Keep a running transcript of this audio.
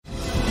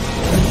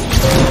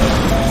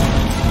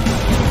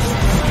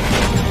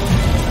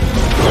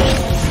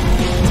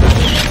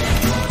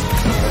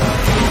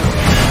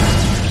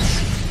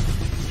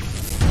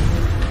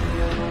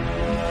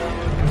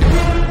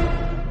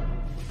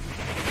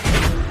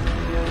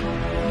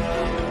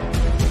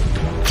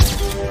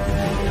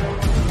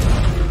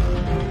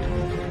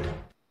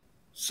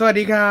สวัส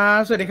ดีครับ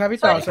สวัสดีครับ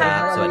พี่ต่อ สวัสดีครั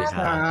บ สวัสดีค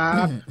รั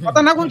บขอต้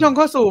อนรับคุณผู้ชมเ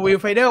ข้าสู่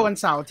Viewfinder วัน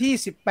เสาร์ที่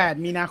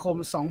18มีนาคม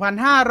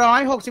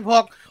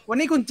2566วัน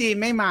นี้คุณจีน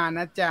ไม่มาน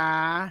ะจ๊ะ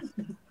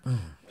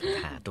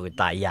หาตัว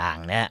ตายอย่าง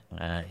เนี่ย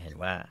เห็น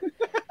ว่า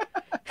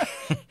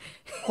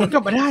ขนกลั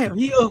บมาได้เหรอ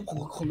พี่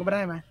ขนกลับมาไ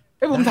ด้ไหม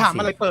ผมถาม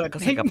อะไรเปิด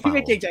ให้ไ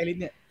ม่เกรงใจลิ้น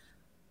เนี่ย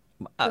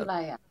คืออะไร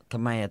อ่ะทำ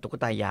ไมตุ๊ก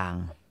ตายาง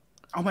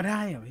เอามาได้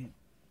เหรอพี่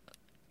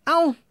เอ้า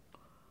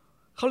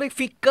เขาเรียก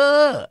ฟิกเกอ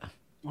ร์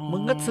มึ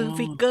งก็ซื้อ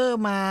ฟิกเกอร์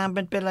มา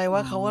เป็นไรว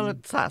ะเขาว่า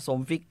สะสม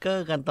ฟิกเกอ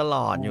ร์กันตล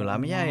อดอยู่แล้ว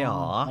ไม่ใช่หร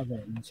อ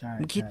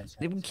มึง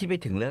คิดไป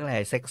ถึงเรื่องอะไร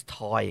เซ็กส์ท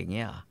อยอย่างเ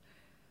งี้ย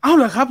เอ้าเ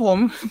หรอครับผม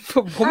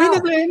ไม่นึ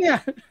กเลยเนี่ย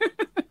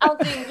เอา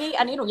จริงพี่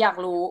อันนี้หนูอยาก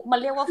รู้มัน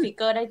เรียกว่าฟิกเ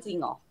กอร์ได้จริง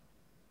เหรอ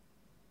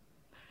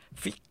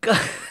ฟิกเกอ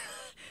ร์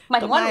หมาย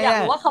ถึงว่าหนูอยาก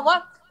รู้ว่าค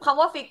ำ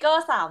ว่าฟิกเกอ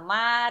ร์สาม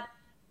ารถ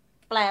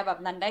แปลแบบ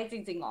นั้นได้จ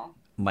ริงๆเหรอ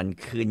มัน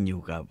ขึ้นอ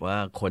ยู่กับว่า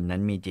คนนั้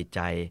นมีจิตใ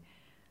จ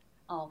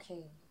โอเค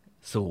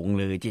สูงห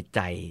รือจิตใ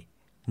จ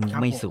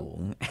ไม่สูง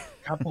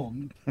ครับผม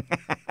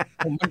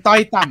มันต้อ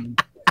ยต่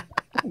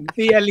ำผมเ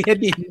ตี้ยเลีย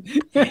ดิน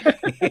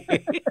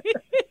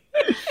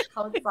เ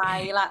ข้าใจ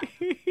ละ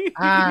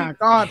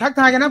ก็ทัก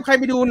ทายกันนะใคร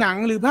ไปดูหนัง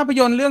หรือภาพ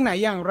ยนตร์เรื่องไหน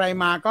อย่างไร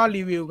มาก็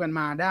รีวิวกัน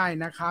มาได้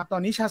นะครับตอ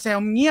นนี้ชาแซล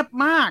เงียบ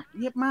มาก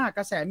ก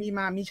ระแส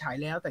มีฉาย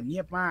แล้วแต่เงี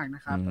ยบมากน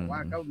ะครับแต่ว่า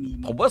ก็มี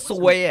ผมว่าซ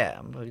วยอ่ะ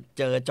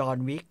เจอจอห์น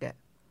วิกอ่ะ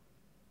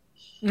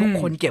ทุก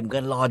คนเก็บเงิ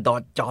นรอ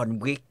จอห์น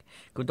วิก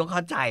คุณต้องเข้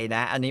าใจน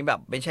ะอันนี้แบบ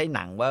ไม่ใช่ห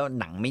นังว่า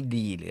หนังไม่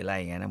ดีหรืออะไร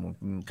อย่างเงี้ยนะผม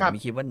ไ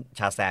ม่คิดว่า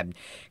ชาแซม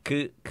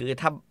คือ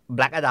ถ้าแบ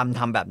ล็กอดัม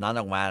ทำแบบนั้น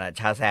ออกมา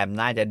ชาแซม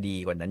น่าจะดี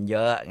กว่านั้นเย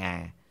อะไง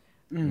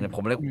ผ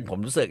ม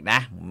รู้สึกนะ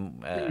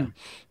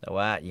แต่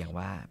ว่าอย่าง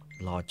ว่า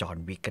รอจอห์น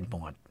วิกกันหม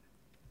ด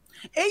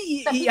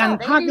อีอัน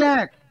ภาคแ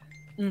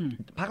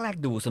รก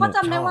ดูสนุกชอบก็จ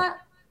ำได้ว่า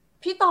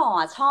พี่ต่อ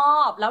ชอ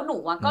บแล้วหนู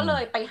ก็เล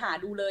ยไปหา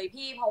ดูเลย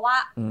พี่เพราะว่า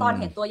ตอน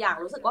เห็นตัวอย่าง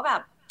รู้สึกว่าแบ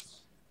บ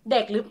เ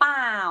ด็กหรือเปล่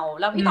า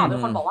แล้วพี่ต่อเป็น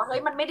คนบอกว่าเฮ้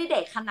ยมันไม่ได้เ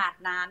ด็กขนาด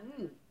นั้น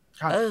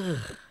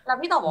แล้ว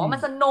พี่ต่อบอกว่ามั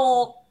นสนุ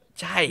ก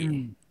ใช่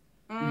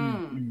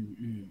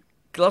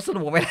แล้วส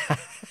นุกไหม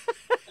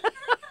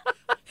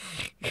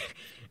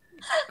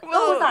ก็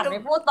อุตส่าห์ไ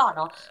ม่พูดต่อเ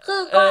นาะคือ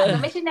ก็อาจจะ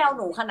ไม่ใช่แนวห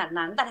นูขนาด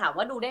นั้นแต่ถาม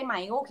ว่าดูได้ไหม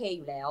ก็โอเคอ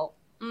ยู่แล้ว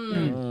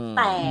แ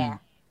ต่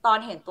ตอน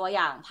เห็นตัวอ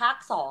ย่างภาค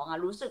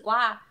2รู้สึกว่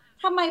า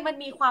ทำไมมัน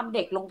มีความเ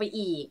ด็กลงไป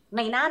อีกใ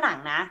นหน้าหนัง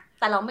นะ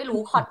แต่เราไม่รู้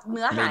เ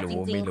นื้อหาจ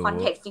ริงๆคอน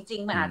เท็กซ์จริ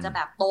งๆมันอาจจะแบ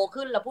บโต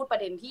ขึ้นแล้วพูดปร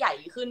ะเด็นที่ใหญ่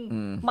ขึ้น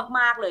ม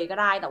ากๆเลยก็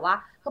ได้แต่ว่า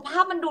คือภา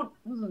พมันดู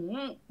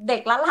เด็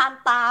กละลาน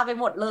ตาไป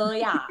หมดเลย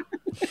อ่ะ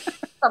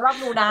สำหรับ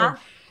หนูนะ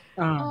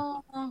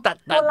แต่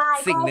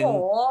สิ่งหนึ่ง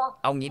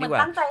เอางี้ดีกว่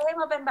าตั้งใจให้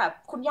มันเป็นแบบ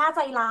คุณย่าใจ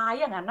ร้าย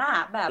อย่างนั้นน่ะ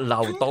แบบเรา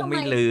ต้องไม่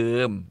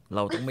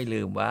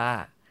ลืมว่า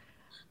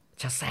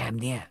ชาแซม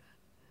เนี่ย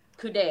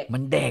คือเด็กมั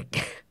นเด็ก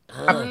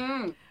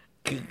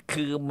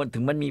คือมันถึ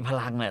งมันมีพ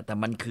ลังแหละแต่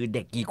มันคือเ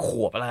ด็กกี่ข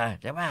วบล่ะ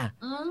ใช่ป่ะ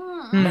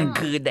มัน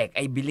คือเด็กไ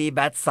อ้บิลลี่แบ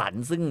ตสัน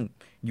ซึ่ง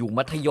อยู่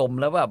มัธยม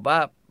แล้วแบบว่า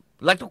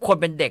แล้วทุกคน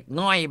เป็นเด็ก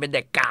ง่อยเป็นเ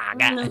ด็กกาก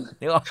อ่ะ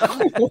นึกออก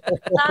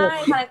ใช่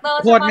คาแรคเตอร์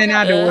โคตรไม่น่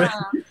าดู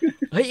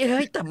เ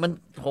ฮ้ยแต่มัน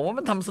ผมว่า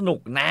มันทำสนุก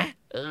นะ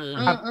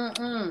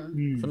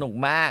สนุก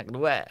มาก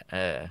ด้วย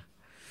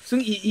ซึ่ง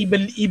อี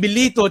บิล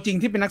ลี่ตัวจริง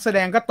ที่เป็นนักแสด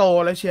งก็โต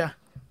แล้วเชียร์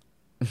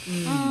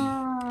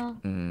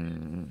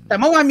แต่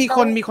เมื่อวานมี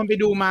คนไป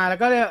ดูมาแล้ว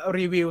ก็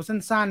รีวิว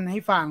สั้นๆให้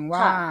ฟังว่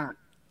า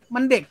มั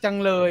นเด็กจัง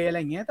เลยอะไร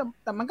เงี้ย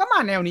แต่มันก็มา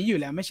แนวนี้อยู่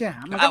แล้วไม่ใช่หร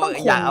อมันก็ต้อง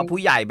อยากเอา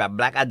ผู้ใหญ่แบบแ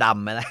บล็กอดัม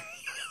อะไร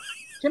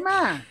ใช่ไหม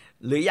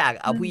หรืออยาก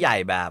เอาผู้ใหญ่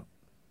แบบ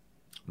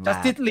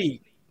Justice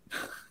League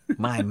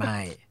ไม่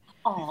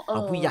เอ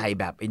าผู้ใหญ่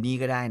แบบไอ้นี่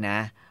ก็ได้นะ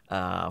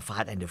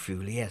Fast and the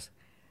Furious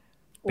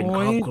เป็นค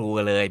รอบครัว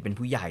เลยเป็น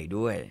ผู้ใหญ่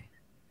ด้วย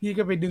พี่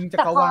ก็ไปดึงจั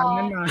กรวาล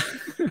นั่นมา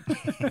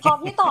พอ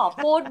พี่ต่อ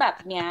พูดแบบ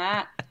เนี้ย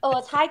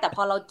ใช่แต่พ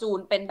อเราจูน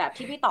เป็นแบบ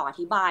ที่พี่ต่ออ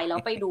ธิบายแล้ว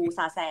ไปดูซ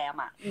าแซม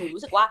อ่ะหนู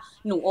รู้สึกว่า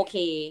หนูโอเค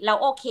แล้ว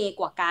โอเค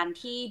กว่าการ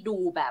ที่ดู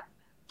แบบ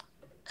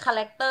คาแร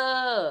คเตอ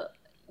ร์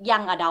ยั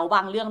งอดัลบ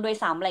างเรื่องด้วย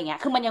ซ้ำอะไรเงี้ย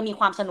คือมันยังมี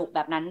ความสนุกแบ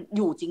บนั้นอ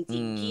ยู่จริ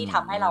งๆที่ท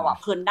ำให้เรา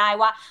เพลินได้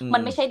ว่ามั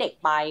นไม่ใช่เด็ก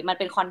ไปมัน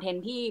เป็นคอนเทน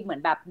ต์ที่เหมือ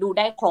นแบบดูไ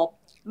ด้ครบ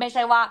ไม่ใ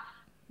ช่ว่า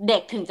เด็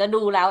กถึงจะ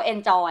ดูแล้วเอ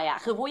นจอยอ่ะ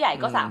คือผู้ใหญ่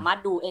ก็สามารถ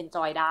ดูเอนจ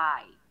อยได้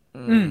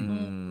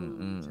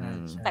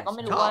แต่ก็ไ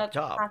ม่รู้ว่า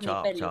ภาคนี้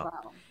เป็นหรือเปล่า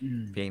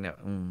เพียงแต่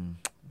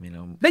ไม่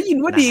รู้ได้ยิน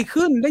ว่าดี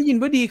ขึ้น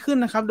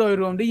นะครับโดย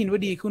รวมได้ยินว่า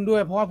ดีขึ้นด้ว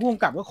ยเพราะว่าผู้ก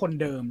ำกับก็คน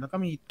เดิมแล้วก็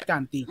มีกา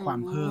รตีความ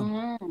เพิ่ม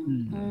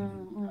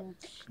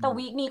แต่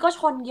วีคนี้ก็ช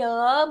นเยอ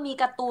ะมี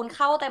การ์ตูนเ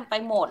ข้าเต็มไป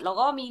หมดแล้ว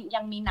ก็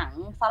ยังมีหนัง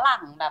ฝรั่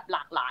งแบบหล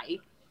ากหลาย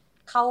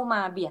เข้ามา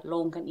เบียดล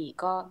งกันอีก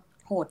ก็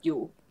โหดอ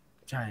ยู่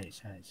ใช่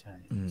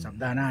สัป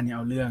ดาห์หน้านี่เอ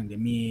าเรื่องเดี๋ย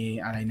วมี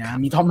อะไรนะ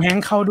มีทอมแฮง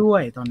ค์เข้าด้ว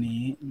ยตอน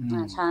นี้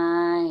ใช่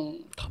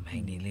ทอมแฮ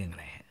งค์นี่เรื่องอะ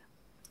ไร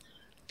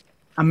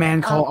A Man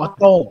Called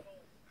Otto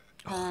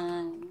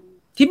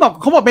ที่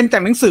เขาบอกเป็นจา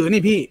กหนังสือ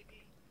นี่พี่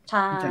ใ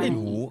ช่ไม่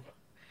รู้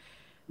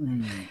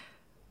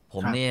ผ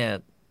มเนี่ย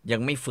ยั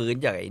งไม่ฟื้น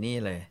จากไอ้นี่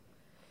เลย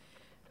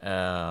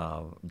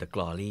The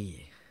Glory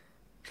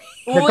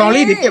เดี๋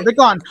ยวเก็บไว้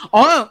ก่อน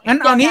งั้น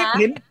เอานี้เ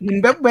ห็น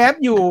แวบ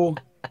ๆอยู่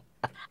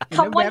ค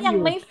ำว่ายัง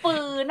ไม่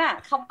ฟื้นอ่ะ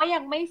คำว่ายั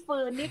งไม่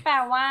ฟื้นนี่แปล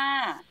ว่า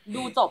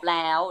ดูจบแ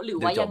ล้วหรือ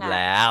ว่ายังไงแ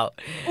ล้ว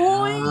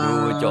ดู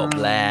จบ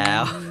แล้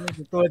ว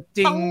ตัวจ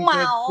ริงต้องเม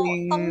า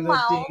ตัว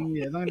จริงเ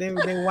ดี๋ยวต้อง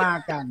ได้ว่า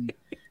กัน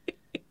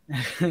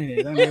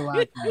ต้องได้ว่า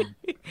กัน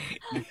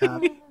นะครับ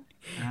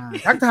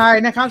ทักทาย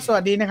นะครับสวั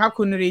สดีนะครับ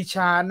คุณริช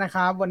าร์ดนะค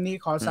รับวันนี้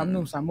ขอ3 ห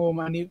นุ่ม3 มุม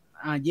อันนี้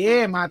เย่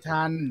มา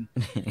ทัน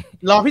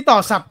รอพี่ต่อ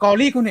สับกอ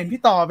รี่คุณเห็น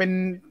พี่ต่อเป็น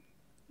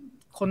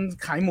คน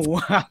ขายหมู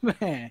ครับแหม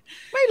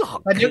ไม่หรอก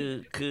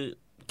คือ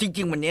จ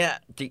ริงๆวันเนี้ย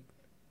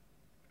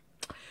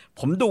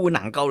ผมดูห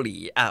นังเกาหลี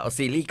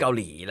ซีรีส์เกา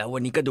หลีแล้ววั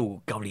นนี้ก็ดู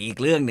เกาหลีอีก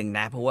เรื่องหนึ่ง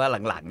นะเพราะว่า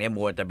หลังๆเนี่ย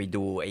มัวจะไป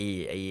ดูไ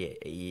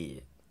อ้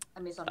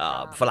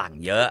ฝรั่ง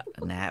เยอะ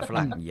นะฮะฝ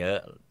รั่งเยอะ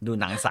ดู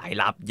หนังสาย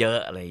ลับเยอะ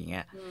อะไรอย่างเ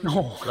งี้ย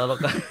แล้วเรา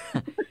ก็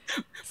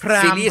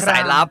ซีรีส์สา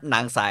ยลับหนั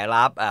งสาย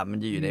ลับมัน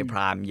จะอยู่ในพร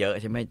ามเยอะ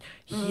ใช่ไหม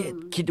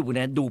คิดดู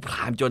นะดูพร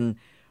ามจน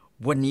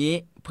วันนี้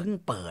เพิ่ง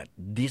เปิด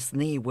ดิส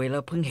นีย์ไว้แล้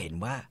วเพิ่งเห็น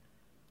ว่า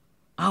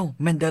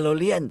แมนดาโล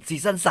เรียนซี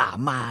ซั่น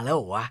3มาแล้วเ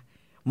หรอวะ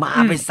มา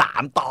ไป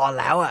3 ตอน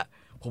แล้วอ่ะ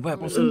ผมแบบ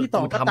พี่ต่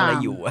อทำอะไร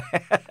อยู่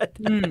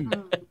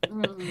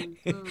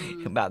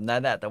แบบนั้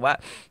นแต่ว่า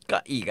ก็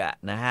อีก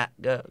นะฮะ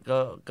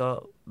ก็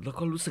แล้ว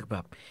ก็รู้สึกแบ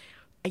บ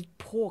ไอ้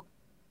พวก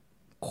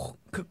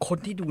คือคน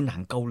ที่ดูหนั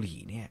งเกาหลี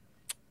เนี่ย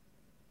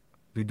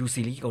หรือดู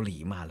ซีรีส์เกาหลี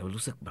มาแล้ว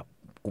รู้สึกแบบ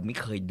กูไม่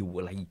เคยดู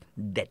อะไร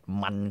เด็ด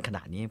มันขน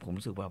าดนี้ผม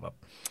รู้สึกว่าแบบ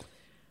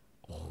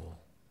โอ้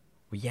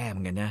แย่เห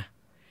มือนกันนะ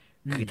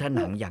คือถ้าห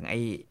นังอย่างไอ้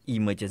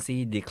Emergency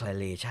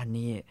Declaration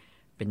นี่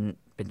เ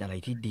ป็นอะไร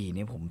ที่ดีเ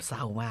นี่ยผมเศร้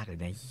ามากเลย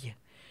นะเฮีย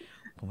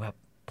ผมแบบ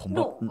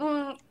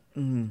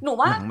หนู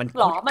ว่ามัน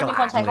มี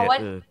คนใช้คำว่า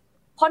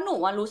เพราะหนู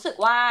รู้สึก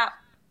ว่า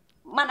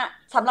มัน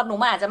สำหรับหนู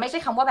มันอาจจะไม่ใช่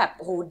คำว่าแบบโ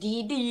อ้โห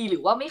ดีหรื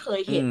อว่าไม่เคย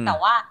เห็นแต่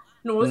ว่า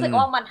หนูรู้สึก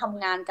ว่ามันท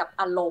ำงานกับ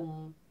อารมณ์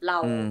เรา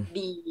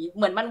ดีเ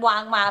หมือนมันวา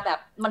งมาแบบ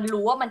มัน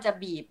รู้ว่ามันจะ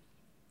บีบ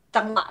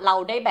จังหวะเรา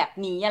ได้แบบ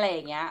นี้อะไรอ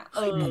ย่างเงี้ย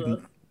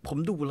ผม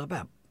ดูแล้วแบ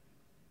บ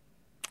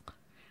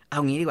เอา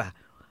งี้ดีกว่า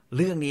เ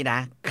รื่องนี้นะ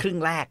ครึ่ง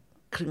แรก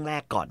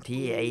ก่อน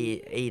ที่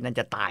ไอ้นั่น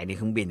จะตายในเ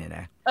ครื่องบินเนี่ยน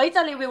ะจ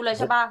ะรีวิวเลย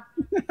ใช่ป่ะ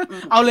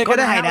เอาเลยก็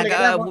ได้นะก็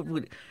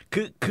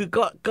คือ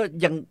ก็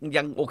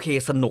ยังโอเค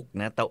สนุก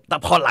นะแต่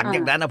พอหลังจ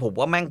ากนั้นนะผม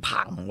ว่าแม่ง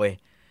พังเว้ย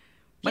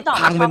มัน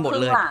พังไปหมด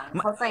เลย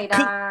เข้าใจได้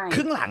ค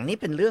รึ่งหลังนี่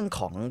เป็นเรื่อง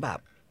ของแบบ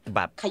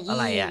อะ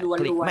ไร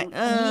ล้วนๆ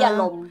ขยี้อา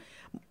รมณ์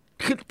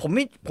คือผม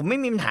ไม่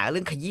มีปัญหาเ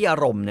รื่องขยี้อา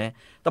รมณ์นะ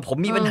แต่ผม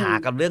มีปัญหา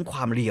กับเรื่องคว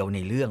ามเรียวใน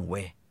เรื่องเ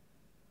ว้ย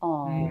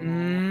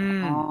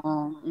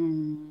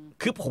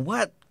คือผม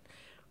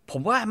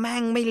ว่าแม่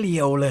งไม่เรี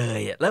ยวเล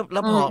ยแล้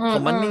วพอ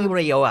มันไม่เ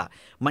รียว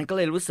มันก็เ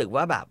ลยรู้สึก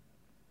ว่าแบบ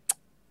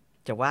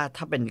จะว่า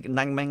ถ้าเป็น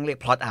นั่งแม่งเรียก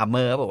พล็อตอาร์เม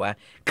อร์บอกว่า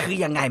คือ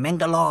ยังไงแม่ง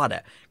ก็รอด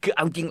คือเอ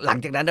าจริงหลัง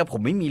จากนั้นผ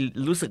มไม่มี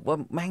รู้สึกว่า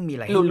แม่งมีอะ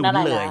ไรให้ลุ้น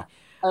เลย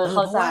เ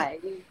ข้าใจ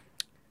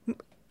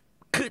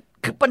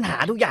คือปัญหา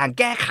ทุกอย่าง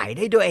แก้ไขไ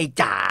ด้ด้วยไอ้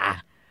จ่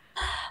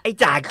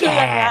าแก่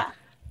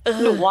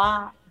หนูว่า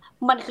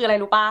มันคืออะไร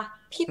รู้ป่ะ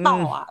พี่ต่อ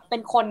เป็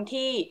นคน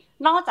ที่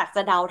นอกจากจ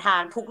ะเดาทา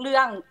งทุกเรื่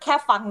องแค่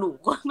ฟังหนู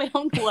ก็ไม่ต้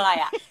องดูอะไร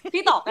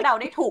พี่ต่อก็เดา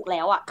ได้ถูกแ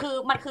ล้วคือ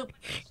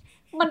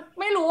มัน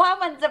ไม่รู้ว่า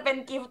มันจะเป็น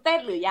กิฟเต็ด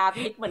หรือยา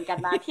พิษเหมือนกัน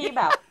นะที่แ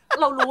บบ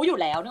เรารู้อยู่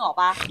แล้วนึกออก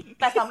ป่ะ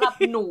แต่สำหรับ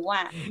หนู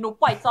หนู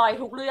ปล่อยจอย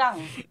ทุกเรื่อง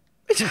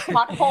พ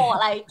อดโพอ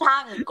ะไรช่า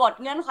งกด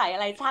เงื่อนไขอะ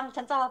ไรช่าง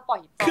ฉันจะปล่อ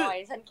ยจอย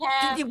ฉันแค่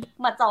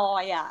มาจอ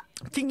ย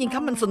จริงๆถ้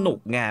ามันสนุก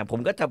ไงผม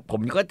ก็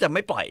จะไ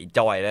ม่ปล่อยจ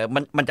อยเลย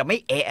มันจะไม่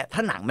ถ้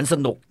าหนังมันส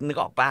นุกนึก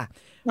ออกป่ะ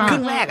ค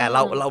รึ่งแรก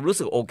เรารู้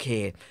สึกโอเค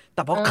แ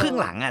ต่พอครึ่ง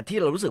หลังที่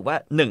เรารู้สึกว่า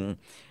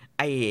1ไ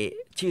อ้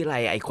ชื่ออะไร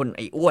ไอ้คนไ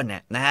อ้อ้วน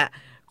นะฮะ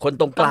คน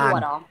ตรงกลาง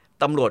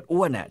ตำรวจ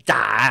อ้วน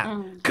จ๋า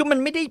คือมัน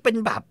ไม่ได้เป็น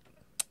แบบ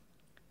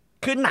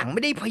คือหนังไ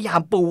ม่ได้พยายา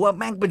มปูว่า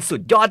แม่งเป็นสุ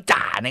ดยอด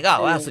จ๋าเนี่ยก็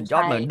ว่าสุดยอ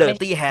ดเหมือนเดอร์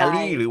ตี้แฮร์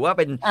รี่หรือว่าเ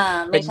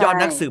ป็นยอด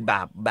นักสืบ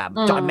แบบ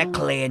จอห์นแมคเค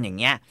ลนอย่าง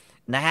เงี้ย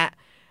นะฮะ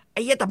ไอ้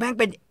เหี้ยแต่แม่ง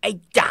เป็นไอ้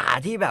จ๋า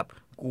ที่แบบ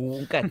กู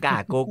กล้า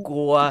ก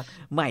ลัว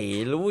ไม่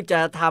รู้จะ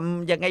ท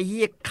ำยังไงเฮี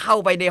ยเข้า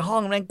ไปในห้อ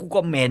งนั้นกู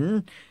ก็เหม็น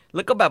แ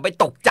ล้วก็แบบไป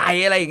ตกใจ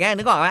อะไรอย่างเงี้ย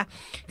นึกออกไหม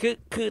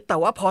คือแต่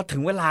ว่าพอถึ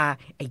งเวลา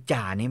ไอ้จ่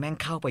านี่แม่ง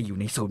เข้าไปอยู่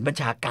ในศูนย์บัญ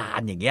ชาการ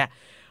อย่างเงี้ย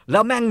แล้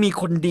วแม่งมี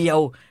คนเดียว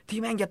ที่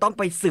แม่งจะต้อง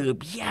ไปสืบ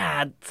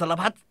สาร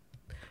พัด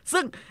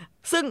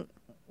ซึ่ง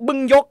มึง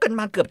ยกกัน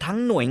มาเกือบทั้ง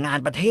หน่วยงาน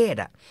ประเทศ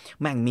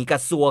แม่งมีกร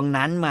ะทรวง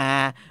นั้นมา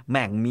แ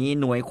ม่งมี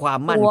หน่วยความ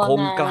มั่นคง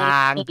กล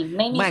าง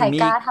แม่งมี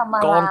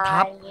กอง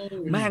ทัพ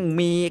แม่ง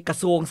มีกระ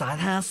ทรวงสา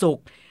ธารณสุข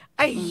ไ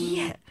อ้เหี้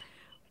ย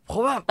เพรา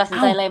ะว่าตัดสิน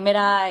ใจอะไรไม่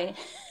ได้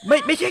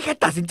ไม่ใช่แค่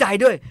ตัดสินใจ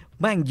ด้วย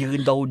แม่งยืน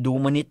ดู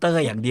มอนิเตอ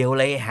ร์อย่างเดียว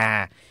เลย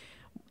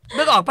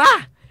นึกออกป่ะ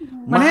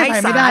มันให้ใคร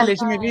ไม่ได้เลยใ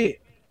ช่ไหมพี่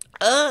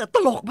ต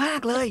ลกมา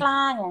กเลยกล้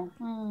าไง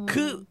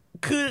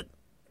คือ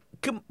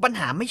ปัญ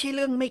หาไม่ใช่เ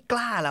รื่องไม่ก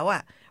ล้าแล้ว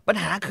ปัญ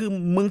หาคือ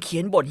มึงเขี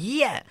ยนบทเ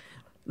หี้ย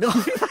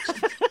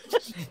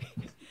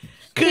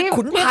คือ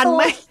ขุนพันธุ์ไ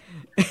หม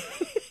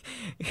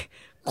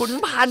ขุน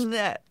พันธุ์เ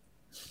นี่ย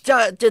จ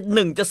ะ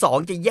1จะ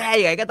2จะแย่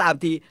ยังไงก็ตาม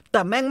ทีแ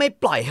ต่แม่งไม่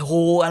ปล่อยโฮ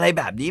อะไร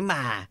แบบนี้ม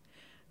า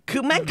คื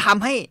อแม่งท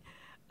ำให้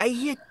ไอ้เ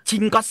หี้ยชิ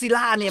นก็อดซิล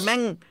ล่าเนี่ยแม่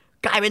ง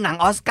กลายเป็นหนัง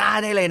ออสกา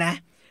ร์ได้เลยนะ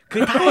คื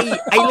อถ้า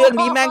ไอ้เรื่อง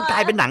นี้แม่งกลา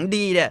ยเป็นหนัง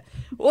ดีเนี่ย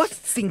โอ้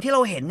สิ่งที่เร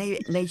าเห็น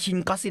ในชิน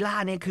ก็อดซิลล่า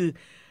เนี่ยคือ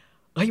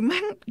เฮ้ยแ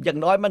ม่งอย่าง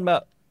น้อยมันมา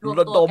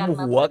ระดม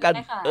หัวกัน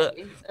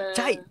ใ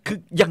ช่คือ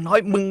อย่างน้อย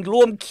มึง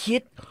ร่วม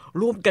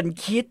กัน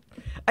คิด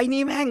ไอ้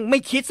นี่แม่งไม่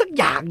คิดสัก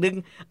อย่างหนึ่ง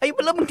ไอ้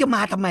แล้วมึงจะม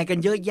าทำไมกัน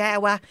เยอะแยะ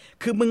วะ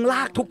คือมึงล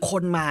ากทุกค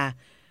นมา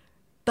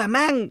แต่แ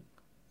ม่ง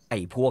ไอ้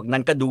พวกนั้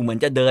นก็ดูเหมือน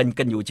จะเดิน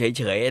กันอยู่เ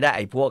ฉยๆนะไ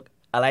อ้พวก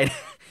อะไร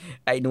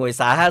ไอ้หน่วย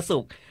สาธารณสุ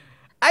ข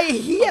ไอ้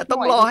เฮียต้อ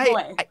งรอให้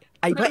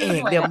ไอ้พระเอ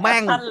กเนี่ยแม่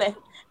ง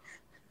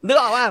นึก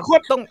ออกว่าโค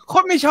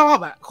ตรไม่ชอบ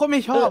อ่ะโคตรไ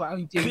ม่ชอบอ่ะ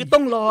จริงๆคือต้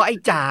องรอไอ้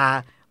จ่า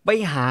ไป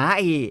หาไ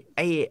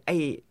อ้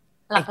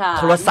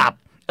โทรศัพท์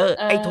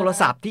ไอ้โทร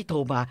ศัพท์ที่โท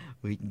รมา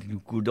เฮ้ย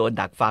กูโดน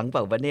ดักฟังเปล่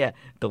าวะเนี่ย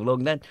ตกลง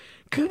นั่น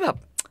คือแบบ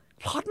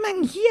พล็อตแม่ง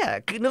เฮี้ย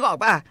คือนึกออก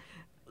ป่ะ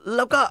แ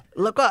ล้ว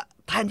ก็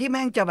แทนที่แ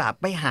ม่งจะแบบ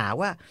ไปหา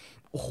ว่า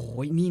โอ้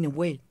ยนี่นะเ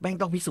ว้ยแม่ง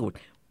ต้องพิสูจน์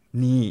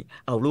นี่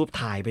เอารูป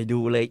ถ่ายไปดู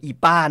เลยอี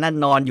ป้านั่น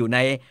นอนอยู่ใน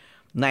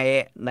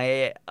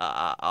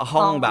ห้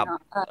องแบบ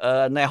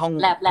ในห้อง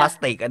พลาส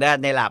ติกนะ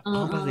ในแลบ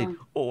ห้องพลาสติก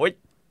โอ้ย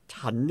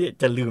ฉันเนี่ย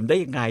จะลืมได้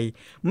ยังไง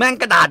แม่ง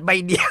กระดาษใบ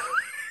เดียว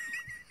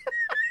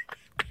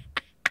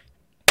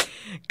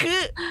คือ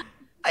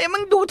ไอ้มั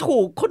นดูถู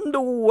กคน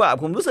ดูอ่ะ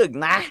ผมรู้สึก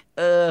นะ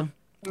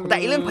แต่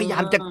เรื่องพยายา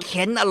มจะเ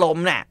ค้นอารม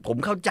ณ์เนี่ยผม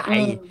เข้าใจ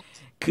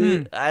คือ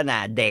น่ะ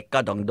เด็กก็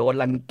ต้องโดน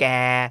รังแก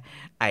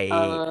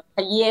ข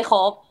ยี้ให้ค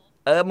รบ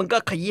มึงก็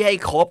ขยี้ให้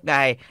ครบไง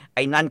ไ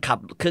อ้นั่นขับ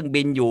เครื่อง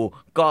บินอยู่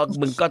ก็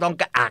มึงก็ต้อง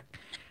กระอัก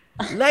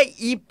และ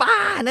อีป้า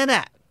นั่น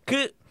น่ะคื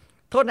อ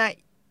โทษนะ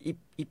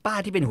อีป้า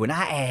ที่เป็นหัวหน้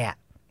าแอร์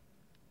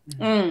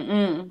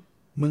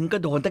มึงก็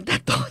โดนตั้งแต่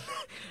ตอน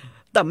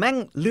แต่แม่ง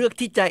เลือก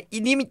ที่จะอี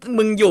นี่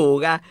มึงอยู่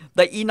ไงแ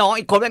ต่อีน้อง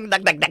อีกคนแม่ง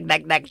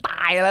แดกต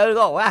ายแล้ว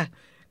ก็บอกว่า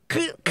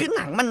คือ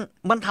หนัง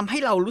มันทำให้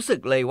เรารู้สึก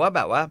เลยว่าแ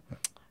บบว่า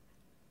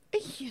เ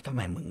อ๊ะทำไ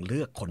มมึงเลื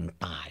อกคน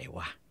ตาย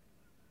วะ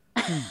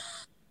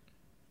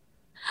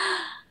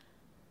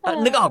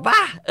นึกออกป่ะ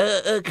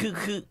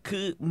คื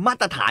อมา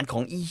ตรฐานขอ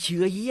งอีเ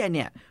ชื้อเหี้ยเ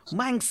นี่ยแ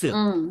ม่งเสือก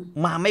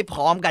มาไม่พ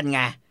ร้อมกันไ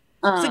ง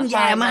ซึ่งแ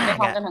ย่มาก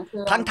อะ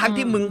ทั้ง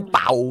ที่มึงเ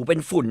ป่าเป็น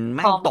ฝุ่นแ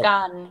ม่งตก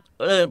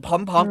พ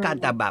ร้อมกัน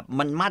แต่แบบ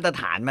มันมาตร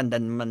ฐาน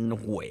มัน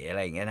ห่วยอะไร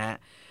อย่างเงี้ยนะ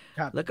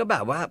แล้วก็แบ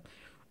บว่า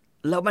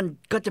แล้วมัน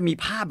ก็จะมี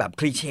ภาพแบบ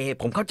คลีเช่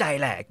ผมเข้าใจ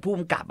แหละผู้ก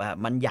ำกับอะ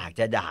มันอยาก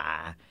จะด่า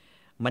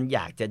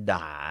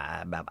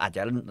แบบอาจจ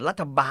ะรั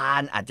ฐบา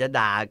ลอาจจะ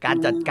ด่าการ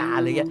จัดการ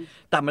อะไรเงี้ย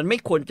แต่มันไม่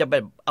ควรจะแบ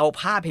บเอา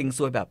ภาพเพลงซ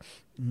วยแบบ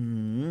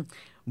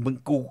มึง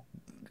กู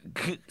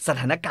คือส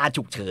ถานการณ์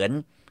ฉุกเฉิน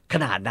ข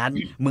นาดนั้น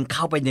มึงเ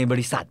ข้าไปในบ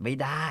ริษัทไม่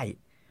ได้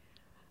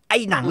ไอ้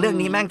หนังเรื่อง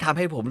นี้แม่งทำใ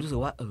ห้ผมรู้สึก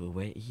ว่าเ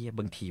ว้ยเฮีย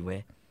บางทีเว้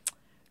ย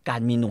กา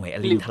รมีหน่วยอ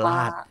รินทร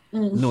าช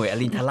หน่วยอ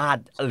รินทราช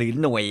หรือ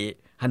หน่วย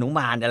หนุม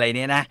านอะไรเ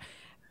นี่ยนะ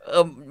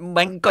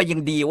มันก็ยั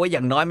งดีว่าอย่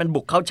างน้อยมัน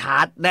บุกเข้าชา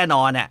ร์จแน่น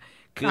อนอ่ะ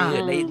คือ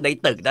ใน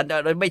ตึกนั้น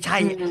ไม่ใช่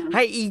ใ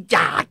ห้อี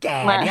จ่าแก่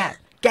เนี่ย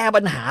แก้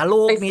ปัญหาโล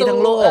กนี้ทั้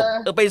งโลก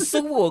ไป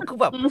สู้ก็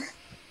แบบ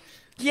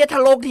เฮียถ้า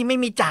โลกที่ไม่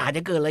มีจ่าจ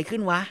ะเกิดอะไรขึ้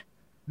นวะ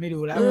ไม่ดู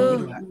แล้ว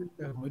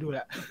ผมไม่ดูแ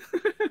ล้ว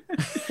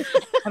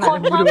คนชอบ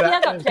เทีย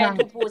บกับเทรน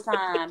ทูปูซ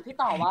านพี่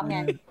ต่อว่าไง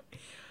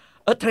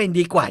เทรน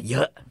ดีกว่าเย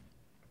อะ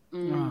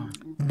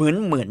เห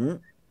มือน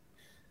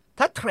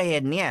ถ้าเทร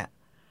นเนี่ย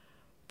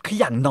คือ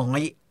อย่างน้อย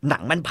หนั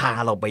งมันพา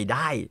เราไปไ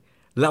ด้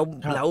แ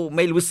ล้วไ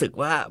ม่รู้สึก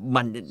ว่า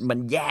มัน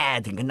แย่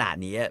ถึงขนาด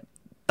นี้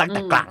ตั้งแ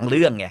ต่กลางเ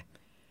รื่องไง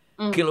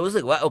คือเรารู้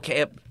สึกว่าโอเค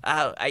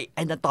ไ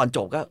อ้นั่นตอนจ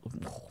บก็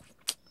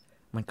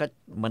มัน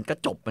ก็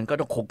จบมันก็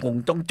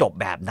ต้องจบ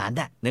แบบนั้น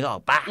น่ะนึกออ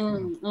กปะ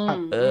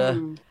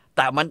แ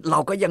ต่เรา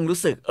ก็ยังรู้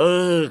สึก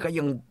ก็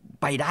ยัง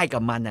ไปได้กั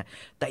บมันน่ะ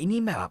แต่อัน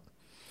นี้แบบ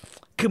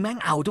คือแม่ง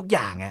เอาทุกอ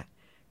ย่างอ่ะ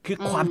คือ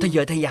ความทะเย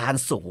อทะยาน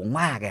สูง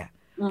มากอ่ะ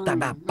แต่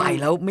แบบไป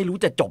แล้วไม่รู้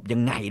จะจบยั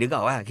งไงนึกอ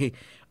อกว่า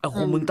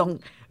คือมึงต้อง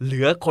เห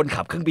ลือคน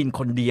ขับเครื่องบิน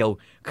คนเดียว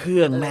เค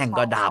รื่องแม่ง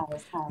ก็ดับ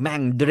แม่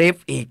งดริฟ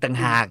ต์อีกต่าง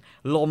หาก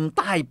ลมใ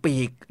ต้ปี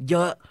กเย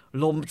อะ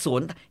ลมสว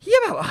นเฮีย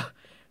แบบ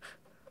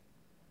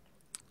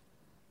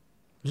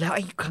แล้วไ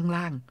อ้ข้าง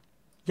ล่าง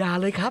อย่า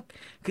เลยครับ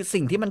คือ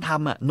สิ่งที่มันท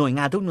ำหน่วยง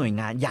านทุกหน่วย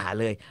งานอย่า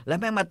เลยแล้ว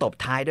แม่งมาตบ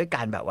ท้ายด้วยก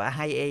ารแบบว่าใ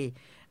ห้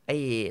ไอ้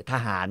ท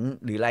หาร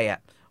หรืออะไร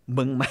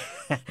มึงมา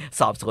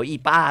สอบสวนอี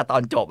ป้าตอ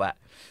นจบ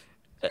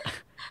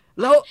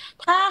แล้ว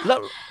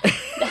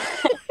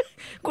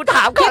กูถ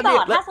ามพี่ต่อ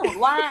ถ้าสมม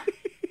ติว่า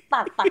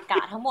ตัดตรรก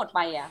ะทั้งหมดไป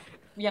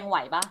ยังไหว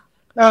ปะ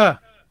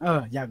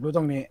อยากรู้ต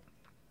รงนี้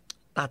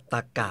ตัดตร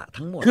รกะ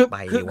ทั้งหมดไป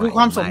คือค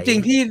วามสมจริง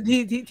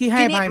ที่ใ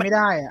ห้ภัยไม่ไ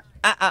ด้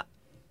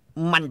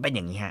มันเป็นอ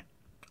ย่างนี้ฮะ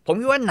ผม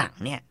คิดว่าหนัง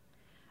เนี่ย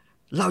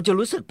เราจะ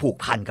รู้สึกผูก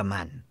พันกับ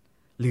มัน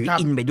หรือ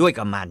อินไปด้วย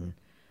กับมัน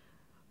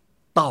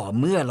ต่อ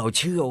เมื่อเรา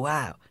เชื่อว่า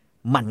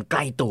มันใก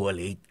ล้ตัวห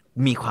รือ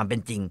มีความเป็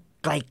นจริง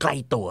ใกล้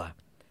ตัว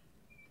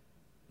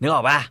นึกอ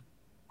อกป่ะ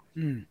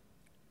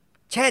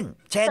เช่น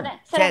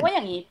แสดงว่าอ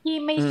ย่างนี้พี่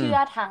ไม่เชื่อ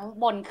ทั้ง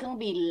บนเครื่อง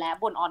บินและ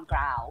บนออนกร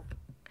าวด์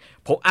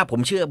ผม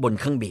เชื่อบน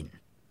เครื่องบิน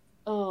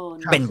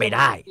เป็นไปไ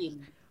ด้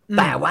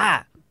แต่ว่า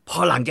พอ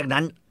หลังจาก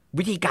นั้น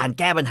วิธีการ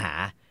แก้ปัญหา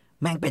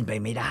แม่งเป็นไป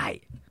ไม่ได้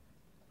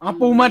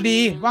ปูมาดี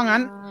ว่างั้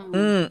น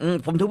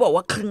ผมถึงบอก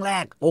ว่าครึ่งแร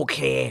กโอเค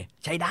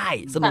ใช้ได้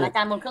สนุกสถานก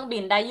ารณ์บนเครื่องบิ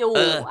นได้อยู่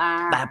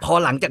แต่พอ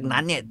หลังจากนั้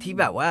นเนี่ยที่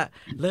แบบว่า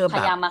เริ่มพ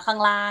ยายามมาข้าง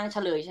ล่างเฉ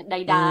ลยใ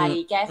ด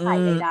ๆแก้ไข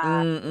ใด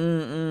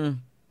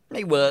ๆไ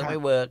ม่เวิร์ก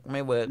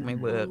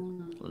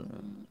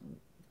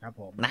ครับ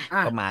ผมนะ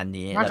ประมาณ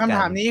นี้มาคำถ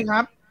ามนี้ค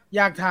รับอ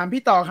ยากถาม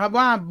พี่ต่อครับ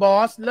ว่าบอ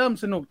สเริ่ม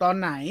สนุกตอน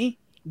ไหน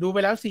ดูไป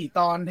แล้ว4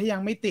 ตอนถ้ายั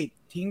งไม่ติด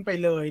ทิ้งไป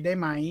เลยได้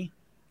ไหม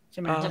ใช่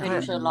ไหมจะไปดู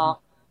เชอร์ล็อก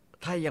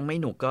ถ้ายังไม่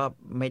หนุกก็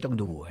ไม่ต้อง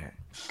ดูฮะ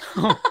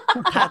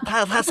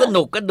ถ้าส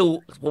นุกก็ดู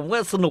ผมก็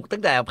สนุกตั้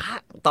งแต่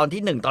ตอน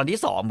ที่1ตอนที่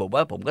2ผม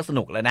ว่าผมก็ส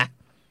นุกแล้วนะ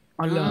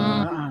อ๋อเหรอ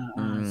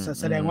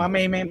แสดงว่า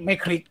ไม่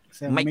คลิก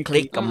ไม่ค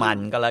ลิกกับมัน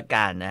ก็แล้ว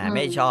กันนะไ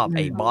ม่ชอบไ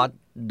อ้บอส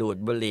ดูด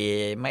บุหรี่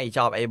ไม่ช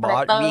อบไอ้บอ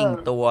สวิ่ง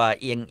ตัว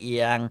เอี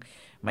ยง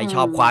ไม่ช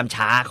อบความ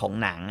ช้าของ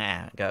หนัง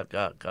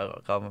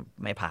ก็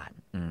ไม่ผ่าน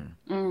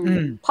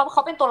เพราะเข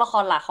าเป็นตัวละค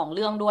รหลักของเ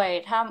รื่องด้วย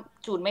ถ้า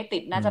จูนไม่ติ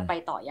ดน่าจะไป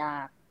ต่อยา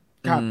ก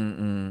ครับ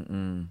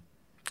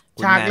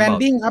ฉากแลน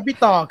ดิ้งครับพี่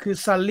ต่อคือ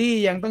ซัลลี่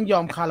ยังต้องยอ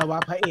มคารวะ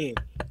พระเอก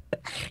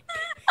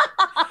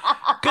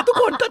คือทุก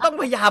คนก็ต้อง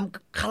พยายาม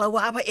คารว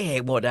ะพระเอก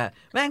หมดอะ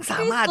แม่งสา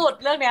มารถ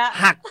เรื่องเนี้ย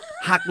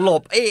หักหล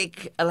บไอ้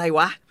อะไร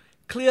วะ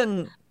เครื่อง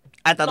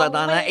ตอน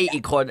นั้นไอ้อี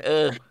กคน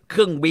เค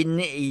รื่องบิน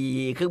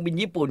เครื่องบิน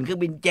ญี่ปุ่นเครื่อ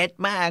งบินเจ็ต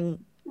มา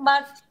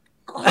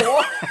โอ้โห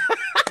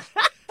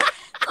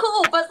คือ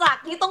อุปสรร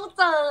คที่ต้อง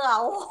เจอ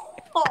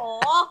โอ้โห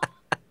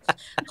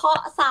เพราะ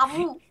ซ้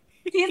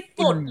ำที่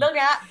สุดเรื่อง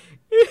เนี้ย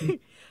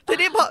ที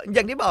นี้พออ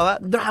ย่างที่บอกว่า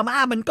ดราม่า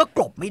มันก็ก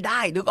ลบไม่ได้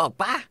นึกออก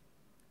ปะ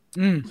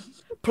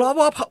เพร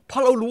า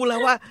ะเรารู้แล้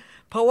วว่า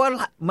เพราะว่า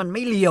มันไ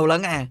ม่เลียวแล้ว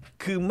ไง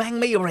คือแม่ง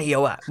ไม่เรีย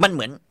วอ่ะมันเห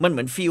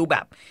มือนฟีลแบ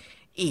บ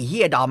ไอ้เฮี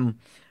ยดอม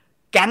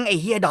แก๊งไอ้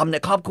เฮียดอมใน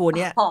ครอบครัวเ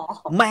นี้ย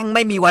แม่งไ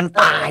ม่มีวัน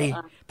ตาย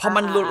พอ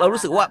มันเรา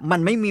รู้สึกว่ามั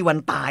นไม่มีวัน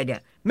ตายเนี่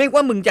ยไม่ว่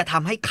ามึงจะท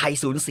ำให้ใคร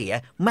สูญเสีย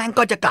แม่ง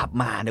ก็จะกลับ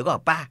มานึกออ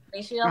กปะไ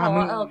ม่เชื่อเพราะ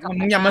ว่า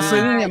มึงอย่ามา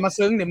ซึ้งเดี๋ย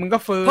วมึงก็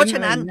ฟื้นเพราะฉ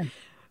ะนั้น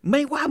ไ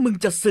ม่ว่ามึง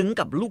จะซึ้ง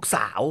กับลูกส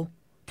าว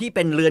ที่เ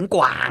ป็นเลื้อนก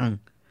วาง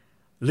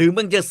หรือ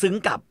มึงจะซึ้ง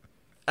กับ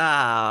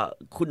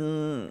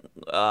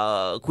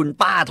คุณ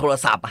ป้าโทร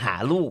ศัพท์หา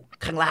ลูก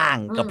ข้างล่าง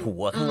กับผั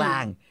วข้างล่า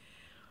ง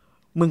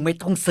มึงไม่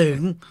ต้องซึ้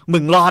งมึ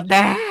งรอดแ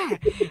น่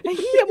ไอ้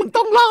เหี้ยมึง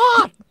ต้องรอ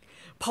ด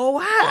เพราะ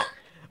ว่า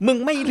มึง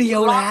ไม่เลีย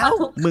วแล้ว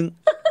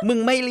มึง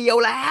ไม่เลียว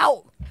แล้ว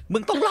มึ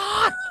งต้องรอ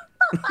ด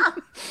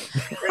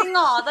จริงเห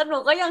รอแต่หนู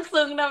ก็ยัง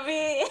ซึ้งนะ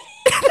พี่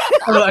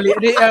อ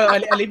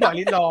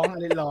ลิร้อง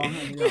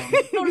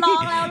หนูร้อ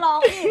งแล้วร้อง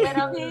อีกเลย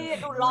นะพี่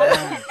หนูร้อง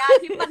เหตุการ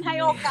ณ์ที่มันให้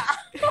โอกาส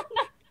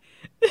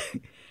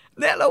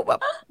เนี่ยเราแบบ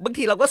บาง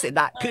ทีเราก็เสีย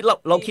ดายคือ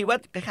เราคิดว่า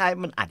คล้าย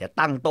ๆมันอาจจะ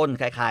ตั้งต้น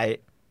คล้าย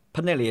ๆพร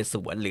ะนเรศ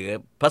วรหรือ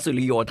พระสุ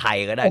ริโยไทย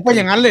ก็ได้ก็อ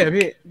ย่างนั้นเลย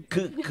พี่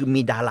คือ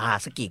มีดารา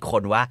สักกี่ค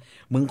นวะ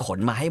มึงขน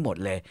มาให้หมด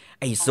เลย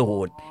ไอ้สู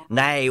ตรไ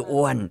ด้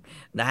อ้วน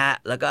นะฮะ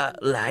แล้วก็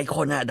หลายค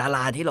นอะดาร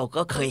าที่เรา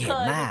ก็เคยเห็น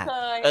หน้า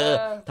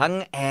ทั้ง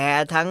แอ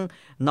ร์ทั้ง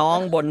น้อง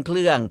บนเค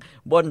รื่อง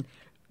บน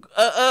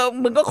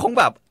มึงก็คง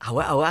แบบเอา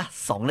วะ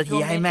2 นาที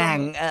ให้แม่ง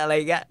อะไร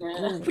เงี้ย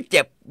กูเ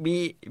จ็บ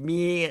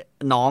มี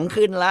หนอง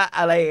ขึ้นละ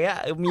อะไรเงี้ย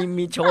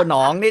มีโชว์หน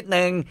องนิด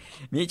นึง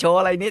มีโชว์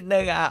อะไรนิดนึ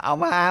งเอา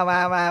ม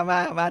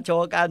าโช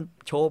ว์กัน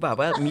โชว์แบบ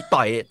ว่ามี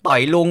ต่อ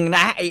ยลุงน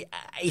ะ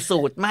ไอสู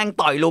ตรแม่ง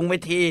ต่อยลุงไป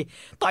ที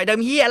ต่อยด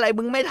ำเหี้ยอะไร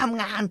มึงไม่ท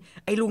ำงาน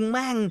ไอลุงแ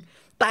ม่ง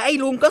แต่ไอ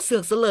ลุงก็เสื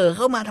อกเสลอเ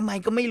ข้ามาทำไม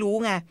ก็ไม่รู้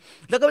ไง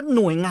แล้วก็ห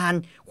น่วยงาน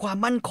ความ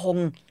มั่นคง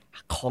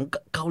ของ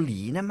เกาหลี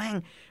นะแม่ง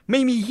ไ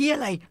ม่มีเหี้ยอ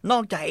ะไรนอ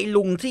กจากไอ้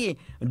ลุงที่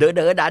เด๋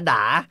อด่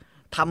า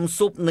ทำ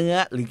ซุปเนื้อ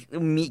หรือ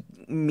มี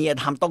เมีย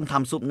ต้องท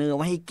ำซุปเนื้อไ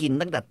ว้ให้กิน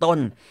ตั้งแต่ต้น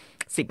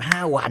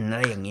15 วันอะ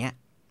ไรอย่างเงี้ย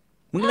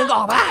มึงนึกอ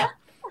อกป่ะ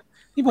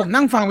ที่ผม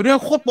นั่งฟังไปด้วย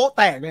โคตรโป๊ะ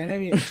แตกเลยนะ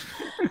พี่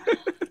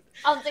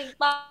เอาจริง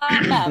ป่ะ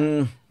แบบ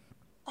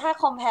ถ้า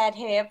คอมแพร์เ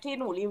ทปที่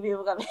หนูรีวิว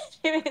กับ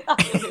ที่พี่ต่อ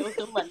รีวิว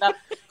คือเหมือนแบบ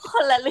ค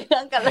นละเรื่อ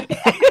งกันเลย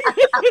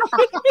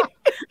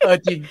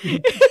จริง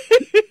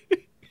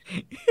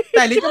แ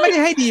ต่อลิสก็ไม่ได้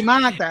ให้ดีม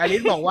ากแต่อลิ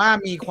สบอกว่า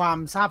มีความ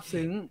ซาบ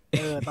ซึ้ง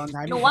ตอนท้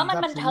ายหนูว่ามัน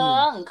บันเทิ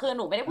งคือห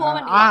นูไม่ได้พูดว่า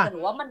มันดีแต่ห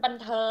นูว่ามันบัน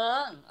เทิ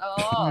ง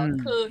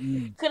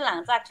คือหลัง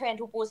จากเทรน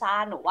ทูปูซา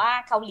นหนูว่า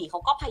เกาหลีเขา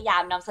ก็พยายา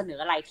มนำเสนอ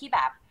อะไรที่แบ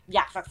บอย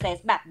ากสักเซส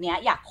แบบเนี้ย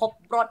อยากครบ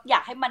รสอยา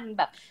กให้มันแ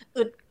บบ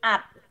อึดอั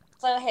ด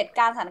เจอเหตุก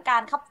ารณ์สถานกา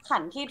รณ์ขับขั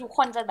นที่ทุก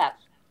คนจะแบบ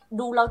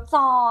ดูแล้วจ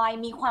อย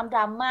มีความด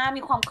ราม่า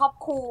มีความครอบ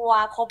ครัว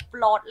ครบ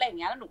รสอะไรอย่าง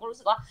เงี้ยแล้วหนูก็รู้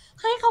สึกว่า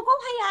เฮ้ยเขาก็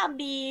พยายาม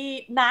ดี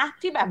นะ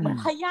ที่แบบเหมือน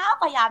พยา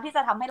ยามที่จ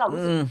ะทำให้เรา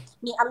รู้สึก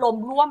มีอารม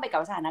ณ์ร่วมไปกั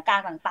บสถานการ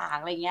ณ์ต่างๆ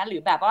อะไรเงี้ยหรื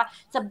อแบบว่า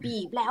จะบี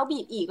บแล้วบี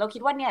บอีกเราคิ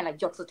ดว่าเนี่ยแหละ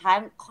หยดสุดท้าย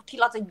ที่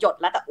เราจะหยด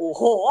แล้วแต่โอ้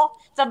โห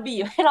จะบี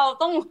บให้เรา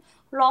ต้อง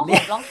ร้อง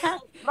ห่มร้องไห้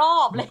รอ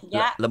บอะไรอย่างเ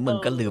งี้ยแล้วมึง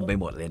ก็ลืมไป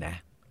หมดเลยนะ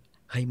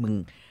เฮ้ย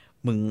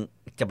มึง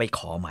จะไปข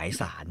อหมาย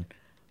ศาล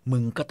มึ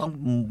งก็ต้อง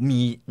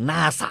มีหน้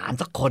าศาล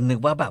สักคนหนึ่ง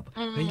ว่าแบบ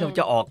เฮ้ยเราจ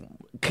ะออก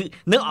คือ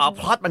นึกออก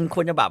พล็อตมันค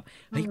วรจะแบบ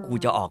เฮ้ยกู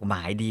จะออกหม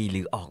ายดีห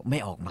รือออกไม่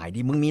ออกหมายดี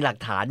มึงมีหลัก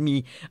ฐานมี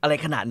อะไร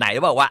ขนาดไหนหรื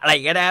อเปล่าว่าอะไร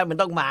ก็ได้มัน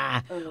ต้องมา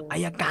อั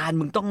ยการ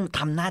มึงต้องท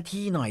ำหน้า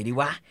ที่หน่อยดิ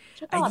วะ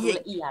ไอ้เหี้ย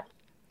ละเอียด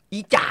อี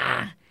จ่า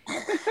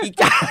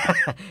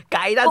ไก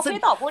ด์นั่นซึ่ง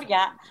พี่ต่อพูดอย่างเ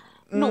งี้ย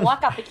หนูว่า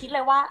กลับไปคิดเล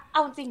ยว่าเอ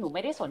าจริงหนูไ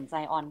ม่ได้สนใจ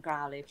ออนกร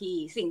าวเลยพี่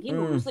สิ่งที่ห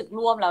นูรู้สึก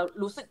ร่วมแล้ว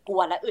รู้สึกกลั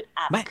วและอึด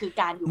อัดคือ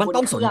การอยู่บนเครื่องมัน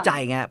ต้องสนใจ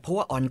ไงเพราะ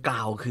ว่าออนกร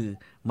าวคือ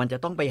มันจะ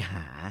ต้องไปห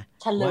า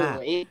เฉล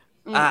ย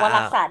ว่า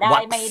รักษาได้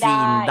ไม่ไ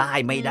ด้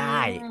ไม่ได้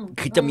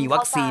คือจะมีวั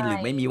คซีนหรือ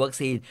ไม่มีวัค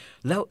ซีน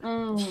แล้ว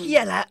เหี้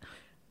ยละ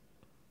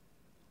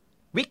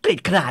วิกฤต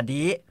ขนาด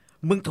นี้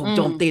มึงถูกโ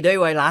จมตีด้วย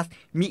ไวรัส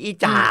มีอี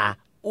จ่า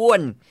อ้ว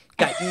น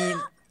กับ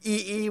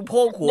อีพ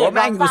วกหัวแ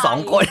ม่งอยู่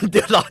2 คนเ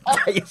ดือดร้อนใจ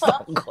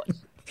2 คน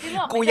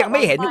กูยังไ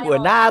ม่เห็นหัว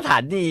หน้าฐา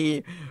นี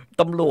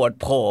ตำรวจ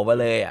โผล่มา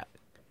เลยอ่ะ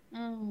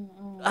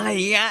อะไร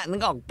เงี้ยนึ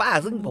กออกป้า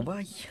ซึ่งผมว่า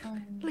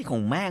อะไรขอ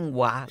งแม่ง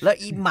วะแล้ว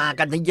อีมา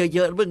กันเย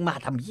อะๆมึงมา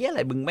ทำเหี้ยอะไ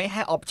รมึงไม่ใ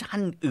ห้ออปชั่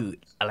นอื่น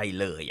อะไร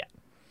เลยอ่ะ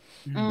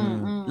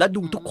แล้ว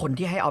ดูทุกคน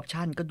ที่ให้ออป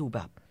ชั่นก็ดูแบ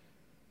บ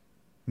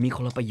มีค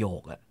นละประโย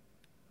คอ่ะ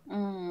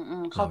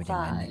เข้าใจ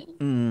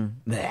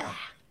แหม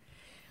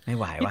ไม่ไ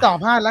หวพี่ต่อ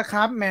พลาดแล้วค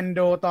รับแมนโด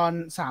ตอน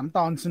3 ต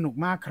อนสนุก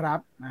มากครับ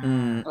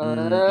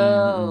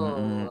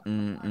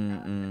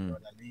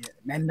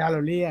แมนดาโล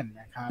เรียน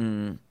นะครับ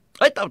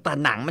แต่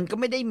หนังมันก็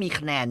ไม่ได้มีค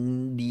ะแนน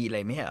ดีเล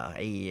ยไม่ใช่เหรอ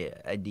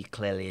ไอ้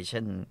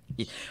declaration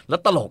แล้ว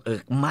ตลก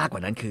มากกว่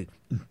านั้นคือ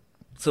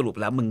สรุป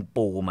แล้วมึง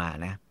ปูมา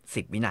นะ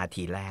10 วินา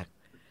ทีแรก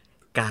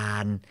กา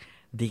ร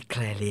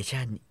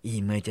declaration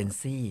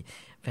emergency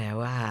แปล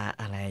ว่า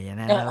อะไร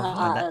นะ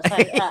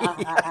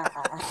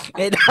ไ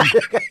ม่ได้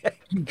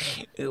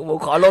ผม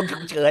ขอลงฉุ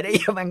กเฉินได้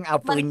มันเอา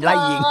ปืนไล่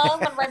ยิง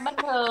มันเป็นบัน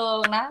เทิง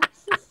นะ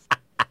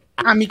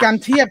มีการ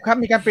เทียบครับ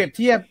มีการเปรียบเ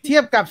ทีย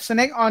บกับ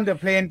Snake on the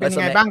Plane เป็น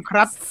ไงบ้างค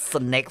รับ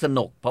Snake ส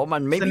นุกเพราะมั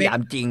นไม่มี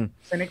จริง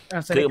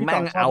คือแม่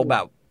งเอาแบ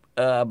บ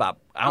แบบ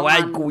เอาไว้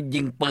กู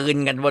ยิงปืน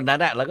กันบนนั้น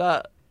แหละแล้วก็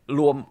ร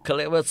วมเขาเ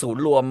รียกว่าศูน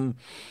ย์รวม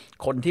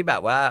คนที่แบ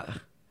บว่า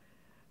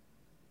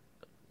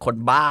คน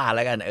บ้าแ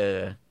ล้วกัน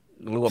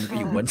รวมก็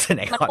อยู่บนสแ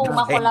น็คมันปู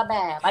มาคนละแบ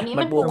บอันนี้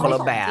มันปูคนละ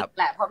แบบ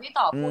แหละพอพี่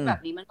ต่อพูดแบ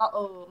บนี้มันก็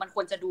มันค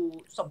วรจะดู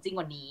สมจริง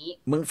กว่านี้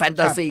มึงแฟน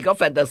ตาซีก็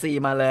แฟนตาซี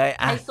มาเลย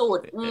ให้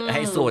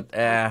สุด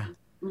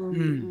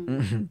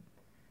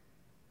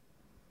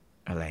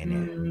อะไรเนี่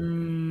ย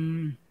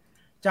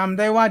จำไ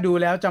ด้ว่าดู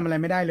แล้วจำอะไร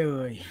ไม่ได้เล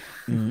ย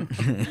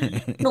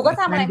หนูก็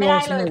จำอะไรไม่ได้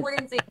เลยพูดจ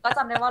ริงๆก็จ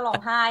ำได้ว่าร้อง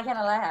ไห้แค่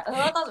นั้นแหละ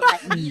ตอนสุดท้าย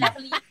มีแล้ว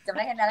จำไ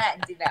ด้แค่นั้นแหละจ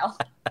ริงๆแล้ว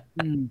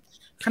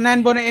คะแนน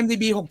บน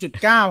IMDb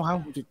 6.9 ครับ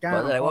 6.9 ก็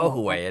แสดงว่า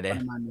ห่วยอะเนี่ย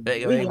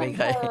ไม่เ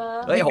คย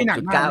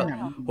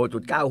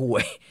6.9 ห่ว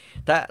ย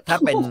ถ้า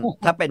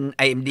เป็น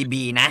IMDb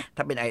นะถ้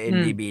าเป็น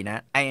IMDb นะ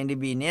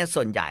IMDb เนี่ย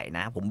ส่วนใหญ่น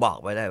ะผมบอก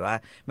ไว้เลยว่า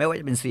ไม่ว่า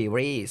จะเป็นซี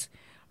รีส์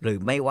หรือ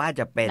ไม่ว่า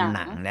จะเป็นห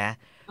นังนะ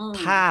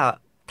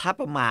ถ้า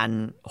ประมาณ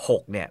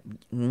6เนี่ย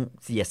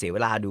เสียเว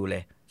ลาดูเล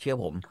ยเชื่อ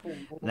ผม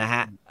นะฮ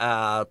ะ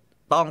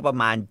ต้องประ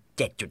มาณ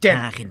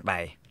 7.5 ขึ้นไป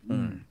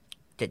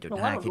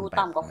7.5 ขึ้นไป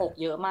ต่ำกว่า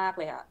6เยอะมาก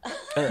เลยอะ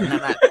นั่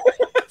นแหละ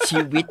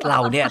ชีวิตเรา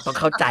เนี่ยต้อง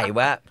เข้าใจ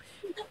ว่า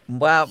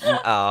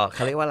เข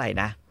าเรียกว่าอะไร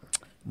นะ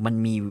มัน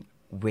มี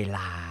เวล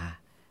า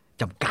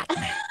จำกัด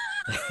นะ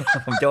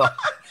ผมจะว่า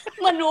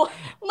มันห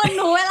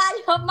นูเวลาเ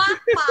ยอะมาก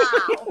เปล่า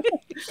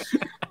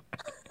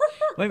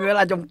ไม่มีเวล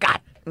าจำกัด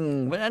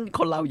เพราะฉะนั้นค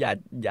นเราอ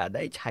ย่าไ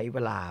ด้ใช้เว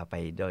ลาไป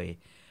โ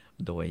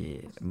ดย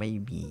ไม่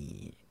มี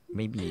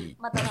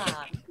มาตรฐา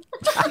น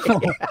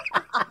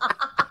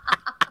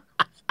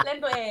เล่น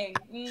ตัวเอง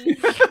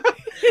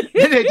ไ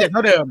ม่ได้7เท่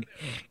าเดิม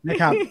นะ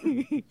ครับ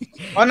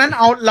เพราะนั้น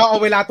เราเอา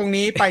เวลาตรง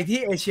นี้ไปที่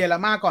เอเชียละ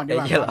มาก่อนดีก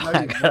ว่า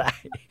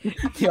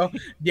เ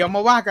ดี๋ยวม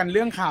าว่ากันเ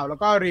รื่องข่าวแล้ว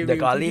ก็รีวิ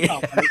วที่ต่อ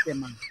ไปเกม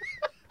มา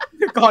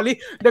เดอะก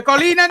อ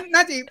รี่นั่นน่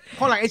าจะ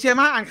คนหลังเอเชีย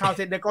มาอ่านข่าวเ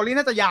สร็จเดอะกอรี่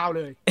น่าจะยาวเ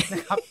ลยนะ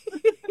ครับ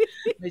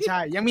ไม่ใช่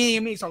ยังมี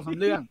อีก 2-3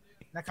 เรื่อง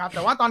นะครับแ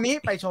ต่ว่าตอนนี้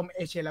ไปชมเอ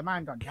เชียละมา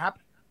ก่อนครับ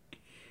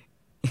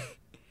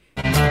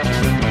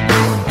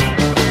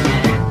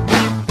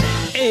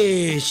เอ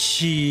เ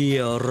ชีย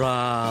ร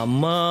า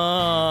มา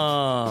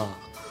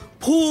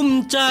ภูมิ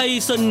ใจ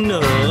เสน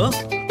อ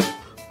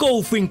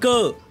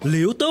Goldfinger ห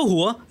ลิวเต้า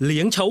หัวเหลี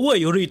ยงเฉาเว่ย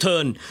รีเทิ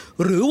ร์น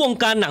หรือวง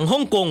การหนังฮ่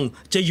องกง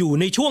จะอยู่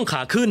ในช่วงข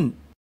าขึ้น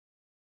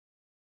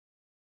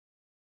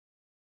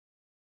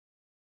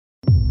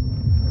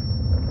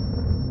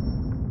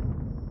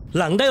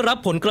หลังได้รับ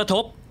ผลกระท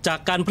บจาก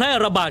การแพร่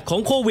ระบาดขอ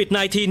งโควิด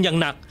 -19 อย่าง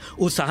หนัก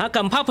อุตสาหกร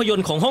รมภาพยน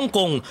ตร์ของฮ่องก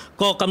ง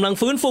ก็กำลัง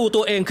ฟื้นฟู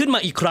ตัวเองขึ้นมา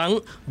อีกครั้ง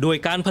โดย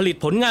การผลิต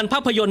ผลงานภา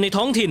พยนตร์ใน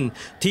ท้องถิ่น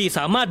ที่ส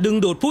ามารถดึง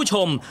ดูดผู้ช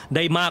มไ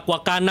ด้มากกว่า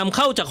การนำเ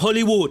ข้าจากฮอล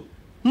ลีวูด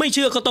ไม่เ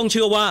ชื่อก็ต้องเ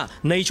ชื่อว่า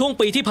ในช่วง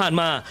ปีที่ผ่าน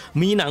มา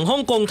มีหนังฮ่อ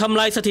งกงทำ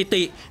ลายสถิ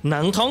ติหนั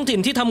งท้องถิ่น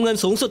ที่ทำเงิน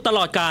สูงสุดตล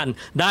อดกาล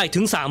ได้ถึ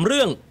ง3เ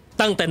รื่อง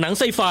ตั้งแต่หนัง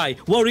ไซไฟ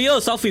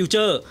Warriors of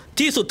Future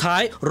ที่สุดท้า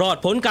ยรอด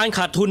พ้นการข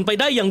าดทุนไป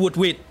ได้อย่างหวุด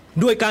หวิด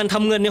ด้วยการท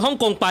ำเงินในฮ่อง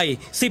กงไป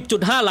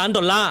 10.5 ล้านด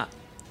อลลาร์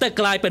แต่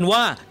กลายเป็นว่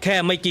าแค่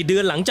ไม่กี่เดื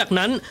อนหลังจาก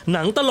นั้นห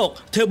นังตลก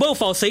Table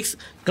for Six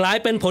กลาย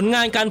เป็นผลง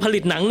านการผลิ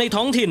ตหนังใน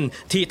ท้องถิ่น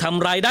ที่ท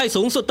ำรายได้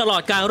สูงสุดตลอ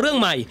ดกาลเรื่อง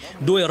ใหม่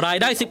ด้วยราย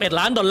ได้11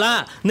ล้านดอลลา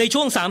ร์ใน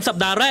ช่วง3สัป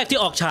ดาห์แรกที่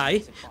ออกฉาย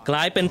กล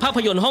ายเป็นภาพ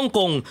ยนตร์ฮ่อง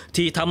กง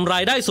ที่ทำรา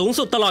ยได้สูง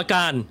สุดตลอดก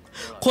าล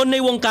คนใน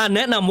วงการแ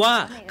นะนำว่า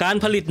การ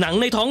ผลิตหนัง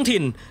ในท้อง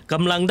ถิ่นก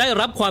ำลังได้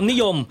รับความนิ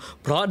ยม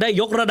เพราะได้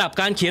ยกระดับ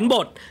การเขียนบ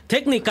ทเท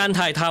คนิคการ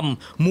ถ่ายท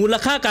ำมูล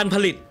ค่าการผ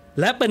ลิต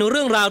และเป็นเ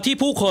รื่องราวที่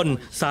ผู้คน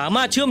สาม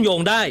ารถเชื่อมโยง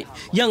ได้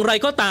อย่างไร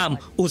ก็ตาม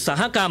อุตสา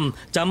หกรรม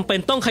จำเป็น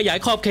ต้องขยาย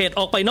ขอบเขตอ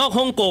อกไปนอก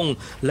ฮ่องกง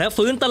และ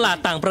ฟื้นตลาด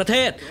ต่างประเท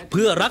ศเ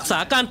พื่อรักษา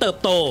การเติบ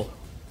โต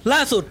ล่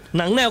าสุด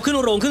หนังแนวขึ้น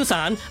โรงขึ้นศ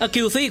าล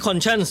Guilty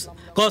Conscience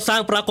ก็สร้า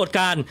งปรากฏก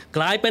ารณ์ก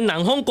ลายเป็นหนั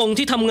งฮ่องกง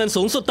ที่ทำเงิน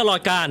สูงสุดตลอ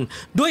ดกาล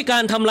ด้วยกา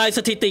รทำลายส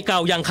ถิติเก่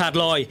าอย่างขาด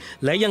ลอย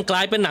และยังกล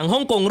ายเป็นหนังฮ่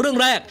องกงเรื่อง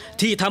แรก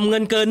ที่ทำเงิ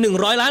นเกิน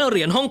100 ล้านเห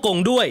รียญฮ่องกง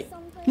ด้วย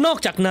นอก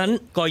จากนั้น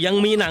ก็ยัง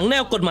มีหนังแน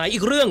วกฎหมายอี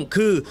กเรื่อง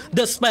คือ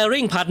The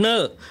Sparring Partner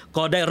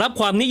ก็ได้รับ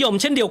ความนิยม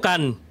เช่นเดียวกัน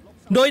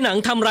โดยหนัง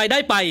ทำรายได้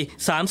ไป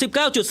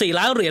 39.4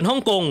 ล้านเหรียญฮ่อ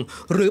งกง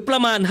หรือประ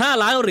มาณ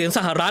5 ล้านเหรียญส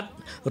หรัฐ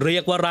เรีย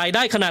กว่ารายไ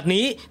ด้ขนาด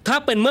นี้ถ้า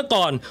เป็นเมื่อ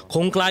ก่อนค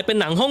งกลายเป็น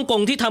หนังฮ่องก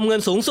งที่ทำเงิ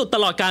นสูงสุดต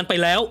ลอดกาลไป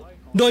แล้ว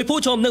โดยผู้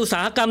ชมในอุตส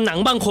าหกรรมหนัง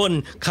บางคน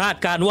คาด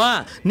การณ์ว่า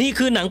นี่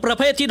คือหนังประเ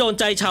ภทที่โดน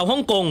ใจชาวฮ่อ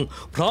งกง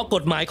เพราะก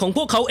ฎหมายของพ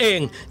วกเขาเอง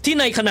ที่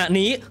ในขณะ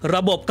นี้ร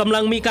ะบบกำลั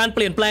งมีการเป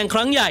ลี่ยนแปลงค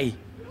รั้งใหญ่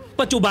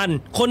ปัจจุบัน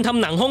คนท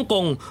ำหนังฮ่องก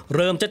งเ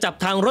ริ่มจะจับ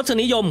ทางรส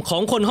นิยมขอ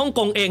งคนฮ่อง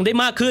กงเองได้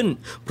มากขึ้น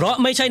เพราะ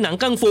ไม่ใช่หนัง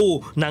กังฟู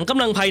หนังก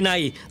ำลังภายใน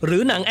หรื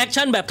อหนังแอค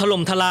ชั่นแบบถล่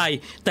มทลาย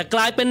แต่ก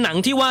ลายเป็นหนัง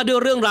ที่ว่าด้วย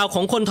เรื่องราวข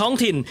องคนท้อง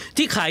ถิ่น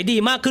ที่ขายดี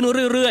มากขึ้น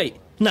เรื่อย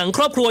ๆหนังค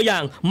รอบครัวอย่า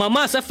งมา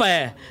ม่าแซฟแฟ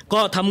ร์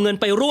ก็ทำเงิน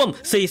ไปร่วม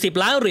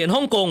40 ล้านเหรียญฮ่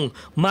องกง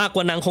มากก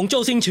ว่าหนังของโจ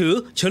ซิงฉือ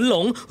เฉินหล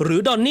งหรือ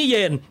ดอนนี่เย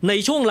นใน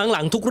ช่วงห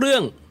ลังๆทุกเรื่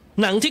อง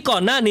หนังที่ก่อ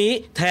นหน้านี้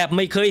แทบไ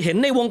ม่เคยเห็น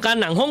ในวงการ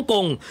หนังฮ่องก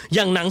งอ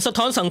ย่างหนังสะ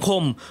ท้อนสังค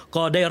ม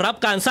ก็ได้รับ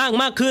การสร้าง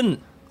มากขึ้น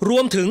ร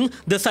วมถึง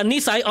The Sunny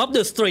Side of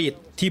the Street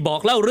ที่บอ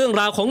กเล่าเรื่อง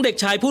ราวของเด็ก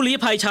ชายผู้ลี้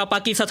ภัยชาวปา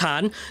กีสถา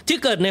นที่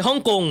เกิดในฮ่อง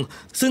กง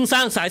ซึ่งสร้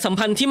างสายสัม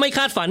พันธ์ที่ไม่ค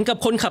าดฝันกับ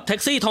คนขับแท็ก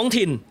ซี่ท้อง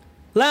ถิ่น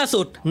ล่า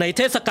สุดในเ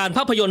ทศกาลภ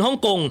าพยนตร์ฮ่อง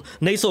กง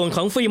ในส่วนข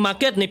องฟรีมาร์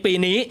เก็ตในปี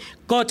นี้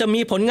ก็จะ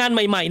มีผลงานใ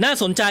หม่ๆน่า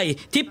สนใจ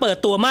ที่เปิด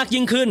ตัวมาก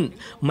ยิ่งขึ้น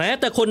แม้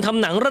แต่คนท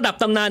ำหนังระดับ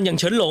ตำนานอย่าง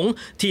เฉินหลง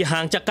ที่ห่า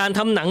งจากการท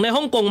ำหนังใน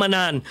ฮ่องกงมาน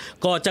าน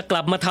ก็จะก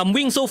ลับมาทำ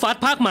วิ่งสู้ฟัด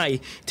ภาคใหม่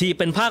ที่เ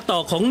ป็นภาคต่อ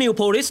ของ New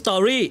Police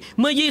Story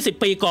เมื่อ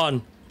20 ปีก่อน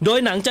โดย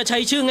หนังจะใช้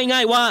ชื่อง่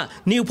ายๆว่า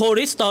New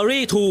Police Story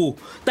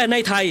 2 แต่ใน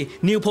ไทย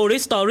New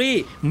Police Story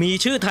มี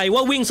ชื่อไทยว่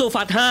าวิ่งสู้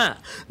ฟัด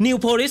 5 New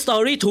Police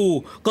Story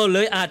 2 ก็เล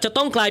ยอาจจะ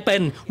ต้องกลายเป็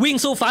นวิ่ง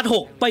สู้ฟัด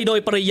 6 ไปโดย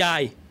ปริยา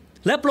ย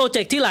และโปรเจ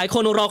กต์ที่หลายค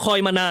นรอคอย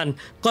มานาน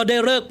ก็ได้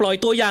เลิกปล่อย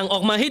ตัวอย่างอ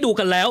อกมาให้ดู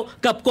กันแล้ว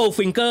กับ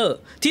Goldfinger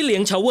ที่เหลีย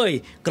งเฉาเว่ย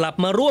กลับ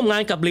มาร่วมงา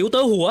นกับหลิวเต๋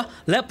อหัว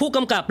และผู้ก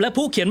ำกับและ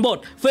ผู้เขียนบท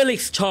เฟลิ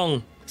กซ์ชอง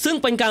ซึ่ง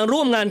เป็นการร่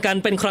วมงานกัน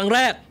เป็นครั้งแร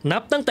กนั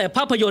บตั้งแต่ภ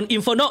าพยนตร์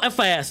Infernal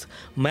Affairs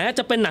แม้จ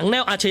ะเป็นหนังแน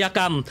วอาชญาก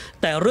รรม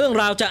แต่เรื่อง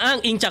ราวจะอ้าง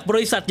อิงจากบ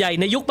ริษัทใหญ่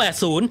ในยุค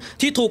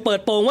 80 ที่ถูกเปิ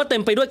ดโปงว่าเต็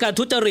มไปด้วยการ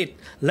ทุจริต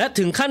และ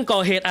ถึงขั้นก่อ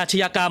เหตุอาช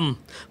ญากรรม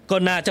ก็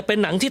น่าจะเป็น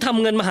หนังที่ท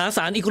ำเงินมหาศ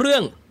าลอีกเรื่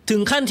องถึ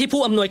งขั้นที่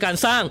ผู้อำนวยการ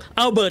สร้าง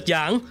อัลเบิร์ตหย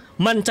าง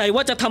มั่นใจ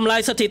ว่าจะทำลา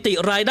ยสถิติ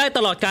รายได้ต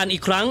ลอดการอี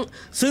กครั้ง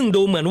ซึ่ง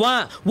ดูเหมือนว่า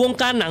วง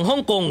การหนังฮ่อ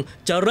งกง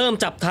จะเริ่ม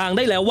จับทางไ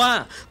ด้แล้วว่า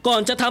ก่อ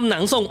นจะทำหนั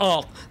งส่งออ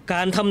กก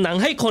ารทำหนัง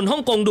ให้คนฮ่อ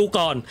งกงดู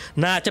ก่อน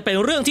น่าจะเป็น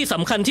เรื่องที่ส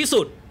ำคัญที่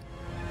สุด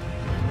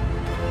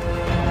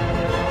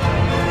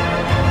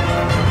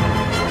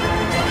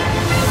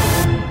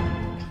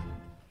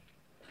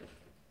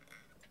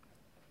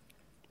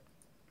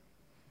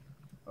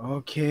โอ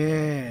เค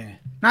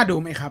น่าดู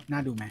ไหมครับน่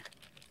าดูไหม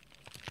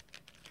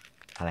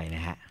อะไรน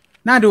ะฮะ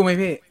น่าดูไหม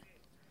พี่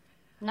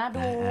น่า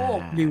ดู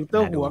หลิวเต๋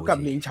อหัวกับ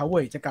หลิงเฉาเ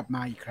ว่ยจะกลับม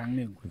าอีกครั้งห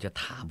นึ่งคุณจะ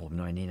ถามผมห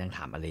น่อยนี่นั่งถ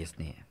ามอลิส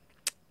เนี่ย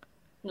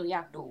หนูอย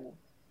ากดู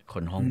ค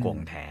นฮ่องกง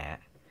แท้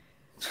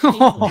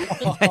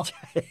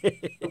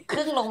ค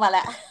รึ่งลงมาแ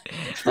ล้ว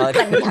แ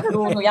ต่หนูอยา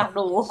ก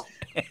ดู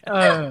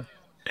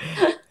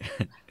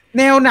แ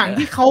นวหนัง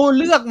ที่เขา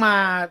เลือกมา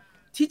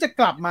ที่จะ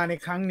กลับมาใน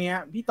ครั้งนี้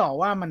พี่ต่อ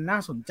ว่ามันน่า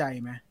สนใจ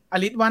ไหมอ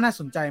ลิสว่าน่า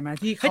สนใจไหม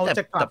ที่เขาจ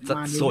ะกลับม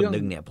าในเรื่องส่วนห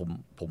นึ่งเนี่ย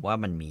ผมว่า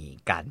มันมี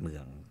การเมื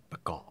องปร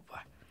ะกอบ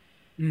ว่ะ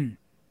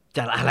จ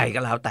ะอะไรก็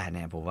แล้วแต่เ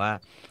นี่ยผมว่า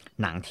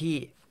หนังที่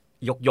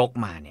ยก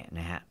มาเนี่ย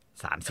นะฮะ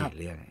 3-4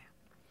 เรื่องเนี่ย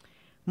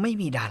ไม่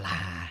มีดาร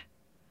า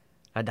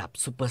ระดับ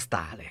ซุปเปอร์สต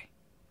าร์เลย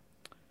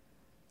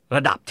ร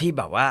ะดับที่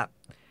แบบว่า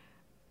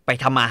ไป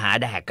ทำมาหา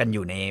แดกกันอ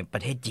ยู่ในปร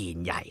ะเทศจีน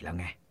ใหญ่แล้ว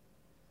ไง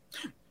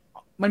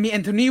มันมีแอ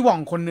นโทนีหว่อ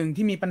งคนหนึ่ง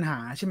ที่มีปัญหา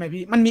ใช่ไหม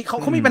พี่มันมีเข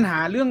ามีปัญหา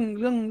เรื่อ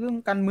ง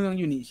การเมือง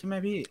อยู่นี่ใช่ไหม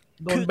พี่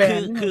โดนแบ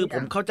นคือผ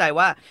มเข้าใจ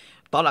ว่า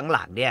ตอนห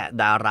ลังๆเนี่ย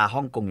ดาราฮ่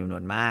องกงจำน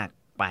วนมาก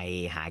ไป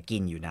หากิ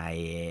นอยู่ใน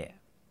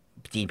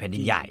จีนแผ่นดิ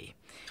นใหญ่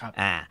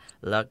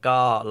แล้ว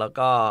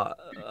ก็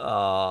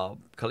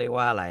เขาเรียก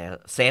ว่าอะไร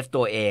เซฟ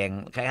ตัวเอง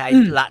คล้าย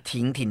ๆละ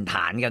ทิ้งถิ่นฐ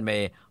านกันไป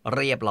เ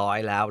รียบร้อย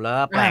แล้ว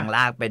แปลง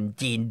ร่างเป็น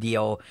จีนเดี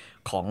ยว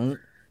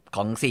ข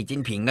องสีจิ้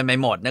นผิงกันไป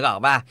หมดนึกออก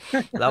ป่ะ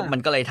แล้วมัน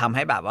ก็เลยทำใ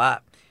ห้แบบว่า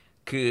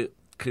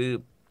คือ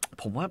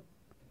ผมว่า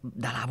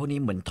ดาราพวกนี้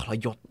เหมือนทร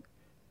ย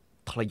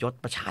ศ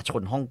ประชาช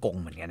นฮ่องกง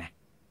เหมือนกันนะ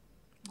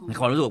ใน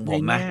ความรู้สึกของผ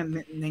มนะ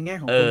ในแง่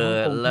ของคนฮ่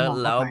องกง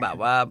แล้วแบบ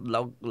ว่าเ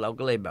รา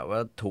ก็เลยแบบว่า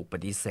ถูกป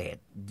ฏิเสธ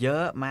เยอ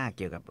ะมากเ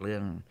กี่ยวกับเรื่อ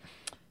ง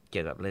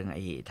ไ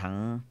อ้ทั้ง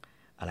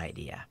อะไร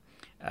ดีอะ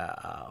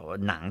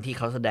หนังที่เ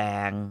ขาแสด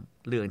ง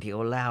เรื่องที่เข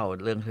าเล่า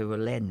เรื่องที่เข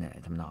าเล่น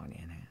ทำนอง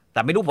นี้นะแ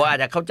ต่ไม่รู้ผมอาจ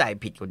จะเข้าใจ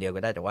ผิดคนเดียวก็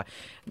ได้แต่ว่า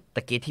ต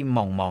ะกี้ที่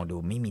มองดู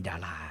ไม่มีดา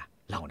รา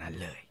เหล่านั้น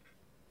เลย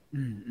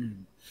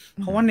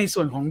เพราะว่าในส่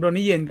วนของโด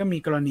นี่เยนก็มี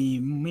กรณี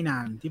ไม่นา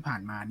นที่ผ่า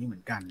นมานี่เหมื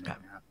อนกัน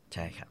นะครับ ใ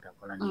ช่ครับกับ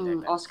กรณีอะไรแ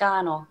บบออสกา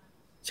ร์เนาะ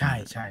ใช่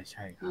ใช่ใ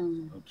ช่ครับ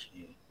โอเค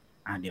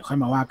เดี๋ยวค่อย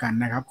มาว่ากัน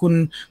นะครับ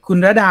คุณ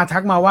ระดาทั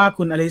กมาว่า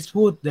คุณอลิส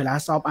พูด The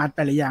Last of Us ไป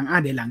หรือยัง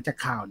เดี๋ยวหลังจาก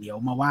ข่าวเดี๋ยว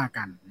มาว่า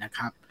กันนะค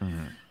รับ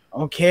โ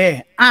อเค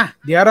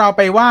เดี๋ยวเราไ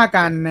ปว่า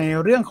กันใน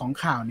เรื่องของ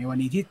ข่าวในวัน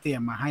นี้ที่เตรีย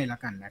มมาให้แล้ว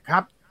กันนะครั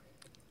บ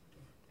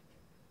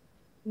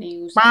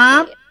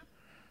ปั๊บ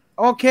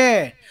โอเค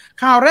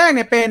ข่าวแรกเ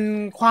นี่ยเป็น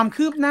ความ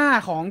คืบหน้า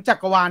ของจั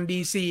กรวาล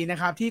DC นะ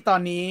ครับที่ตอ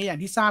นนี้อย่าง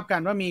ที่ทราบกั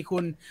นว่ามีคุ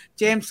ณ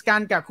เจมส์กั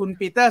นกับคุณ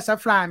ปีเตอร์ซัฟ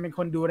ฟลายเป็นค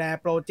นดูแล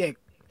โปรเจก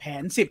ต์แผ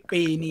น10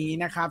 ปีนี้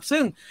นะครับ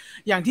ซึ่ง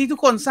อย่างที่ทุก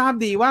คนทราบ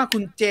ดีว่าคุ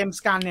ณเจม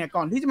ส์กันเนี่ย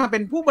ก่อนที่จะมาเป็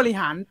นผู้บริ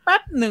หารแป๊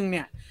บหนึ่งเ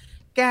นี่ย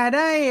แกไ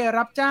ด้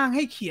รับจ้างใ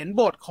ห้เขียน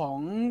บทของ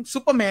ซู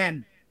เปอร์แมน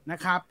นะ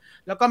ครับ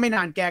แล้วก็ไม่น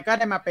านแกก็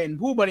ได้มาเป็น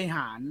ผู้บริห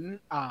าร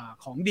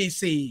ของ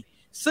DC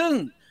ซึ่ง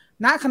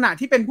ณขณะ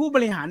ที่เป็นผู้บ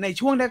ริหารใน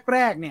ช่วงแร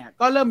กๆเนี่ย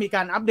ก็เริ่มมีก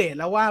ารอัปเดต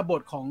แล้วว่าบ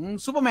ทของ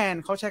ซูเปอร์แมน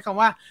เขาใช้คำ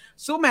ว่า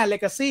ซูเปอร์แมนเล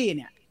กาซี่เ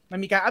นี่ยมัน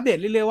มีการอัปเดต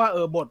เรื่อยๆว่า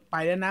บทไป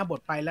แล้วนะบ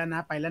ทไปแล้วน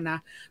ะไปแล้วนะ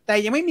แต่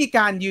ยังไม่มีก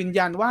ารยืน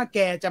ยันว่าแก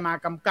จะมา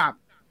กำกับ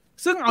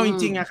ซึ่งเอาจ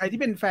ริงๆใครที่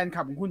เป็นแฟนค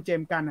ลับของคุณเจ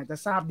มส์กันอาจจะ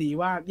ทราบดี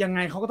ว่ายังไง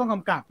เขาก็ต้องก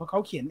ำกับเพราะเขา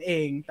เขียนเอ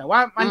งแต่ว่า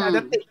มันอาจจ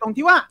ะติดตรง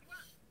ที่ว่า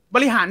บ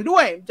ริหารด้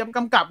วยจะก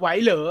ำกับไหว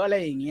เหรออะไร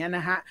อย่างเงี้ยน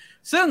ะฮะ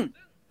ซึ่ง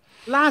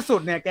ล่าสุด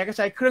เนี่ยแกก็ใ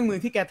ช้เครื่องมือ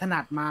ที่แกถนั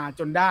ดมา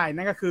จนได้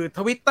นั่นก็คือ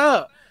Twitter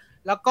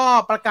แล้วก็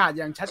ประกาศ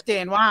อย่างชัดเจ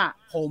นว่า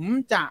ผม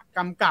จะก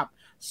ำกับ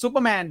ซูเปอ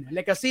ร์แมนเล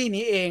กาซี่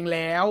นี้เองแ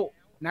ล้ว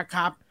นะค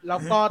รับแล้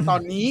วก็ตอ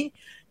นนี้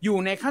อยู่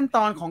ในขั้นต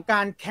อนของก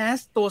ารแคส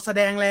ตัวแส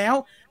ดงแล้ว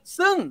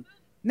ซึ่ง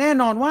แน่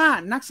นอนว่า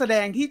นักแสด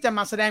งที่จะม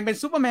าแสดงเป็น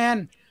ซูเปอร์แมน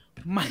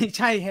ไม่ใ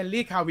ช่เฮน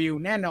รี่คาวิล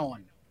แน่นอน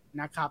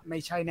นะครับไม่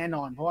ใช่แน่น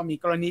อนเพราะว่ามี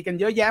กรณีกัน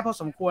เยอะแยะพอ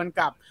สมควร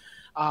กับ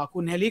คุ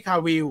ณเฮนรี่คา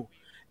วิล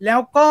แล้ว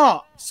ก็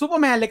ซูเปอ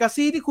ร์แมนเลกา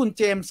ซี่ที่คุณเ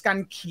จมส์กัน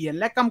เขียน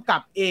และกำกั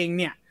บเอง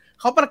เนี่ย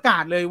เขาประกา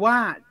ศเลยว่า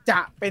จะ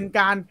เป็น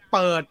การเ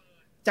ปิด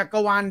จักร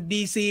วาล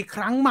DC ค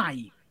รั้งใหม่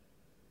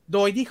โด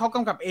ยที่เขาก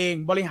ำกับเอง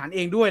บริหารเอ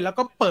งด้วยแล้ว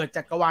ก็เปิด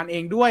จักรวาลเอ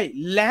งด้วย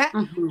และ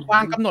วา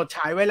งกำหนดฉ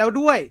ายไว้แล้ว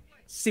ด้วย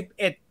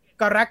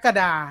11 กรก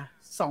ฎา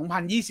คม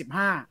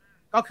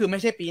 2025ก็คือไม่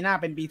ใช่ปีหน้า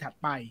เป็นปีถัด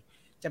ไป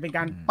จะเป็นก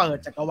ารเปิด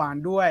จักรวาล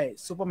ด้วย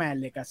ซูเปอร์แมน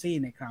เลกาซี่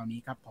ในคราวนี้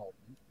ครับผม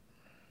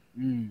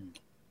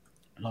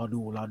รอ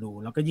ดู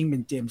แล้วก็ยิ่งเป็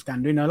นเจมส์กัน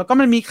ด้วยเนอะแล้วก็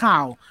มันมีข่า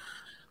ว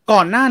ก่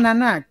อนหน้านั้น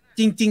น่ะ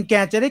จริงๆแก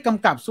จะได้ก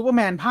ำกับซูเปอร์แ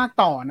มนภาค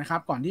ต่อนะครั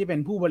บก่อนที่เป็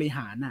นผู้บริห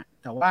ารน่ะ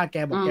แต่ว่าแก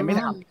บอกแกไม่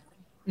ท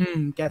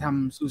ำแกท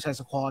ำซูไซด์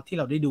สควอดที่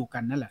เราได้ดูกั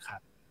นนั่นแหละครั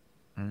บ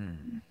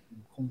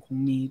คง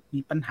มี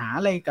ปัญหา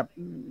อะไรกับ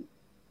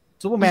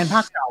ซูเปอร์แมนภ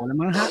าคเก่าแล้ว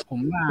มั้งฮะผม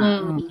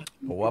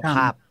ว่า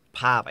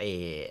ภาพ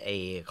ไอ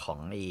ของ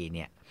เ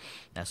นี่ย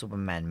นะซูเปอ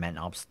ร์แมนแมน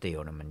ออฟสตีล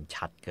นะมัน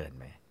ชัดเกิน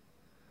ไป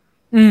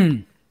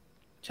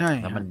ใช่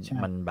แล้ว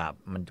มันแบบ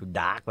มันดู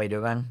ดาร์กไปด้ว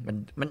ยมั้ง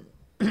มัน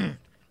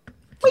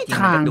ไม่ท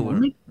าง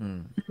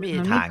ไม่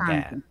ทางแก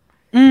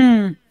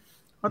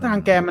เพราะทาง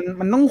แก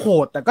มันต้องโห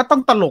ดแต่ก็ต้อ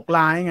งตลก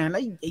ร้ายไงแล้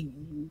วไอ้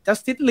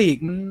Justice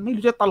League มันไม่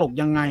รู้จะตลก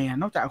ยังไง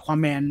นอกจาก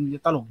Aquaman จ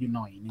ะตลกอยู่ห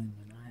น่อยนึง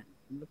นะฮะ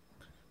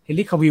เฮน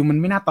รี่คาวิลมัน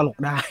ไม่น่าตลก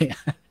ได้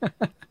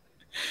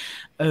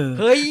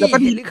เฮ้ย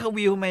เฮนรี่คา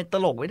วิลไม่ต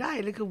ลกไม่ได้เฮ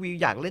นรี่คาวิล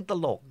อยากเล่นต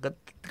ลก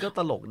ก็ต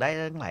ลกได้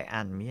ตั้งหลาย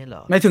อันไม่ใช่เหร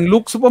อหมายถึงลุ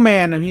คซูเปอร์แม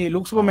นนะพี่ลุ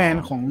คซูเปอร์แมน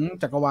ของ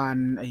จักรวาล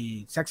ไอ้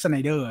แซ็กสไน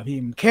เดอร์พี่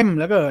มันเข้มเ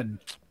หลือเกิน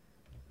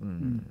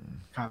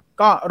ครับ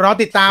ก็รอ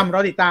ติดตาม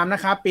น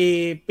ะครับ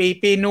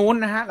ปีนู้น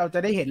นะฮะเราจะ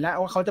ได้เห็นแล้ว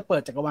ว่าเขาจะเปิ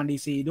ดจักรวาล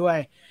DC ด้วย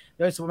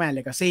ซูเปอร์แมนเล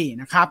กาซี่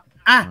นะครับ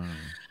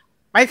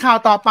ไปข่าว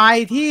ต่อไป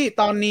ที่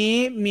ตอนนี้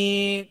มี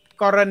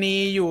กรณี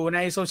อยู่ใน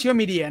โซเชียล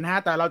มีเดียนะฮ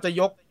ะแต่เราจะ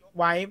ยก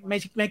ไว้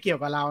ไม่เกี่ยว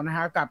กับเรานะฮ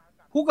ะกับ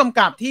ผู้กำ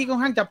กับที่ค่อน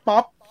ข้างจะป๊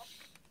อป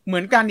เหมื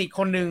อนกันอีกค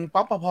นหนึ่งป๊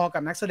อปพอๆกั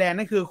บนักแสดง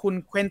นั่นคือคุณ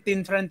เควินติน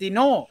ทารันติโน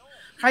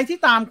ใครที่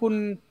ตามคุณ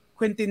เค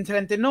วินติน ทา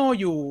รันติโน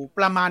อยู่ป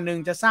ระมาณหนึ่ง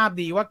จะทราบ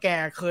ดีว่าแก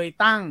เคย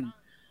ตั้ง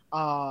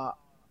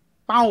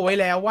เป้าไว้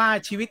แล้วว่า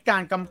ชีวิตกา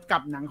รกำกั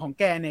บหนังของ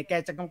แกเนี่ยแก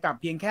จะกำกับ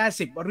เพียงแค่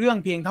10 เรื่อง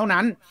เพียงเท่า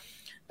นั้น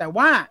แต่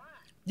ว่า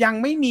ยัง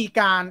ไม่มี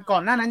การก่อ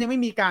นหน้านั้นยังไ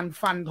ม่มีการ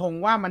ฟันธง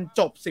ว่ามัน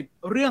จบ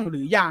10 เรื่องห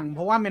รือยังเพ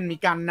ราะว่ามันมี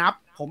การนับ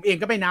ผมเอง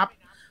ก็ไปนับ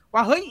ว่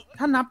าเฮ้ย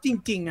ถ้านับจ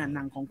ริงๆห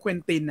นังของเควิน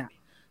ติน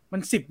มั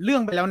น10 เรื่อ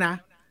งไปแล้วนะ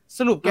ส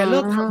รุปแกเลิ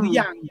กทำหรื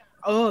อยัง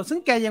ซึ่ง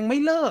แกยังไม่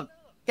เลิก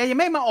แกยัง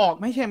ไม่มาออก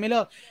ไม่ใช่ไม่เ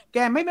ลิกแก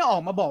ไม่ออ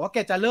กมาบอกว่าแก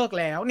จะเลิก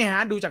แล้วเนี่ยฮ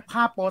ะดูจากภ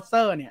าพโปสเต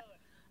อร์เนี่ย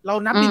เรา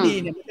นับดี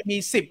ๆเนี่ยมันจะมี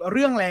10 เ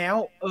รื่องแล้ว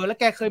แล้ว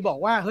แกเคยบอก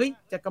ว่าเฮ้ย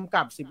จะกำ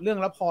กับ10 เรื่อง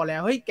แล้วพอแล้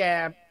วเฮ้ยแก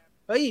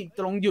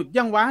ตรงหยุด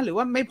ยังวะหรือ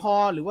ว่าไม่พอ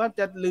หรือว่า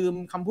จะลืม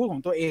คำพูดขอ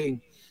งตัวเอง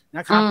น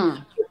ะครับ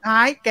สุดท้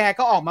ายแก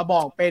ก็ออกมาบ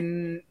อกเป็น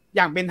อ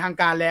ย่างเป็นทาง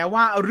การแล้ว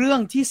ว่าเรื่อง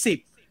ที่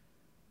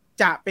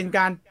10จะเป็นก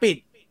ารปิด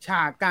ฉ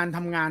ากการท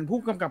ำงานผู้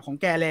กำกับของ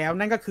แกแล้ว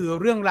นั่นก็คือ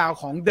เรื่องราว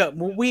ของ The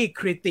Movie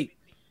Critic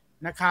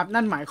นะครับ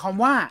นั่นหมายความ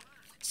ว่า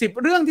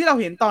10 เรื่องที่เรา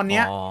เห็นตอน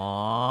นี้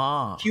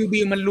QB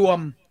มันรวม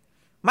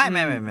ไม่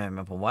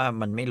ผมว่า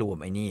มันไม่รวม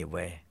ไอ้นี่เ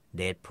ว้ย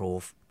Death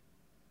Proof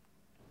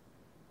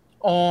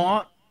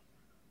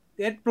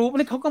Death Proof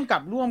นี่เขากำกั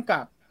บร่วมกั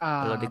บ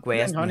โรดิเกว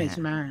สเขาเนี่ยใ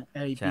ช่ไหม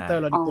ปีเตอ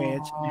ร์โรดิเกวส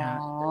ใช่ไหมฮะ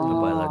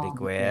โรดิเ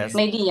กวสไ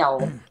ม่เดี่ยว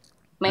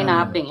ไม่นั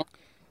บอย่างเงี้ย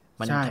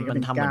มัน ใช่ก็ มั เ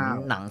ป็น ทำเหมือน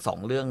 9 หนัง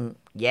2เรื่อง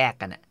แยก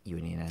กันอะอยู่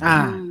นี่นะ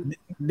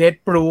Dead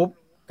Proof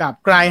กับ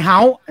ไกรเฮา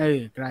ส์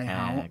ไกรเฮ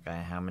าส์ ไกล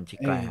ฮะมันชื่อ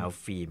ไกลฮา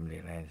ฟิล์มหรือ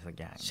อะไรสัก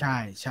อย่าง ใช่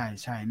ใช่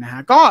ใช่นะฮ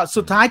ะก็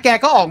สุดท้ายแก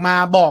ก็ออกมา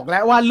บอกแล้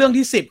วว่าเรื่อง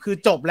ที่10คือ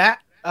จบและ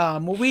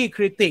movie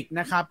critic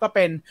นะครับก็เ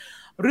ป็น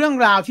เรื่อง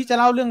ราวที่จะ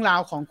เล่าเรื่องรา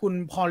วของคุณ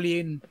พอ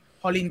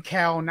ลินแค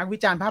ลนักวิ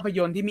จารณ์ภาพย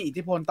นตร์ที่มีอิท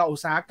ธิพลต่ออุ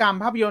ตสาหกรรม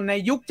ภาพยนตร์ใน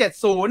ยุค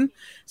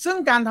70ซึ่ง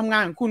การทำงา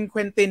นของคุณเค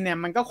วินตินเนี่ย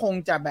มันก็คง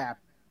จะแบบ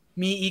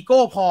มีอีโ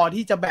ก้พอ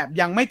ที่จะแบบ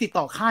ยังไม่ติด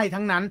ต่อค่าย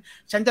ทั้งนั้น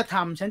ฉัน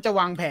จะว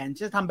างแผน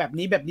ฉันจะทำแบบ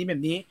นี้เ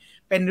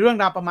ป็นเรื่อง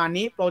ราวประมาณ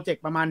นี้โปรเจก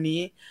ต์ประมาณ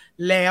นี้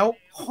แล้ว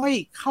ค่อย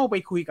เข้าไป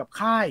คุยกับ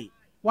ค่าย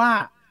ว่า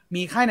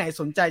มีค่ายไหน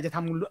สนใจจะท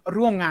ำ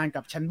ร่วมงาน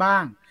กับฉันบ้า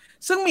ง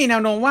ซึ่งมีแน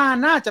วโน้มว่า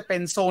น่าจะเป็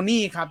นโซ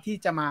นี่ครับที่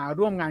จะมา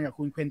ร่วมงานกับ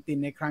คุณเควินติน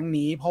ในครั้ง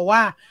นี้เพราะว่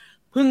า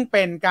เพิ่งเ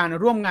ป็นการ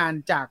ร่วมงาน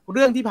จากเ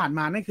รื่องที่ผ่านม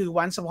านั่นคือ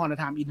Once Upon a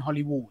Time in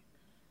Hollywood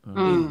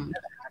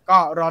ก็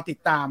รอติด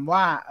ตาม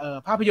ว่า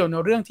ภาพยนตร์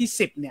เรื่องที่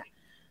10เนี่ย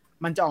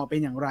มันจะออกเป็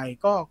นอย่างไร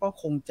ก็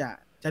คง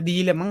จะดี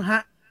เลยมั้งฮ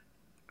ะ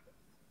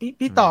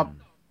พี่ตอบ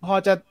พอ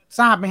จะ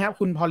ทราบไหมครับ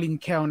คุณพอลิน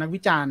แคลนักวิ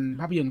จารณ์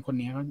ภาพยนตร์คน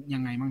นี้เขายั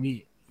งไงบ้างพี่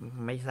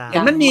ไม่ทราบเห็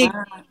นมันมี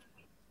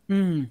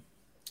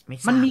ไม่ท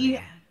ราบ มัน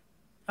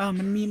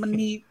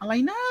มีอะไร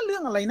นะเรื่อ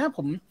งอะไรนะผ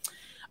ม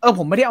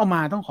ไม่ได้เอาม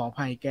าต้องขออ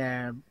ภัยแก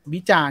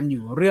วิจารณ์อ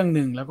ยู่เรื่องห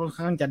นึ่งแล้วก็ค่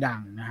อนข้างจะดั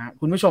งนะฮะ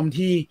คุณผู้ชม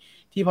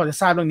ที่พอจะ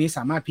ทราบเรื่องนี้ส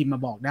ามารถพิมพ์มา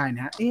บอกได้น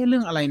ะฮะเรื่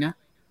องอะไรนะ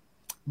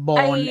บอ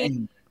ล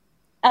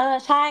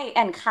ใช่แอ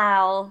นคา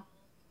ว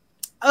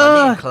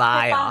คลา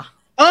ยเหรอ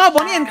บอ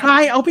ดี้แอนคลา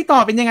ยเอาพี่ต่อ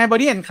เป็นยังไงบอ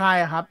ดี้แอนคลาย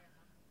อะครับ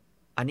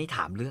อันนี้ถ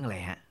ามเรื่องอะไร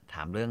ฮะถ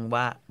ามเรื่อง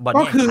ว่าบอ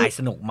ดี้แอนคลาย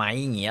สนุกไหม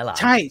อย่างเงี้ยเหรอ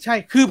ใช่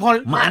คือ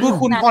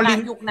คุณพอลิน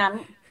ยุคนั้น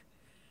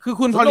คือ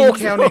คุณพอลินแ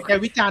คลเนี่ยแก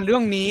วิจารณ์เรื่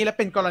องนี้และ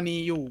เป็นกรณี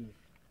อยู่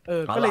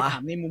ก็เลยถา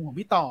มในมุมของ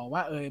พี่ต่อว่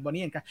าบอ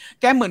ดี้แอนคลาย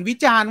แกเหมือนวิ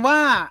จารณ์ว่า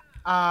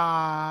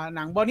ห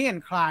นังบอดี้แอน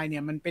คลายเนี่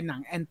ยมันเป็นหนั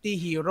งแอนตี้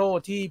ฮีโร่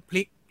ที่พ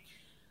ลิก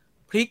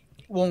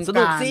วงก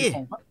ารข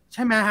องใ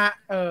ช่ไหมฮะ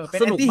เป็น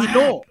แอนตี้ฮีโ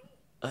ร่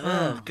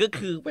ก็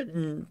คือเป็น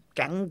แ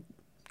ก๊ง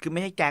คือไ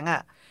ม่ใช่แก๊งอ่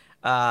ะ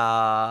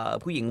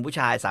ผู้หญิงผู้ช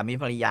ายสามี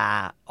ภรรยา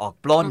ออก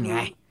ปล้นไง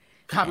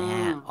ครับ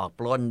ออก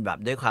ปล้นแบบ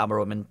ด้วยความโร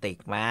แมนติก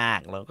มาก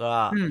แล้วก็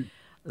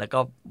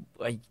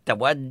แต่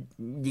ว่า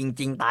ยิง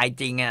จริงตาย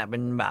จริงอ่ะเป็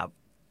นแบบ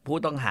ผู้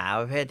ต้องหา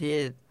ประเภทที่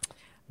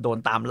โดน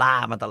ตามล่า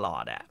มาตลอ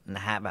ดอ่ะน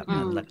ะฮะแบบ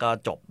นั้นแล้วก็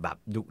จบแบบ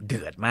ดุเ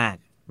ดือดมาก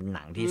เป็นห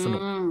นังที่สนุ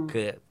ก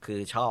คือ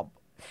ชอบ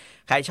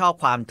ใครชอบ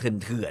ความเ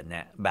ถื่อนเ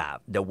นี่ยแบบ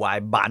The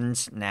Wild Bunch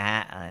นะฮ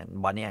ะ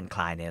Bonnie and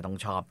Clyde เนี่ยต้อง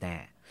ชอบแน่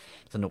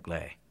สนุกเล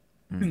ย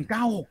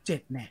1967เ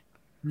นี่ย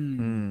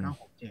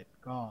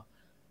1967ก็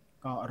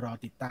รอ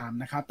ติดตาม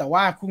นะครับแต่ว่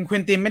าคุณเควิ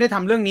นตินไม่ได้ท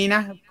ำเรื่องนี้น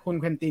ะคุณ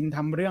เควินตินท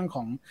ำเรื่องข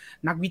อง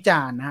นักวิจ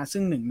ารณ์นะฮะ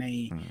ซึ่งหนึ่งใน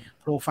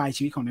โปรไฟล์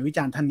ชีวิตของนักวิจ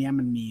ารณ์ท่านนี้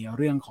มันมีเ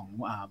รื่องของ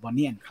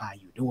Bonnie and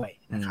Clyde อยู่ด้วย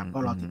นะครับก็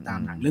รอติดตาม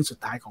หนังเรื่องสุด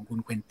ท้ายของคุณ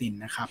เควินติน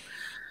นะครับ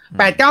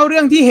 8-9 เรื่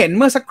องที่เห็นเ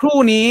มื่อสักครู่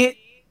นี้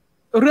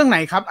เรื่องไหน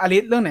ครับอลิ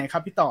สเรื่องไหนครั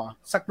บพี่ต่อ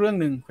สักเรื่อง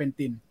หนึ่งเควิน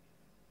ติน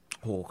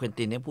โหเควิน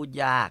ตินเนี่ยพูด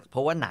ยากเพร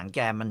าะว่าหนังแก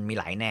มันมี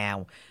หลายแนว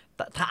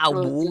ถ้าเอา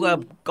บู๊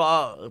ก็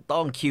ต้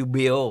องคิว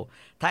บิล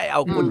ถ้าเอ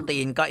ากุนตี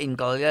นก็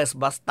Inglourious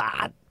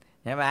Bastard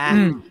ใช่ไหม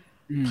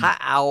ถ้า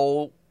เอา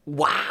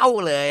ว้าว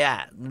เลยอ่ะ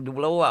ดู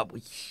แล้วแบบ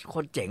โค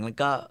ตรเจ๋งแล้ว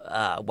ก็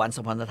Once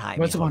Upon a Time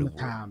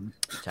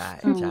ใช่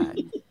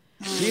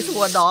ที่ซั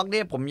วด็อกเ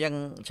นี่ยผมยัง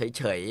เ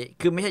ฉย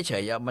ๆคือไม่ใช่เฉ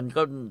ยๆมัน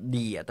ก็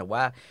ดีอ่ะแต่ว่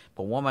าผ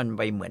มว่ามันไ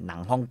ปเหมือนหนั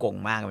งฮ่องกง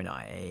มากไปหน่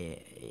อย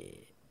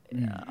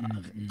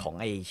ของ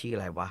ไอ้ชื่ออ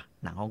ะไรวะ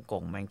หนังฮ่องก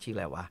งแม่งชื่ออะ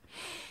ไรวะ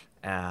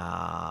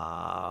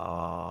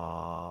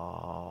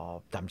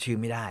จำชื่อ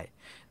ไม่ได้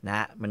น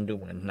ะมันดู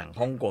เหมือนหนัง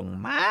ฮ่องกง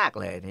มาก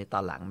เลยในต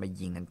อนหลังมา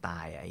ยิงกันตา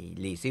ยไอ้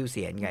หลี่ซิ่วเ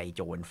สียนไงโ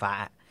จรฟ้า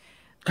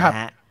นะ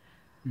ฮะ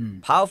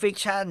Pulp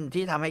Fiction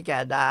ที่ทำให้แก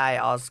ได้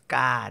ออสก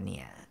าร์เ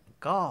นี่ย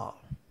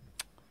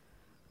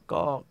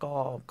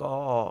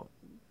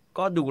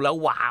ก็ดูแล้ว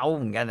ว้าวเ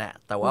หมือนกันอะ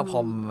แต่ว่าพอ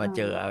มาเ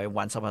จอไอ้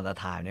Once Upon a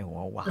Timeเนี่ยผม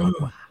ว่าว้าว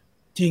กว่า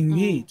จริง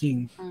พี่จริง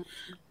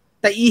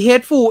แต่อี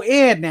Hateful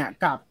Eightเนี่ย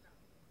กับ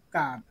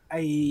ไ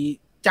อ้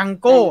จัง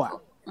โก้อะ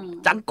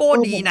จังโก้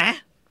ดีนะ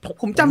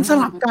ผมจำส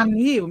ลับกัน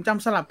พี่ผมจ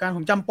ำสลับกันผ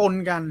มจำปน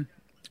กัน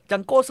จั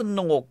งโก้ส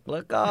นุกแ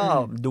ล้วก็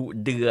ดุ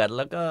เดือดแ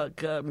ล้วก็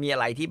มีอะ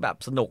ไรที่แบบ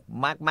สนุก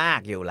มาก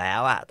ๆอยู่แล้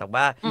วอะแต่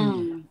ว่า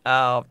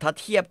ถ้า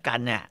เทียบกัน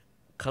เนี่ย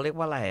เขาเรียก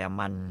ว่าอะไรอะ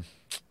มัน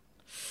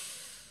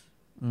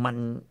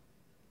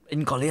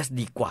Inglourious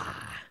ดีกว่า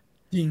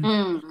จริง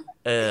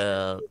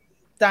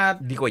จะ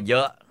ดีกว่าเย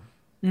อะ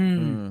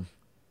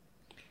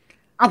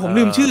ผม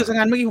ลืมชื่อซะ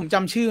งั้นเมื่อกี้ผมจ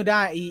ำชื่อไ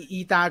ด้อี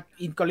ตา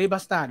Inglourious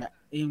Bastardอ่ะ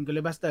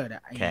Inglourious Bastardอ่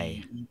ะ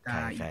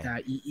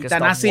อีตา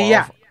นาซี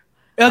อ่ะ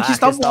คริส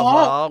ตอฟ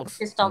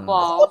วอ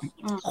ล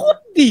โคต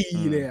รดี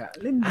เลยอ่ะ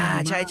เล่นดี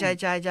ใ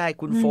ช่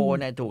คุณโฟ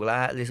เนี่ยถูกแล้ว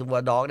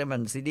Reservoir Dogsเนี่ยมั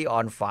น City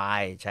on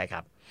Fire ใช่ค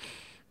รับ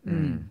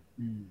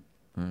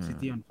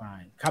City on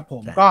Fire ครับผ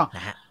มก็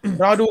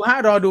รอ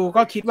ดู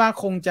ก็คิดว่า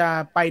คงจะ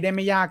ไปได้ไ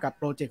ม่ยากกับ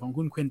โปรเจกต์ของ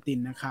คุณเควินติน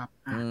นะครับ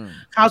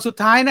ข่าวสุด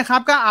ท้ายนะครั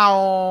บก็เอา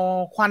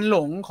ควันหล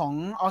งของ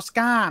ออสก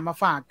าร์มา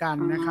ฝากกัน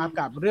นะครับ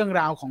กับเรื่อง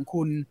ราวของ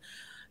คุณ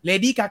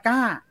Lady Gaga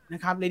น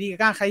ะครับ Lady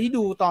Gaga ใครที่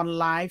ดูตอน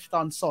ไลฟ์ต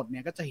อนสดเนี่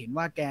ยก็จะเห็น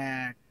ว่าแก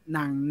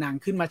นาง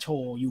ขึ้นมาโช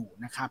ว์อยู่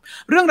นะครับ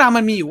เรื่องราว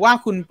มันมีอยู่ว่า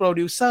คุณโปร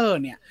ดิวเซอร์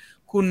เนี่ย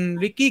คุณ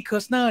ริกกี้เคิ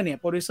ร์สเนอร์เนี่ย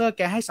โปรดิวเซอร์แ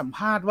กให้สัมภ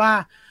าษณ์ว่า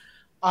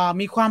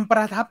มีความป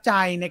ระทับใจ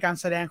ในการ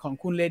แสดงของ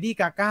คุณ Lady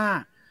Gaga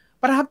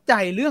ประทับใจ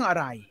เรื่องอะ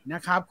ไรน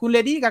ะครับคุณ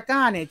Lady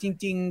Gaga เนี่ยจ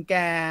ริงๆแก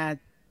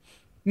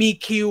มี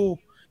คิว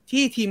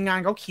ที่ทีมงาน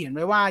เขาเขียนไ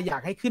ว้ว่าอยา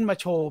กให้ขึ้นมา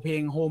โชว์เพล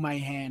ง Hold My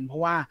Hand เพรา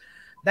ะว่า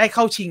ได้เ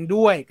ข้าชิง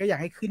ด้วยก็อยาก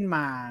ให้ขึ้นม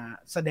า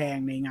แสดง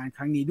ในงานค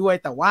รั้งนี้ด้วย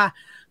แต่ว่า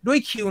ด้วย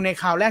คิวใน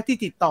คราวแรกที่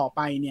ติดต่อไ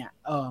ปเนี่ย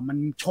มัน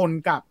ชน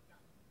กับ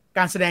ก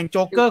ารแสดงโ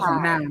จ๊กเกอร์ของ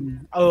นาง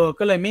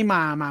ก็เลยไม่ม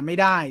าไม่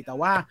ได้แต่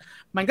ว่า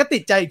มันก็ติ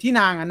ดใจที่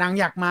นาง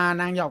อยากม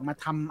า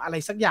ทำอะไร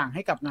สักอย่างใ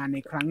ห้กับงานใน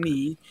ครั้ง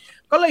นี้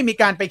ก็เลยมี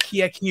การไปเคลี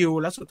ยร์คิว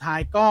แล้วสุดท้าย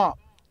ก็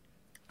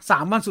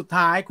3 วันสุด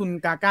ท้ายคุณ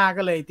กาก้า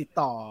ก็เลยติด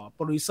ต่อโป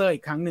รดิวเซอร์อี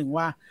กครั้งหนึ่ง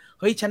ว่า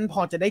เฮ้ยฉันพ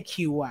อจะได้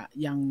คิวอ่ะ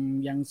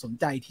ยังสน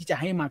ใจที่จะ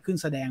ให้มาขึ้น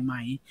แสดงไหม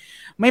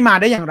ไม่มา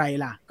ได้อย่างไร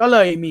ล่ะก็เล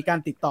ยมีการ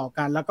ติดต่อ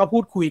กันแล้วก็พู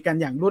ดคุยกัน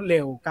อย่างรวดเ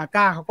ร็วกา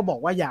ก้าเขาก็บอก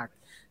ว่าอยาก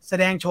แส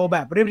ดงโชว์แบ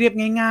บเรียบ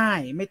ๆง่าย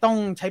ๆไม่ต้อง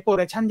ใช้โปร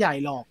ดักชั่นใหญ่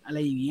หรอกอะไร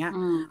อย่างเงี้ย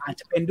อาจ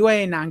จะเป็นด้วย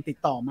นางติด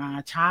ต่อมา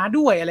ช้า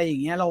ด้วยอะไรอย่า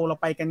งเงี้ยเรา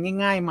ไปกัน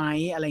ง่ายๆไหม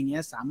อะไรเงี้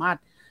ยสามารถ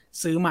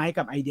ซื้อไหม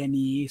กับไอเดีย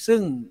นี้ซึ่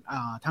ง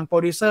ทางโปร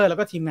ดิวเซอร์แล้ว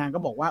ก็ทีมงานก็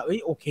บอกว่า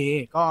โอเค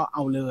ก็เอ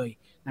าเลย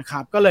นะครั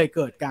บก็เลยเ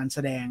กิดการแส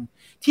ดง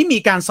ที่มี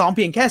การซ้อมเ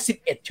พียงแค่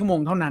11 ชั่วโมง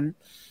เท่านั้น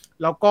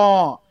แล้วก็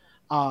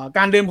ก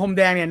ารเดินพรมแ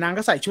ดงเนี่ยนาง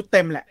ก็ใส่ชุดเ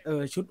ต็มแหละ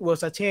ชุดเวอ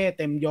ร์ซาเช่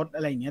เต็มยศอ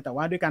ะไรอย่างเงี้ยแต่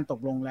ว่าด้วยการตก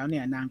ลงแล้วเ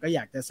นี่ยนางก็อย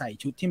ากจะใส่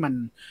ชุดที่มัน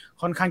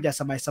ค่อนข้างจะ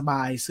สบ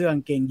ายๆเสื้อกา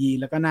งเกงยีน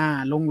แล้วก็หน้า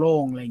โล่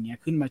งๆอะไรอย่างเงี้ย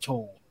ขึ้นมาโช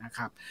ว์นะค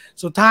รับ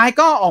สุดท้าย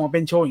ก็ออกมาเ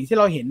ป็นโชว์อย่างที่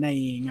เราเห็นใน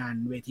งาน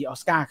เวทีออ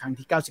สการ์ครั้ง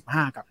ที่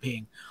95กับเพล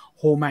ง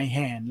Hold My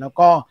Hand แล้ว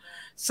ก็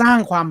สร้าง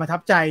ความประทั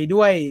บใจ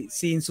ด้วย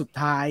ซีนสุด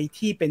ท้าย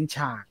ที่เป็นฉ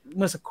ากเ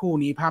มื่อสักครู่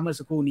นี้ภาพเมื่อ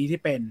สักครู่นี้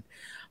ที่เป็น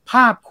ภ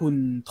าพคุณ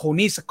โท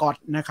นี่สกอต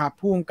นะครับ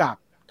ผู้กำกับ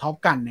ท็อป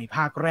กันในภ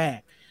าคแรก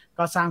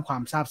ก็สร้างควา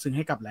มซาบซึ้งใ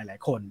ห้กับหลาย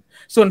ๆคน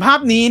ส่วนภาพ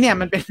นี้เนี่ย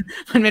มันเ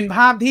ป็นภ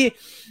าพที่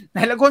หล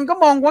ายๆคนก็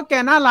มองว่าแก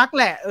น่ารัก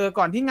แหละ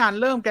ก่อนที่งาน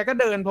เริ่มแกก็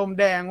เดินพรม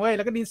แดงเว้ยแ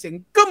ล้วก็ได้ยินเสียง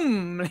กึ้ม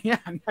อะไรเงี้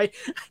ยไป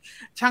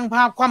ช่างภ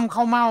าพคว่ำเข้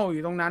าเมาอ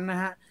ยู่ตรงนั้นน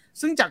ะฮะ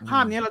ซึ่งจากภา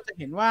พนี้เราจะ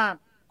เห็นว่า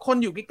คน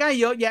อยู่ใกล้ๆ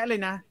เยอะแยะเลย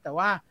นะแต่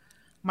ว่า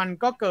มัน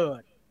ก็เกิ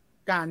ด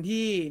การ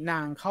ที่นา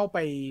งเข้าไป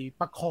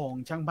ประคอง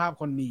ช่างภาพ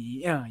คนนี้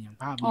อย่าง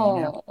ภาพนี้น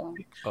ะครั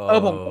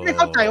บผมก็ไม่เ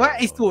ข้าใจว่าไ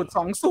อ้สูตร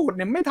2 สูตรเ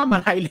นี่ยไม่ทำอ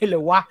ะไรเลยเหร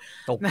อวะ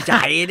ตกใจ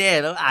เนี่ย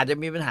แล้วอาจจะ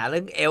มีปัญหาเรื่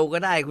องเอวก็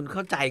ได้คุณเข้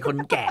าใจคน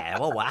แก่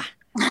ป่าววะ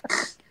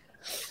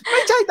ไ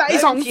ม่ใช่แต่ไอ้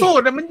2 สู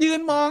ตรมันยื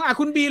นมอง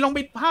คุณบีลองไป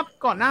ภาพ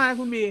ก่อนหน้านะ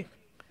คุณบี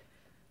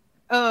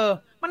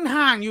มัน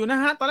ห่างอยู่นะ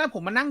ฮะตอนแรกผ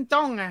มมานั่ง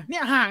จ้องไงเนี่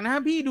ยห่างนะฮ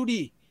ะพี่ดู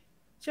ดิ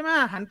ใช่ไหม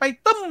หันไป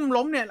ตึ้ม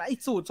ล้มเนี่ยไอ้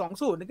สูตร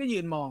2 สูตรนี่ก็ยื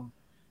นมอง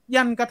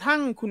ยันกระทั่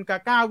งคุณกา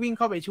ก้าวิ่งเ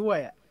ข้าไปช่วย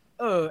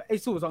ไอ้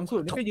สูตร2 สู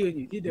ตรนี่ก็ยืนอ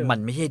ยู่ที่เดิมมั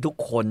นไม่ใช่ทุก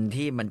คน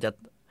ที่มันจะ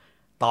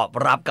ตอบ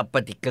รับกับป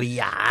ฏิกิริ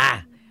ยา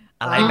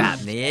อะไรแบบ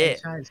นี้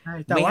ใช่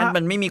แต่ไม่ว่างั้น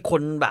มันไม่มีค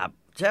นแบบ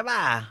ใช่ป่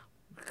ะ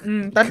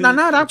แต่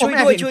น่ารักผม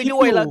ช่วยด้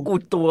วยแล้วกู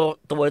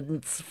ตัว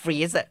ฟรี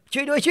ซอ่ะช่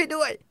วยด้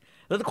วย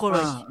แล้วทุกคน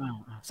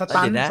ส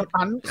ตั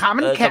นขา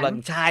มันแข็ง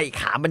ใช่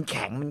ขามันแ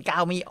ข็งมันก้า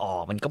วไม่ออ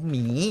กมันก็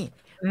มี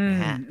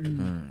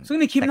ซึ่ง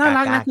ในคลิปน่า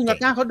รักนะคุณกา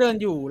ก้าเขาเดิน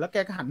อยู่แล้วแก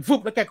ก็หันฟุบ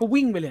แล้วแกก็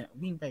วิ่งไปเลย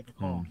วิ่งไปประ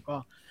คอง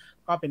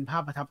ก็เป็นภา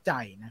พประทับใจ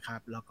นะครั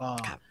บแล้วก็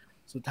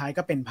สุดท้าย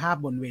ก็เป็นภาพ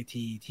บนเว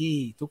ทีที่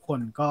ทุกคน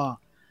ก็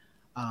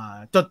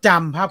จดจ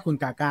ำภาพคุณ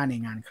กาก้าใน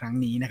งานครั้ง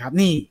นี้นะครับ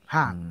นี่ภ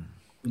าพ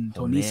คุณโท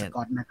นี่สก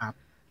อตนะครับ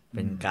เ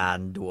ป็นการ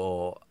ดูโอ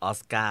ออส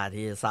การ์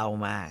ที่เศร้า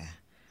มาก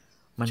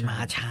มันมา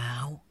เช้า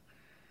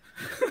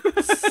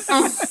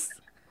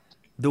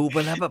ดูไป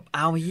แล้วแบบเอ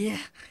าเหี้ย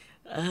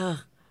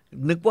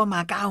นึกว่าม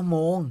า9 โม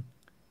ง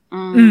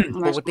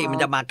ปกติมัน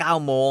จะมา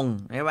9 โมง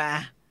ใช่ไหม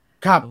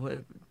ครับ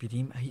ปี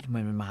นี้ทำไม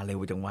มันมาเร็ว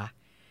จังวะ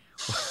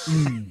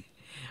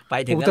ไป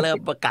ถึงก็เริ่ม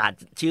ประกาศ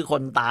ชื่อค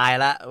นตาย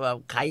แล้วแบบ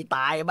ใครต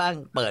ายบ้าง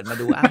เปิดมา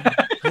ดู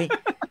เฮ้ย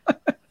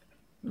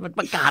มันป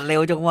ระกาศเร็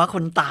วจังวะค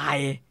นตาย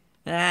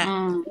นะ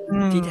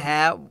ที่แท้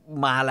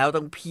มาแล้ว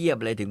ต้องเพียบ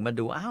เลยถึงมา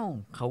ดู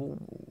เขา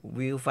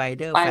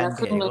Viewfinderแฟนเพ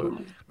จ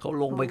เขา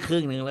ลงไปครึ่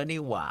งนึงแล้ว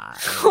นี่หว่า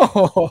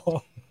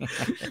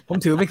ผม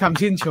ถือเป็นคำ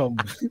ชื่นชม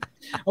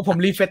เพราะผม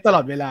รีเฟรชตล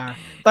อดเวลา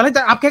ตอนแรกจ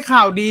ะอัพแค่ข่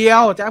าวเดีย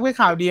ว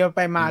ไ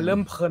ปมาเริ่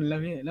มเพลินแล้ว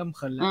พี่เริ่มเพ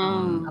ลินแล้ว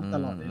อัพต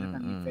ลอดเลยแล้วกั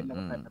นรีเฟรชแล้ว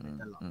ก็ไป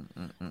ตลอด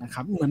นะค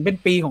รับเหมือนเป็น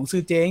ปีของซื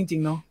อเจจริ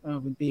งๆเนาะ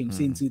เป็นปีของ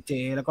ซีนซือเจ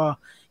แล้วก็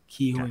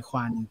คีฮวยคว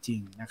านจริ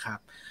งๆนะครับ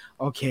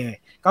โอเค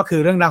ก็คือ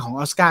เรื่องราวของ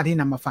ออสการ์ที่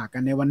นำมาฝากกั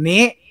นในวัน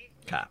นี้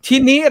ที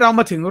นี้เรา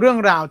มาถึงเรื่อง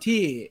ราว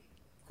ที่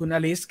คุณอ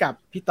ลิสกับ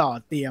พี่ต่อ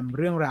เตรียม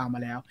เรื่องราวมา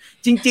แล้ว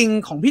จริง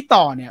ๆของพี่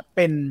ต่อเนี่ยเ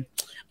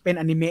ป็น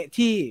อนิเมะ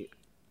ที่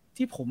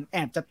ผมแอ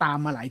บจะตาม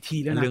มาหลายที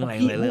แล้วนะ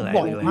พี่บ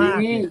อกมาก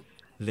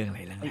เรื่องอะไร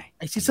ไ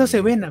อ้ซิสเตอร์เซ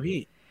เว่นนะพี่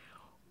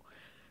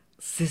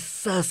ซิส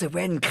เตอร์เซเ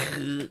ว่น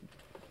คือ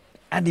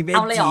อนิเมะ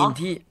จีน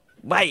ที่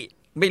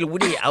ไม่รู้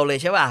ดิเอาเลย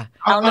ใช่ป่ะ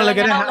เอาเลย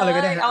ก็ได้เอาเลย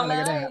ก็ไ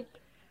ด้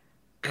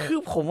คือ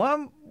ผมว่า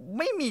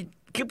ไม่มี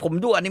คือผม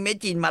ดูอนิเมะ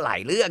จีนมาหลา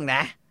ยเรื่องน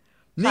ะ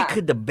นี่คื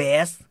อ the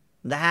best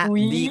นะฮะ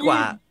ดีกว่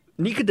า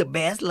นี่คือ the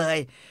best เลย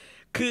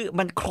คือ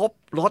มันครบ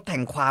รสแห่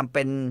งความเ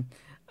ป็น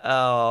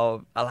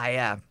อะไร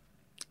อ่ะ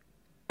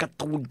การ์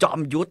ตูนจอม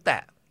ยุทธ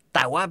แ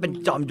ต่ว่าเป็น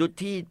จอมยุทธ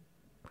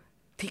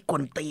ที่กว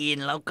นตีน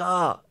แล้ว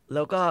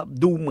ก็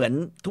ดูเหมือน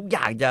ทุกอ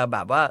ย่างจะแบ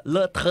บว่าเล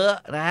อะเทอะ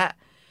นะฮะ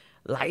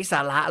ไร้สา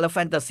ระแล้วแฟ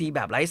นตาซีแบ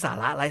บไร้สา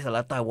ระ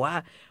แต่ว่า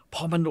พ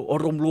อมัน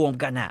รวม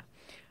กันอ่ะ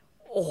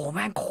โอ้แ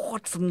ม่งโค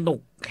ตรสนุ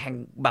กแห่ง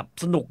แบบ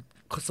สนุก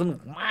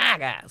มาก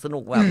อ่ะสนุ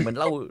กแบบเหมือน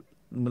เรา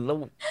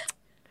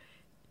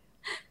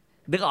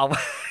นึกออกป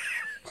ะ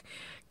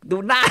ดู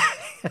หน้า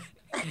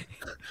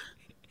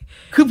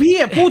คือพี่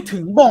พูดถึ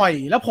งบ่อย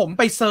แล้วผม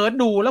ไปเซิร์ช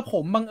ดูแล้วผ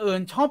มบังเอิ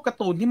ญชอบการ์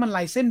ตูนที่มันล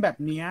ายเส้นแบบ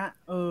เนี้ย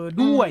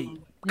ด้วย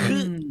คื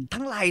อ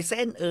ทั้งลายเ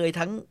ส้น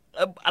ทั้ง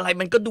อะไร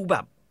มันก็ดูแบ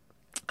บ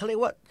เขาเรีย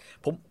กว่า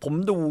ผม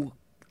ดู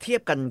เทีย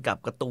บกันกับ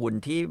การ์ตูน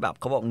ที่แบบ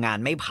เขาบอกงาน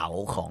ไม่เผา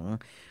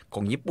ข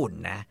องญี่ปุ่น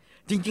นะ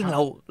จริงๆเ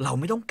รา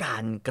ไม่ต้องกา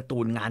รการ์ตู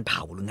นงานเผ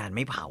าหรืองานไ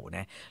ม่เผาน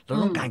ะเรา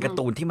ต้องการการ์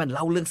ตูนที่มันเ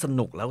ล่าเรื่องส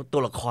นุกแล้วตั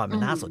วละครมั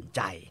นน่าสนใ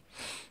จ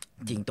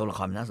จริงตัวละค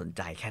รมันน่าสนใ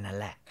จแค่นั้น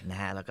แหละนะ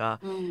ฮะแล้วก็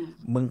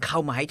มึงเข้า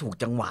มาให้ถูก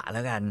จังหวะแ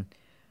ล้วกัน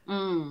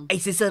ไอ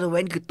ซิสเตอร์เว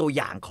นคือตัว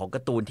อย่างของก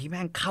าร์ตูนที่แ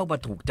ม่งเข้ามา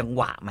ถูกจังห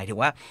วะหมายถึง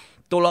ว่า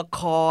ตัวละ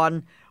คร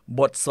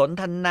บทสน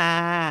ทนา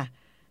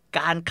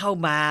การเข้า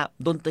มา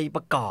ดนตรีป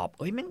ระกอบ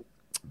แม่ง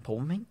ผม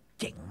แม่ง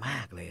เจ๋งมา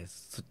กเลย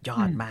สุดยอ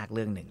ดมากเ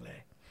รื่องหนึ่งเลย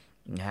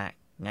นะฮะ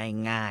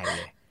ง่ายๆเล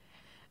ย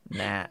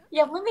นะ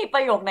ยังไม่มีป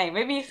ระโยคไหนไ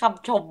ม่มีค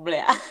ำชมเล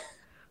ยอะ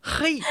เ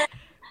ฮ้ย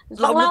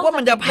เราคิดว่า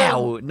มันจะแผ่ว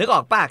นึกอ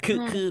อกป่ะ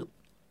คือ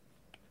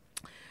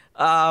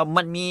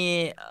มันมี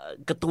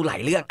การ์ตูนหลา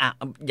ยเรื่องอ่ะ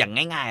อย่าง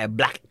ง่ายๆ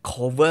Black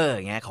Clover อ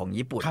ย่างเงี้ยของ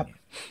ญี่ปุ่น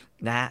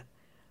นะ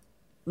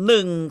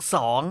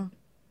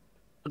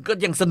1-2ก็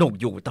ยังสนุก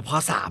อยู่แต่พอ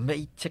3เนี่ย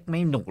เช็คไ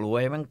ม่หนุกเล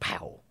ยมันแผ่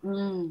ว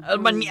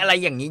มันมีอะไร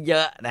อย่างนี้เย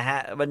อะนะฮะ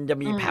มันจะ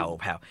มีแผ่ว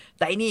แ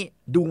ต่อันนี้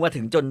ดูมา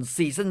ถึงจน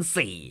ซีซั่น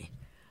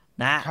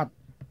4นะ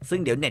ซึ่ง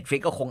เดี๋ยว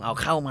Netflix ก็คงเอา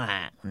เข้ามา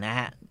นะ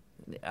ฮะ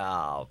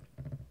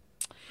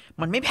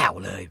มันไม่แผ่ว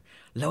เลย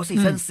แล้วซี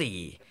ซั่น4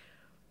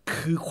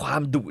คือควา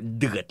มดุ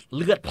เดือดเ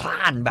ลือดพล่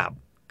านแบบ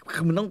คื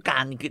อมันต้องกา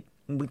รคือ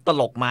มึงต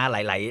ลกมาห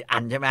ลายๆอั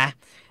นใช่ไหม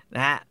น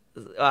ะฮะ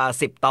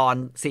10 ตอน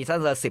ซีซั่น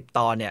ละ10 ต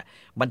อนเนี่ย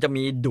มันจะ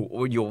มีดุ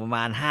อยู่ประม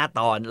าณ5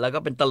 ตอนแล้วก็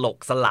เป็นตลก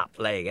สลับ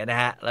อะไรอย่างเงี้ยน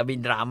ะฮะแล้วมี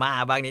ดราม่า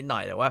บ้างนิดหน่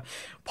อยแต่ว่า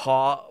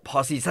พอ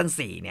ซีซั่น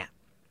4เนี่ย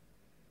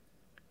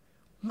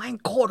แม่ง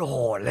โคตรโห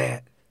ดเลย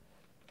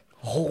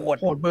โห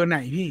ดเบอร์ไหน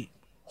พี่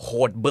โห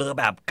ดเบอร์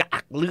แบบกา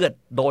กเลือด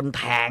โดน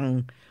แทง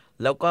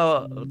แล้วก็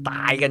ต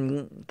าย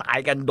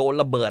กันโดน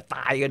ระเบิดต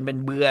ายกันเป็น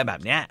เบื่อแบ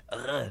บเนี้ย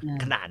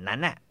ขนาดนั้น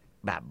น่ะ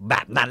แบ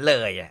บนั้นเล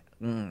ยอ่ะ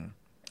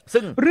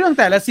ซึ่งเรื่อง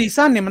แต่ละซี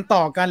ซั่นเนี่ยมัน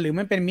ต่อกันหรือ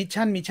มันเป็นมิช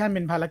ชั่นเ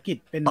ป็นภารกิจ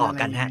เป็นต่อ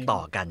กันฮ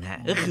ะ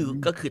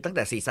ก็คือตั้งแ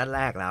ต่ซีซั่นแ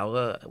รกแล้ว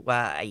ก็ว่า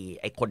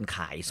ไอ้คนข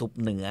ายซุป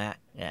เนื้อ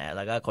แ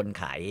ล้วก็คน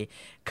ขาย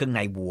เครื่องใน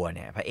วัวเ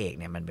นี่ยพระเอก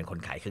เนี่ยมันเป็นคน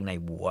ขายเครื่องใน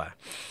วัว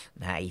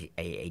นะฮะ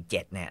ไอ้เ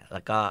จ็ดเนี่ยแ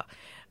ล้วก็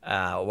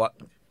ว่า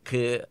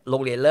คือโร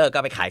งเรียนเลิกก็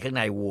ไปขายเครื่องใ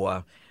นวัว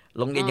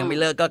โรงเรียนยังไม่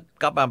เลิก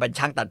ก็มาเป็น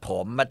ช่างตัดผ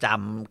มประจ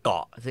ำเก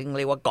าะซึ่งเ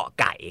รียกว่าเกาะ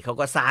ไก่เขา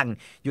ก็สร้าง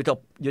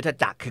ยุทธ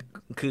จักร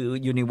คือ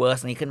ยูนิเวอร์ส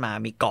นี้ขึ้นมา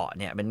มีเกาะ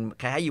เนี่ยเป็น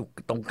คล้ายๆอยู่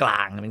ตรงกล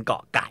างเป็นเกา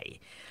ะไก่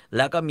แ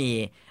ล้วก็มี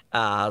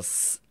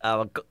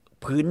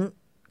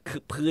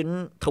พื้น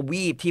ท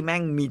วีปที่แม่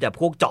งมีแต่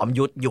พวกจอม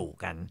ยุทธอยู่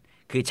กัน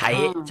คือใ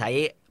ช้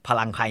พ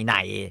ลังภายใน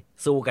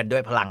สู้กันด้ว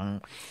ยพลั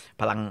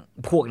ง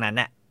พวกนั้น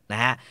น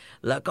ะฮะ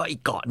แล้วก็อี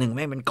กเกาะหนึ่งแ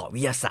ม่งเป็นเกาะ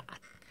วิทยาศาสต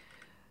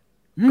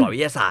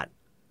ร์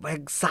แม่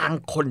งสร้าง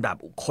คนแบบ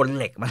คนเ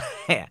หล็กมา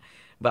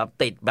แบบ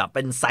ติดแบบเ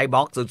ป็นไซบ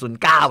อร์ก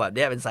009แบบเ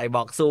นี้ยเป็นไซบ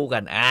อร์กสู้กั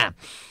น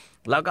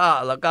แล้ว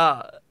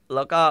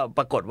ก็ป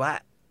รากฏว่า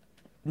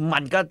มั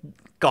นก็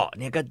เกาะ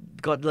เนี่ย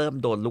ก็เริ่ม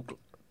โดน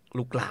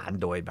ลุกลาม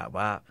โดยแบบ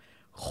ว่า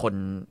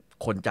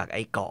คนจากไ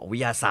อ้เกาะวิ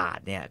ทยาศาสต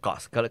ร์เนี่ยเก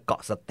า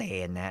ะสเต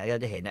นนะก็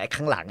จะเห็นไอ้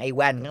ข้างหลังไอ้แ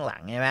ว่นข้างหลั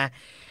งใช่ไหม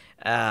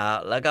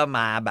แล้วก็ม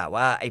าแบบ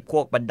ว่าไอ้พ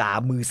วกบรรดา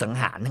มือสัง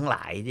หารทั้งหล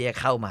ายที่จะ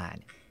เข้ามา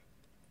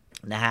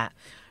นะฮะ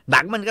หนั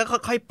งมันก็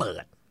ค่อยๆเปิ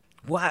ด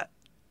ว่า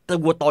ตั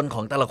วตนข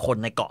องแต่ละคน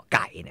ในเกาะไ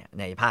ก่เนี่ย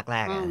ในภาคแร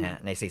กนะฮะ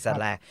ในซีซั่น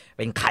แรกเ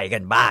ป็นใครกั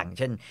นบ้างเ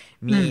ช่น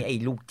มีไอ้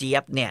ลูกเจี๊ย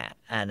บเนี่ย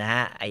นะฮ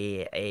ะไ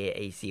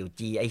อ้ซิว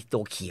จีไอ้ตั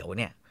วเขียว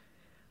เนี่ย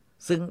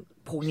ซึ่ง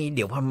พวกนี้เ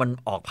ดี๋ยวพอมัน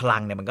ออกพลั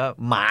งเนี่ยมันก็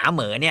หมาเห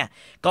มือเนี่ย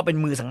ก็เป็น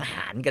มือสังห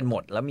ารกันหม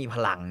ดแล้วมีพ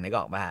ลังเนี่ยก็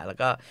ออกมาแล้ว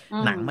ก็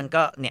หนังมัน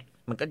ก็เนี่ย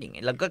มันก็อย่าง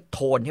นี้แล้วก็โท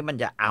นที่มัน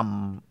จะ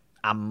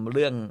เ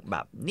รื่องแบ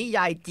บนิย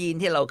ายจีน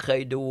ที่เราเค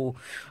ยดู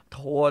โท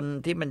น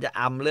ที่มันจะ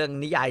เรื่อง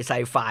นิยายไซ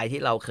ไฟ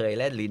ที่เราเคย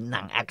เล่นหรือห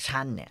นังแอค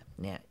ชั่นเนี่ย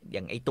อย่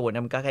างไอ้ตัวนั้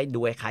นมันก็คล้ายดู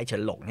คล้ายเฉิ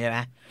นหลงใช่ไหม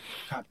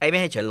ไอ้ไม่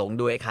ใช่เฉินหลง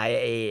ดูคล้าย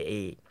ไอ้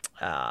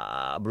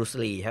บรูซ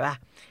ลีใช่ป่ะ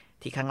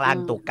ที่ข้างล่าง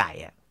ตัวไก่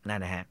นั่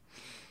นนะฮะ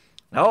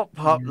แ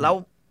ล้ว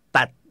แ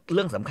ต่เ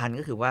รื่องสำคัญ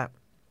ก็คือว่า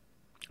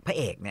พระ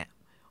เอกเนี่ย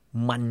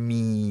มัน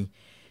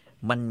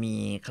มี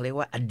เขาเรียก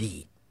ว่าอดี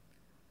ต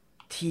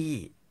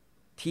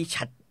ที่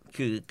ชัด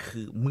คื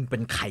อมึงเป็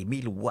นใครไม่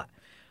รู้อะ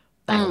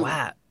แต่ว่า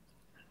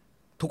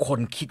ทุกคน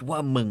คิดว่า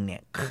มึงเนี่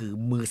ยคือ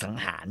มือสัง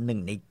หาร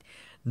1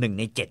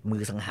 ใน 7มื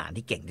อสังหาร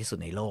ที่เก่งที่สุด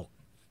ในโลก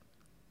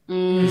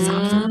ที่สา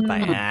บสูญไป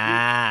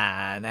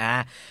นะ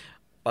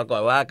ปราก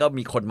ฏว่าก็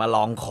มีคนมาล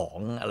องของ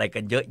อะไรกั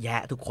นเยอะแย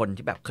ะทุกคน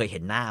ที่แบบเคยเห็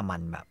นหน้ามั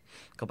นแบบ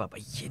ก็แบบไ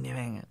อ้เชี่ยนี่แ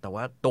ม่งแต่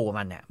ว่าตัว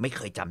มันเนี่ยไม่เค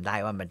ยจำได้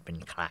ว่ามันเป็น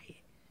ใคร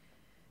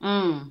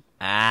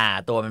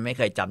ตัวมันไม่เ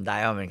คยจำได้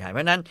ว่ามันเป็นใครเพร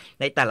าะนั้น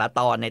ในแต่ละ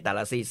ตอนในแต่ล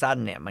ะซีซั่น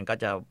เนี่ยมัน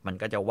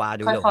ก็จะว่า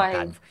ด้วยเรื่องของก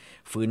าร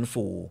ฟื้น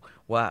ฟู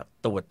ว่า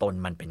ตัวตน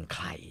มันเป็นใค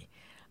ร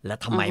แล้ว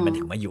ทำไมมัน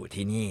ถึงมาอยู่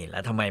ที่นี่แล้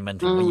วทำไมมัน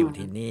ถึงมาอยู่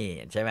ที่นี่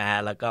ใช่ไหมฮะ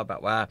แล้วก็แบ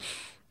บว่า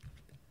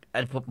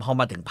พอ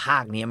มาถึงภา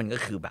คนี้มันก็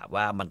คือแบบ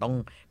ว่ามันต้อง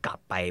กลับ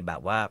ไปแบ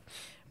บว่า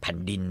แผ่น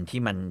ดินที่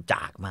มันจ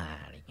ากมา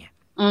อะไรเงี้ย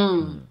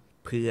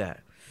เพื่อ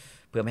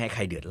ไม่ให้ใค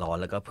รเดือดร้อน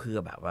แล้วก็เพื่อ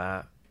แบบว่า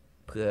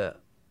เพื่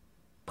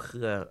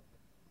อ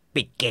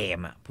ปิดเกม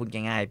อ่ะพูด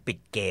ง่ายๆปิด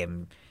เกม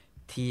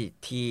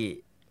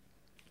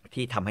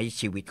ที่ทำให้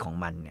ชีวิตของ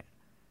มันเนี่ย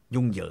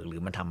ยุ่งเหยิงหรื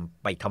อมัน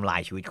ทำลา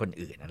ยชีวิตคน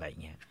อื่นอะไร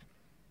เงี้ย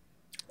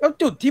แล้ว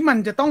จุดที่มัน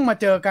จะต้องมา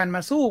เจอกันม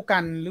าสู้กั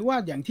นหรือว่า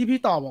อย่างที่พี่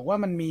ต่อบอกว่า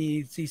มันมี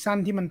ซีซั่น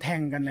ที่มันแท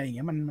งกันอะไรอย่างเ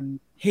งี้ยมัน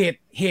เ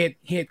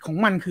หตุของ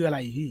มันคืออะไร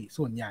พี่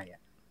ส่วนใหญ่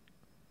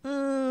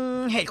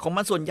เหตุของ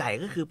มันส่วนใหญ่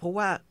ก็คือเพราะ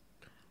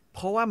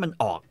ว่ามัน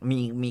ออก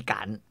มีก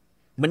าร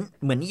เห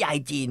มือนนิยาย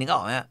จีนนึกอ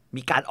อกไหม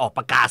มีการออกป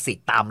ระกาศสิท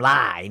ธิ์ตามล่า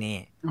ไอ้นี่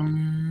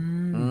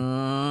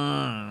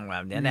แบ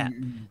บนี้เนี่ย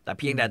แต่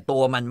เพียงแต่ตั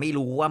วมันไม่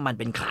รู้ว่ามัน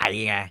เป็นใคร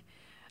ไง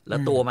แล้ว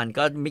ตัวมัน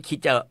ก็ไม่คิด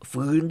จะ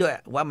ฟื้นด้วย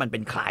ว่ามันเป็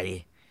นใคร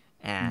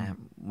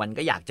มัน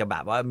ก็อยากจะแบ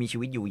บว่ามีชี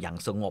วิตอยู่อย่าง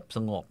สง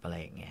บอะไร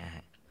อย่างเงี้ย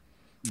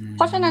เ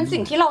พราะฉะนั้นสิ่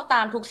งที่เราต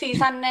ามทุกซี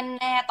ซั่น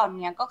แน่ๆตอน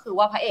นี้ก็คือ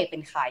ว่าพระเอกเป็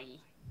นใคร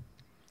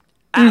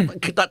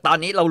คือตอน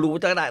นี้เรารู้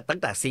ตั้ง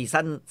แต่ซี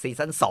ซั่น2ซี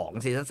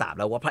ซั่น3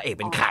แล้วว่าพระเอก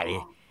เป็นใคร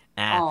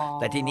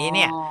แต่ทีนี้เ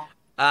นี่ย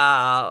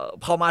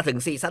พอมาถึง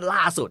ซีซั่น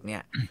ล่าสุดเนี่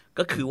ย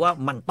ก็คือว่า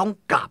มันต้อง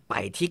กลับไป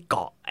ที่เก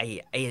าะไ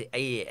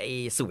อ้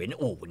สเวียน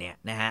อู่เนี่ย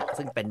นะฮะ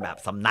ซึ่งเป็นแบบ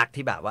สำนัก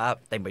ที่แบบว่า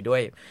เต็มไปด้ว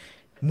ย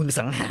มือ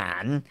สังหา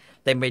ร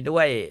เต็มไปด้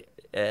วย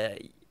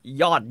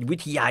ยอดวิ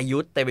ทยายุ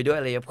ทธเต็มไปด้วย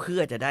อะไรเพื่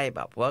อจะได้แ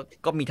บบว่า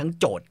ก็มีทั้ง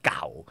โจทย์เก่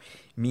า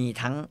มี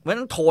ทั้งเพราะฉะ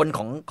นั้นโทน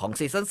ของ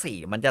ซีซั่น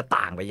4มันจะ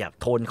ต่างไปจาก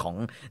โทนของ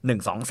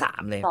1 2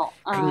 3เลย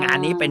คืองาน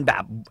นี้เป็นแบ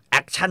บแอ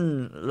คชั่น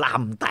ล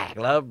ำแตก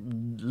แล้ว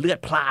เลือด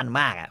พล่าน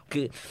มากอ่ะ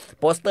คือ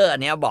โปสเตอร์อั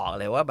นนี้บอก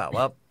เลยว่าแบบ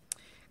ว่า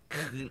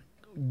คือ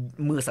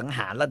มือสังห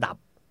ารระดับ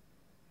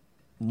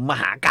ม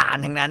หาการ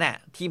ทั้งนั้นน่ะ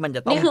ที่มันจ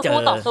ะต้องเจอนี่คือคู่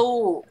ต่อสู้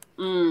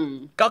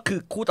ก็คือ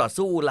คู่ต่อ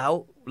สู้แ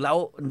ล้ว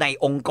ใน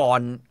องค์ก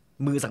ร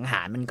มือสังห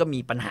ารมันก็มี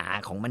ปัญหา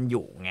ของมันอ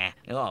ยู่ไง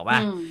นึกออกป่ะ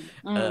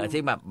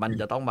ที่แบบมัน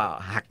จะต้องมา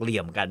หักเหลี่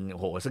ยมกัน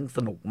โหซึ่งส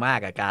นุกมาก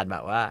กับการแบ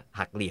บว่า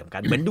หักเหลี่ยมกั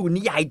นเหมือนดู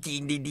นิยายจี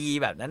นดี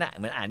ๆแบบนั้นน่ะเ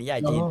หมือนอ่านนิยา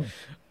ยจีน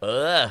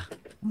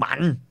มั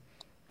น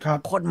ครับ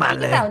โคตรมัน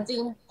เลยแต่จริ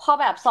งพอ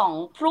แบบ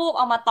2รูปเ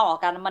อามาต่อ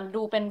กันมัน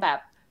ดูเป็นแบบ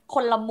ค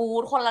นละมู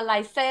ดคนละลา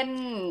ยเส้น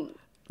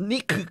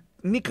นี่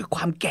คือค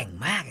วามเก่ง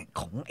มาก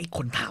ของไอ้ค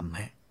นทำ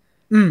ฮะ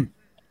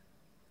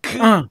คื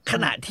อข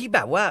ณะที่แ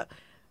บบว่า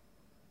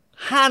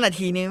5 นา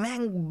ทีนี่แม่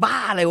งบ้า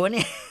เลยวะเ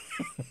นี่ย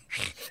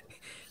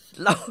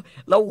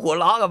เราหัว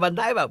เราะกับมัน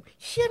ได้แบบ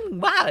เชี่ยน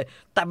บ้าเลย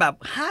แต่แบบ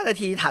5 นา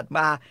ทีถัดม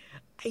า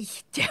ไอ้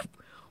เจ็บ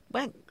แ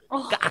ม่ง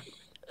กัก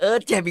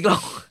เจ็บอีกแล้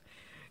ว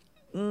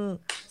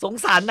สง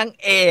สารนาง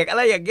เอกอะไ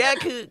รอย่างเงี้ย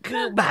คื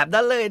อแบบ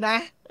นั้นเลยนะ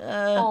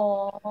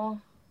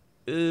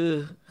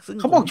ซึ่ง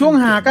เขาบอกช่วง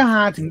ฮาก็ฮ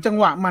าถึงจัง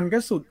หวะมันก็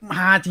สุดฮ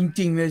าจ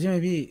ริงๆเลยใช่ไหม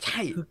พี่ใ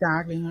ช่คือกา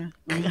กเลยไหม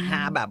คือฮ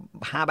า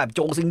แบบโจ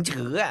ซิง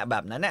ฉืออ่ะแบ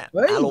บนั้นน่ะ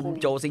อารมณ์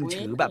โจซิง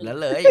ฉือแบบนั้น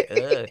เลย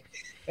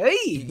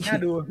น่า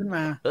ดูขึ้นม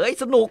า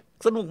ส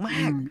นุกม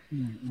าก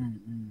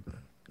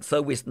เซอ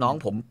ร์วิสน้อง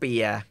ผมเปี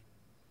ย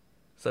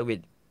เซอร์วิส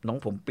น้อง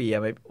ผมเปีย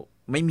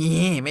ไม่มี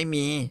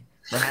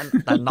นะ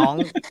แต่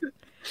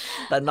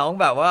น้อง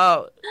แบบว่า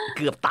เ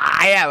กือบตา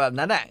ยอ่ะแบบ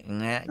นั้นอ่ะ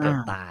นะเกือบ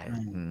ตาย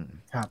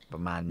ครับปร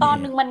ะมาณตอน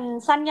นึงมัน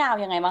สั้นยาว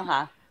ยังไงบ้างค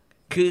ะ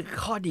คือ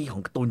ข้อดีขอ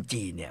งการ์ตูน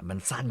จีนเนี่ยมัน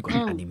สั้นกว่า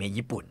อนิเมะ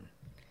ญี่ปุ่น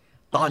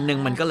ตอนนึง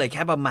มันก็เลยแ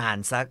ค่ประมาณ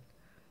สัก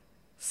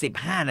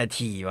15 นา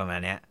ทีประมาณ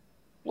เนี้ย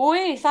อุ้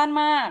ยสั้น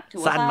มากถือ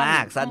ว่าสั้นม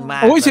า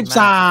กโอ้ย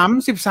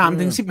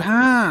13ถึง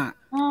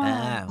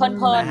15เพ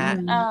ลิน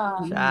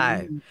ใช่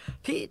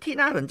ที่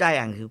น่าสนใจอ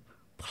ย่างคือ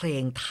เพล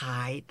งท้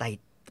าย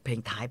เพ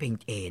ลง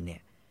เอเนี่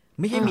ย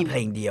ไม่ใช่มีเพล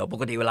งเดียวป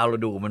กติเวลาเรา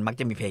ดูมันมัก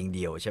จะมีเพลงเ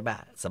ดียวใช่ป่ะ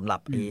สำหรับ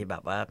แบ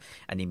บว่า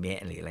อนิเมะ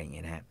หรืออะไรอย่างเ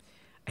งี้ยนะ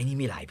ไอ้นี่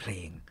มีหลายเพล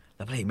งแ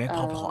ล้วเพลงไม่เพ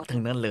ราะทั้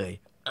งนั้นเลย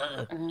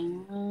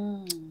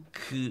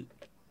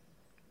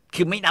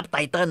คือไม่นับไต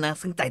เติ้ลนะ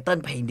ซึ่งไตเติ้ล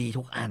เพลงดี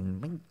ทุกอัน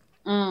มัน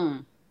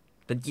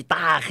เป็นกีต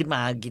าร์ขึ้นม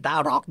ากีตา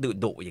ร์ร็อก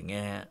ดุอย่างเ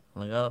งี้ยแ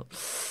ล้วก็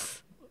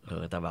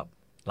แต่แบบ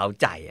เรา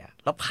ใจอ่ะ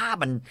แล้วภาพ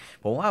มัน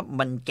ผมว่า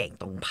มันเก่ง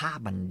ตรงภาพ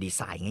มันดีไ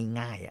ซน์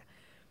ง่ายๆอ่ะ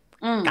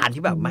การ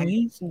ที่แบบไม่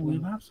สวย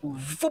ภาพสวย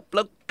ฟุบแ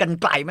ล้วกัน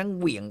ไกลแม่ง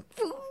เหวี่ยง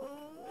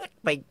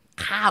ไป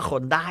ฆ่าค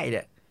นได้เ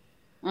นี่ย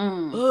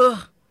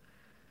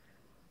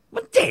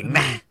มันเจ๋ง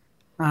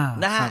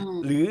นะฮะ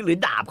หรือ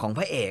ดาบของพ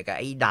ระเอกอะ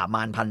ไอ้ดาบม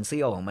ารพันเ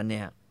ซี่ยวของมันเ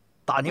นี่ย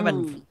ตอนนี้มัน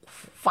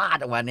ฟาด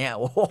ออกมาเนี่ย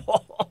โอ้โห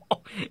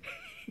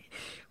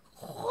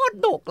โคตร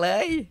ดุเล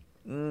ย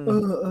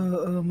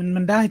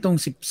มันได้ตรง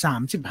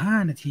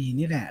13-15 นาที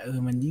นี่แหละ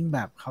มันยิ่งแบ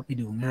บเข้าไป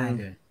ดูง่าย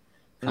เลย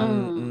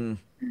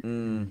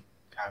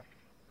ครับ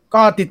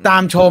ก็ติดตา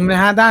มชมน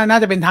ะฮะได้น่า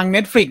จะเป็นทาง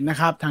Netflix นะ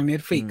ครับทาง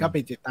Netflix ก็ไป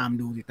ติดตาม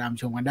ดูติดตาม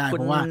ชมกันได้เ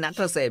พราะว่านั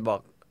ทเศษบอก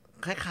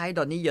คล้ายๆด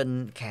อนนี่เย็น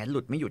แขนห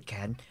ลุดไม่หยุดแข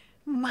น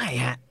ไม่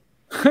ฮะ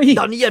ด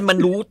อนนี่เย็นมัน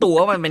รู้ตัว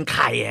ว่ามันเป็นใค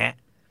รฮะ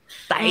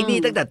แต่ไอ้นี่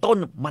ตั้งแต่ต้น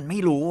มันไม่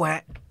รู้ฮ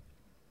ะ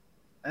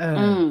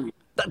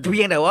แต่เ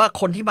พียงแต่ว่า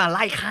คนที่มาไ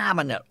ล่ฆ่า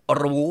มันเนี่ย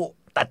รู้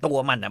แต่ตัว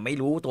มันอ่ะไม่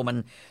รู้ตัวมัน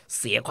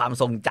เสียความ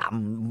ทรงจ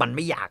ำมันไ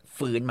ม่อยาก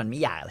ฟื้นมันไม่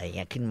อยากอะไรเ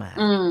งี้ยขึ้นมา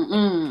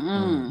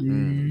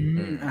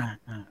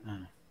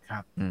ครั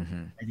บ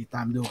ไปติดต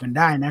ามดูกันไ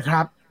ด้นะค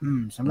รับ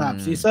สำหรับ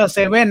ซีซั่น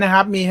7นะค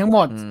รับมีทั้งหม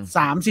ด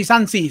3ซีซั่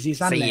น4ซี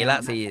ซั่น4ละ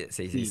4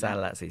ซีซั่น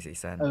ละ4ซี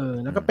ซั่น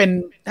แล้วก็เป็น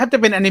ถ้าจะ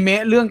เป็นอนิเม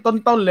ะเรื่อง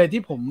ต้นๆเลย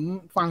ที่ผม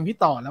ฟังพี่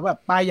ต่อแล้วแบบ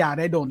ป้ายยา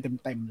ได้โดน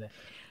เต็มๆเลย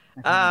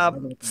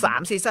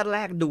3ซีซั่นแร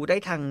กดูได้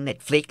ทาง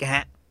Netflix ฮ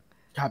ะ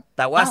ครับแ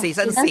ต่ว่าซี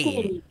ซั่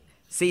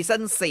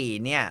น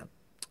4เนี่ย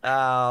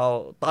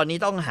ตอนนี้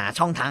ต้องหา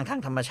ช่องทาง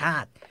ธรรมชา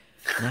ติ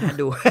นะ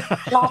ดู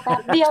รอแป๊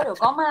บเดียวเดี๋ยว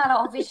ก็มาเราอ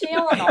อฟฟิเชีย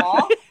ลเนาะ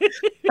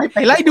ไป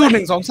ไล่ดู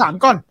1 2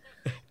 3ก่อน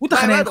แต่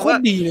คะแนนโคต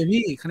รดีเลย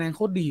พี่คะแนนโค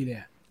ตรดีเลย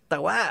แต่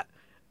ว่า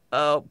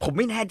ผมไ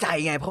ม่แน่ใจ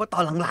ไงเพราะว่าตอ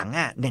นหลังๆ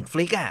อ่ะ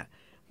Netflix อ่ะ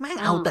แม่ง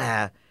เอาแต่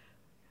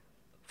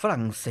ฝ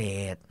รั่งเศ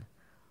ส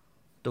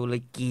ตุร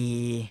กี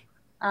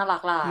หลา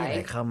กหลายอะไ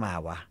รเข้ามา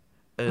วะ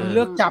เ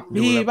ลือกจับ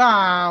พี่เปล่า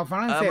ฝ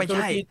รั่งเศสตุ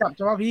รกีจับเฉ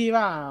พาะพี่เป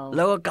ล่าแ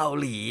ล้วก็เกา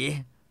หลี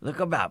แล้ว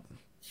ก็แบบ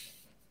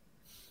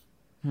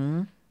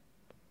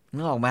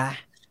นึกออกมา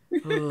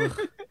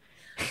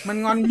มัน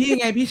งอนพี่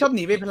ไงพี่ชอบห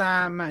นีไปพรา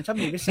มชอบ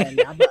หนีไปแสน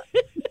ยับ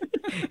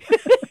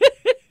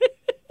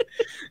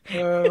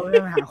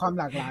หาความ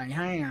หลากหลายใ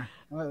ห้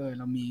ว่าเ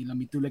รา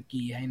มีตุร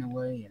กีให้นะเ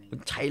ว้ย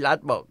ชัยรัต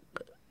น์บอก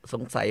ส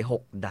งสัย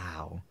6 ดา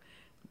ว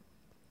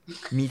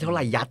มีเท่าไห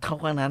ร่ยัดเท่า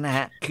นั้นนะฮ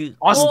ะคือ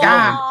ออสกา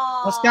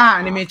ร์แ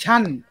อนิเมชั่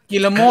นกิ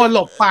โลโมหล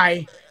บไป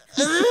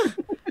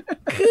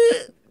คือ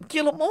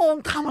กิโลโม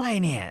ทำอะไร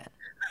เนี่ย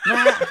น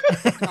ะ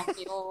น้อง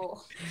กิโล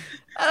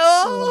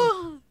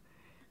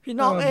พี่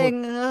น้องเอง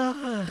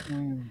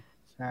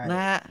น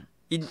ะ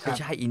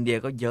ใช่อินเดีย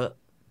ก็เยอะ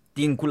จ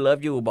ริงคุณเลิฟ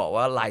ยูบอก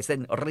ว่าลายเส้น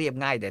เรียบ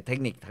ง่ายแต่เทค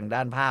นิคทางด้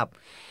านภาพ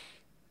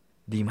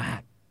ดีมา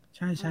กใ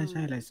ช่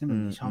ลายเส้นมั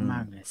นชอบมา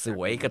กเลยส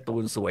วยการ์ตู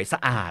นสวยสะ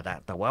อาด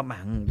แต่ว่ามั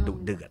นดุ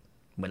เดือด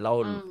เหมือนเร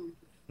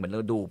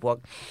าดูพวก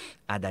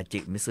อาดาจิ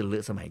มิซึรุ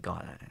สมัยก่อ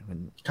นมัน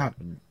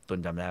ตุน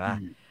จำได้ว่า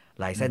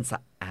ลายเส้นสะ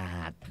อา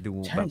ดดู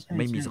แบบไ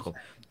ม่มีสกปรก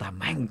แต่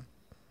แม่ง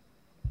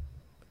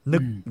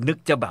นึก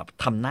จะแบบ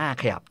ทำหน้า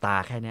ขยับตา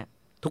แค่นี้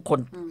ทุก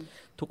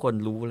คน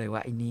รู้เลยว่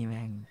าไอ้นี่แ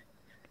ม่ง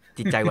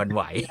จิตใจหวั่นไห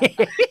ว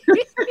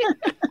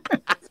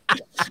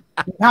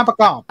ภาพประ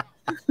กอบ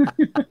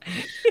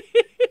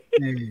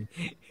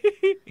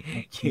โอ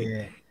เค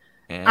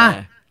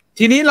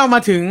ทีนี้เรามา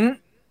ถึง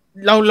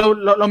เ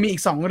รามีอี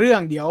ก2 เรื่อ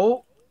งเดี๋ยว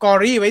กอ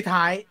รี่ไว้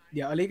ท้ายเ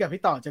ดี๋ยวอลิกับ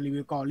พี่ต่อจะรี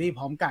วิวกอรี่พ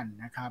ร้อมกัน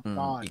นะครับ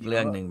ก็อีกเรื่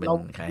องนึงเป็น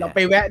เราไป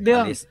แวะเรื่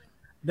อง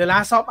The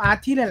Last of Us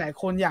ที่หลาย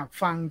ๆคนอยาก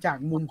ฟังจาก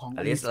มุมของ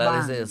อลิสบ้า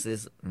ง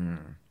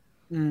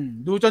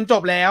ดูจนจ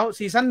บแล้ว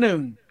ซีซั่น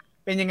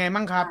1เป็นยังไง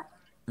มั่งครับ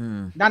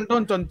ด้านต้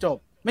นจนจบ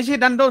ไม่ใช่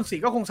ด้านต้นสิ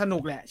ก็คงสนุ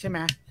กแหละใช่ไหม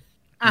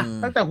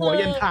ตั้งแต่หัว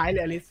ยันท้ายเล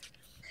ยอลิส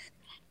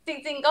จ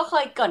ริงๆก็เค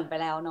ยเกริ่นไป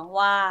แล้วเนาะ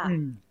ว่า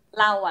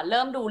เราเ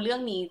ริ่มดูเรื่อ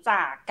งนี้จ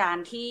ากการ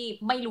ที่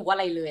ไม่รู้อะ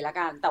ไรเลยละ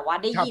กันแต่ว่า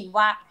ได้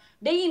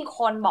ยินค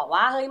นบอก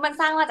ว่าเฮ้ยมัน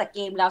สร้างมาจากเก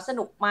มแล้วส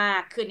นุกมาก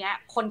คืนนี้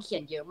คนเขีย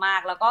นเยอะมา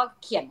กแล้วก็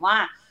เขียนว่า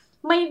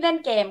ไม่เล่น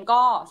เกม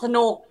ก็ส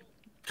นุก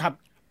ครับ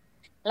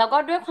แล้วก็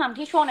ด้วยความ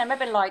ที่ช่วงนั้นไม่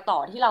เป็นรอยต่อ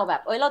ที่เราแบ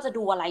บเราจะ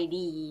ดูอะไร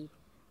ดี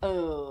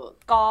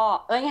ก็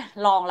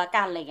ลองละ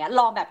กันอะไรเงี้ย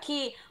ลองแบบ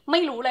ที่ไม่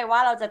รู้เลยว่า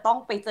เราจะต้อง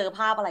ไปเจอภ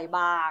าพอะไร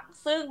บ้าง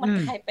ซึ่งมัน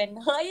กลายเป็น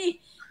เฮ้ย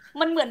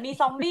มันเหมือนมี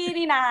ซอมบี้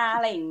นี่นาอ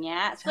ะไรอย่างเงี้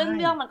ยซึ่งเ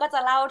รื่องมันก็จะ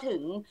เล่าถึ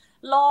ง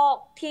โลก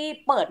ที่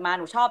เปิดมาห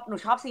นู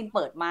ชอบซีนเ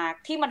ปิดมาก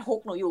ที่มันฮุ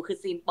กหนูอยู่คือ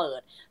ซีนเปิ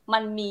ดมั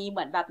นมีเห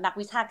มือนแบบนัก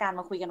วิชาการ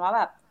มาคุยกันว่าแ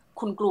บบ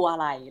คุณกลัวอะ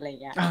ไร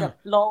เงี้ยแบบ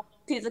โลก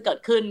ที่จะเกิด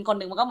ขึ้นคน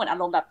นึงมันก็เหมือนอา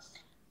รมณ์แบบ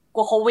ก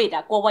ลัวโควิด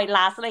กลัวไว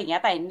รัสอะไรอย่างเงี้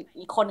ยแต่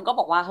อีกคนก็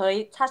บอกว่าเฮ้ย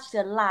ถ้าเ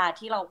ชื้อรา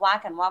ที่เราว่า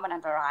กันว่ามันอั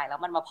นตรายแล้ว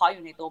มันมาเพาะอ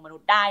ยู่ในตัวมนุ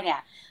ษย์ได้เนี่ย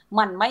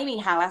มันไม่มี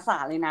ทางรักษา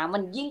เลยนะมั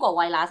นยิ่งกว่าไ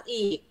วรัส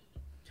อีก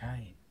ใช่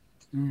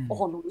โอ้โ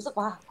หหนูรู้สึก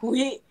ว่าหุ้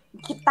ย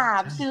คิดตา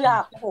มเชื่อ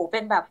โอ้โหเป็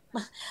นแบบ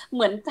เห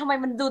มือนทำไม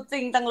มันดูจริ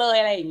งจังเลย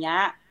อะไรอย่างเงี้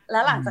ยแล้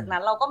วหลังจากนั้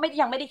นเราก็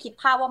ยังไม่ได้คิด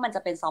ภาพว่ามันจ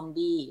ะเป็นซอม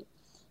บี้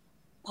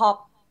พอ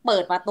เปิ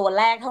ดมาตัว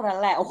แรกเท่านั้น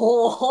แหละโอ้โห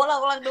เรา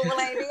กำลังดูอะ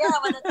ไรเนี่ย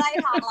มันจะใกล้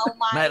ทางเรา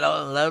ไหมไม่แ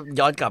ล้ว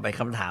ย้อนกลับไป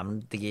คำถาม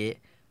ตะกี้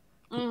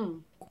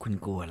คุณ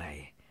กลัวอะไร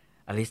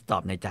อลิสตอ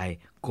บในใจ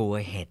กลัว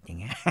เห็ดอย่าง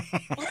เงี้ย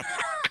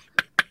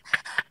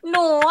ห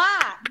นู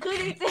คือ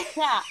จริง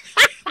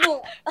ๆหนู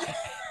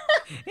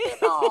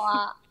ต่อ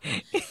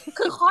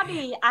คือข้อ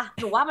ดี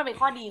หนูว่ามันเป็น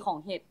ข้อดีของ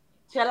เห็ด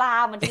เชื้อรา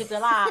มันคือเชื้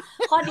อรา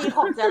ข้อดีข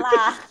องเชื้อรา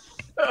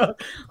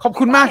ขอบ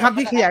คุณมากครับ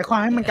ที่ขยายควา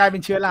มให้มันกลายเป็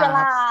นเชื้อรา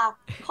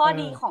ข้อ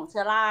ดีของเ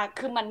ชื้อรา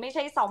คือมันไม่ใ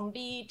ช่ซอม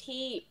บี้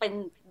ที่เป็น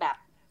แบบ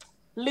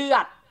เลือ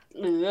ด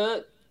หรือ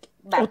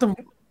แบบ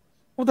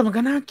แต่มัน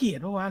ก็น่าเกลียด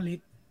เพราะว่าลิ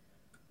ศ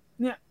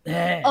เนี่ย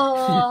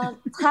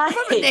ใช่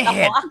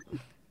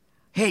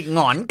เห็ดหง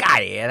อนไก่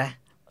นะ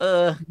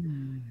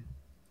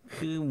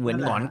คือเหมือน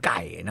หงอนไ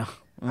ก่เนาะ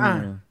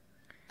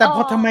แต่พ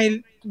อทำไม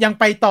ยัง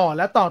ไปต่อแ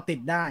ล้วต่อติด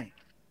ได้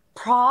เ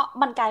พราะ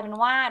มันกลายเป็น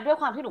ว่าด้วย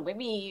ความที่หนูไม่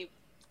มี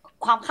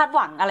ความคาดห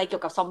วังอะไรเกี่ย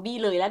วกับซอมบี้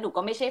เลยแล้วหนู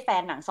ก็ไม่ใช่แฟ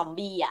นหนังซอม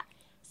บี้อ่ะ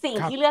สิ่ง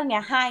ที่เรื่อง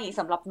นี้ให้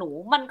สำหรับหนู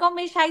มันก็ไ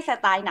ม่ใช่ส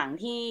ไตล์หนัง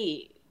ที่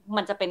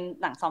มันจะเป็น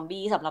หนังซอม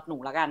บี้สำหรับหนู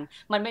แล้วกัน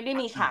มันไม่ได้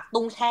มีฉาก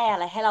ตุ้งแช่อะ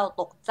ไรให้เรา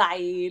ตกใจ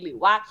หรือ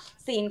ว่า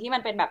ซีนที่มั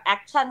นเป็นแบบแอ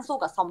คชั่นสู้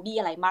กับซอมบี้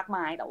อะไรมากม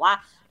ายแต่ว่า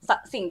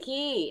สิ่ง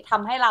ที่ท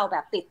ำให้เราแบ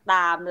บติดต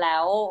ามแล้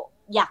ว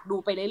อยากดู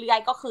ไปเรื่อย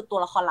ๆก็คือตัว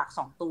ละครหลัก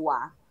2ตัว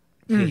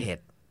คือเห็ด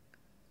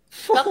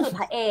ก็คือพ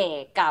ระเอก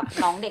กับ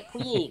น้องเด็ก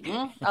ผู้หญิง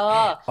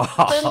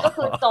ซึ่งก็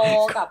คือโจ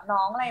กับ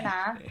น้องอะไรน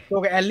ะโจ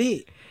กับแอลลี่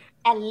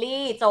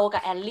โจกั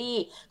บแอลลี่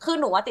คือ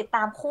หนูว่าติดต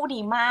ามคู่ดี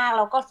มากแ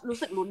ล้วก็รู้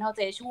สึกลุ้นเอาใ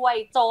จช่วย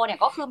โจเนี่ย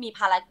ก็คือมีภ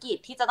ารกิจ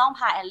ที่จะต้องพ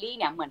าแอลลี่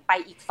เนี่ยเหมือนไป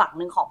อีกฝั่ง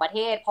นึงของประเท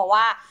ศเพราะ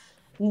ว่า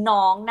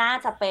น้องน่า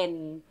จะเป็น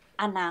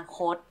อนาค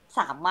ต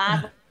สามารถ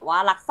ว่า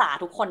รักษา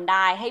ทุกคนไ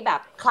ด้ให้แบ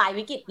บคลาย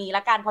วิกฤตนี้ล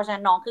ะกันเพราะฉะนั้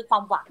นน้องคือควา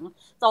มหวัง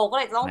โจก็เ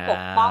ลยจะต้องป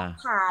กป้อง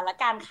พาและ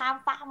การข้าม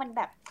ฟ้ามันแ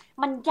บบ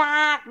มันย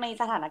ากใน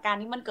สถานการ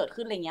ณ์ที่มันเกิด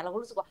ขึ้นอะไรเงี้ยเรา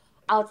ก็รู้สึกว่า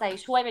เอาใจ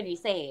ช่วยเป็นพิ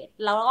เศษ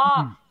แล้วก็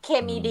เค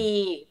มีดี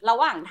ระ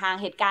หว่างทาง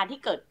เหตุการณ์ที่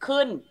เกิด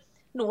ขึ้น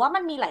หนูว่ามั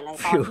นมีหลาย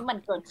ๆตอนที่มัน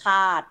เกินค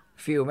าด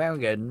ฟิลแม่งเห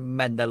มือนแ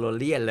มนดาโล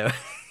เรียนเลย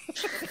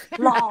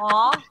หรอ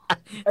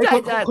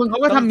คนเขา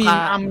ก็ทำมี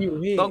อัมอยู่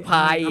พี่ต้องพ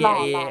าย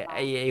ไ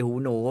อหู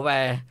หนู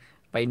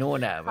ไปนู่น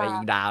อ่ะไปอี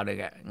กดาวนึง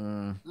อ่ะ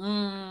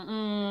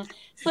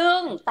ซึ่ง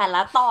แต่ล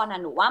ะตอนน่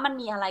ะหนูว่ามัน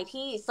มีอะไร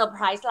ที่เซอร์ไพ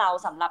รส์เรา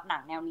สำหรับหนั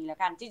งแนวนี้แล้ว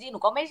กันจริงๆหนู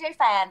ก็ไม่ใช่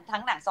แฟนทั้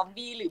งหนังซอม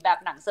บี้หรือแบบ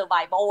หนังเซอร์ไว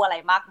วัลอะไร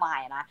มากมาย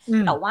นะ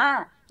แต่ว่า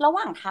ระห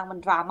ว่างทางมัน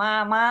ดราม่า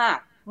มาก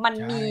มัน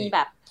มีแบ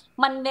บ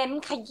มันเน้น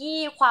ข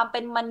ยี้ความเป็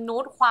นมนุ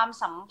ษย์ความ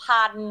สัม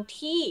พันธ์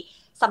ที่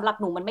สำหรับ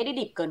หนูมันไม่ได้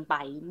ดิบเกินไป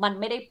มัน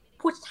ไม่ได้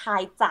ผู้ชา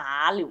ยจ๋า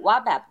หรือว่า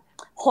แบบ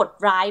โหด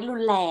ร้ายรุ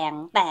นแรง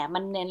แต่มั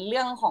นเน้นเ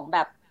รื่องของแบ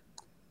บ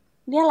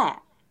เนี่ยแหละ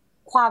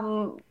ค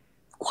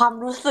วาม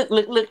รู้สึก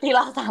ลึกๆที่เ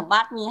ราสามา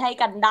รถมีให้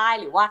กันได้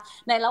หรือว่า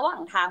ในระหว่า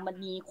งทางมัน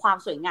มีความ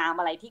สวยงาม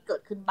อะไรที่เกิ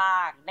ดขึ้นบ้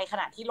างในข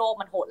ณะที่โลก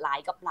มันโหดร้าย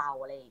กับเรา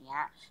อะไรอย่างเงี้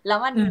ยแล้ว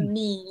มัน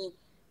มี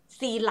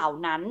ซีนเหล่า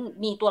นั้น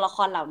มีตัวละค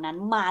รเหล่านั้น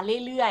มา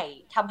เรื่อย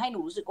ๆทำให้หนู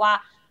รู้สึกว่า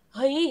เ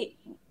ฮ้ย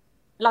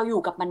เราอ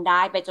ยู่กับมันไ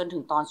ด้ไปจนถึ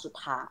งตอนสุด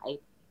ท้าย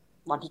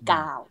ตอนที่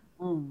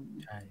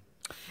9ใช่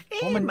เ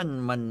พราะ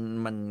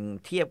มัน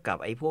เทียบกับ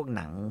ไอ้พวกห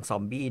นังซอ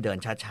มบี้เดิน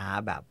ช้า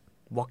ๆแบบ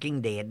Walking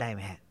Dead ได้ไห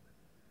มฮะ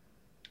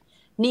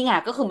นี่ไง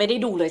ก็คือไม่ได้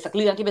ดูเลยสักเ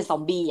รื่องที่เป็นซอ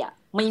มบี้อ่ะ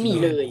ไม่มี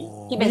เลย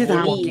ที่เป็นซอม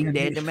บี้ Walking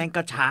Dead แม่ง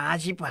ก็ช้า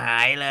ชิบหา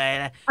ยเลย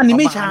นะอันนี้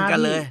ไม่ช้ากัน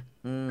เลย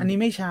อันนี้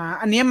ไม่ช้า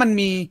อันนี้มัน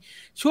มี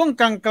ช่วง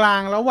กลา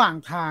งๆระหว่าง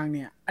ทางเ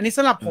นี่ยอันนี้ส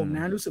ำหรับผมน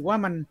ะรู้สึกว่า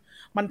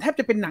มันแทบ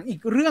จะเป็นหนังอี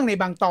กเรื่องใน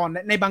บางตอน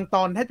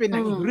แทบจะเป็นหนั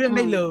งอีกเรื่องไ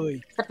ด้เลย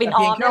แต่เพีย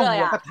งแค่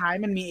หัวกระท้าย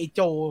มันมีไอโ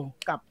จ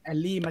กับแอล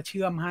ลี่มาเ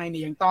ชื่อมให้เนี่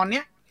ยอย่างตอนเ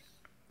นี้ย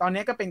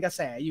ก็เป็นกระแ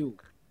สอยู่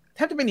แท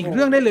บจะเป็นอีกเ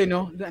รื่องได้เลยเน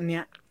าะอันเนี้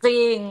ยจ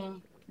ริง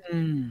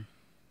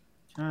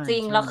จริ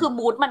งแล้วคือ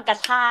มูดมันกระ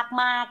ชาก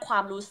มากควา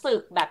มรู้สึ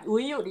กแบบอุ้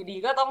ยอยู่ดี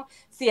ๆก็ต้อง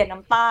เสียน้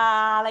ำตา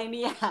อะไรเ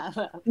นี่ย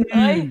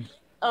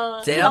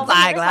เสียน้ำต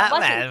าอีกแล้ว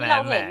แ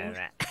หม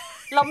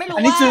เราไม่รู้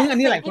ว่าสิ่ง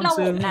ที่เรา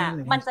เห็นน่ะ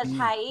มันจะใ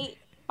ช้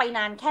ไปน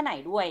านแค่ไหน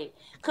ด้วย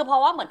คือเพรา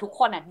ะว่าเหมือนทุก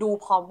คนอ่ะดู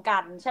พร้อมกั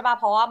นใช่ป่ะ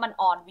เพราะว่ามัน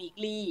ออนวีค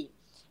ลี่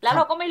แล้วเ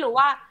ราก็ไม่รู้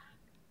ว่า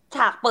ฉ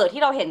ากเปิด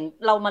ที่เราเห็น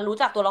เรามารู้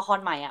จักตัวละคร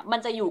ใหม่อ่ะมัน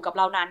จะอยู่กับเ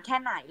รานานแค่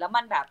ไหนแล้ว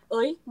มันแบบ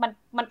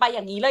มันไปอ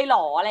ย่างนี้เลยหร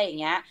ออะไรอย่าง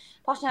เงี้ย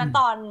เพราะฉะนั้นต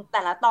อนแ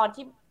ต่ละตอน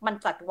ที่มัน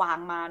จัดวาง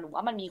มาหนูว่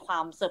ามันมีควา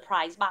มเซอร์ไพร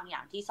ส์บางอย่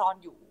างที่ซ่อน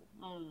อยู่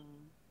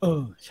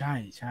ใ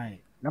ช่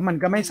แล้วมัน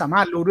ก็ไม่สาม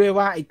ารถรู้ด้วย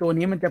ว่าไอ้ตัว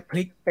นี้มันจะพ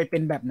ลิกไปเป็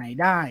นแบบไหน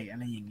ได้อะ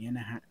ไรอย่างเงี้ย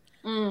นะฮะ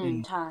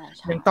ใช่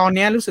อย่างตอน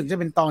นี้รู้สึกจะ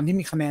เป็นตอนที่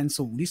มีคะแนน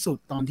สูงที่สุด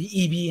ตอนที่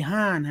EP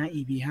 5นะฮะ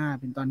EP 5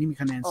เป็นตอนที่มี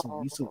คะแนนสูง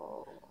ที่สุด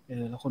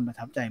แล้วคนประ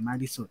ทับใจมาก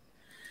ที่สุด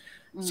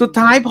สุด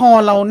ท้ายพอ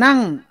เรานั่ง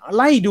ไ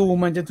ล่ดู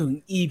มันจะถึง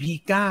EP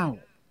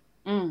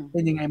 9เป็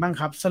นยังไงบ้าง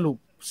ครับสรุป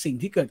สิ่ง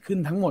ที่เกิดขึ้น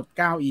ทั้งหมด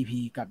9 EP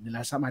กับเด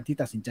ลัสมาที่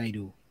ตัดสินใจ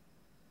ดู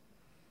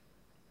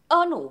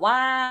หนูว่า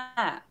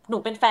หนู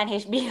เป็นแฟน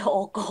HBO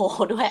Go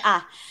ด้วยอ่ะ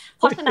เ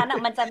พราะฉะนั้น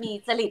มันจะมี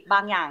จริตบา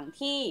งอย่าง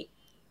ที่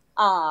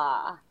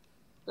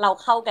เรา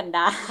เข้ากันไ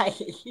ด้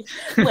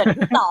เหมือน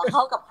ต่อเข้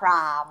ากับพร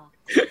าม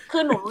คื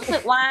อหนูรู้สึ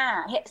กว่า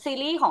ซี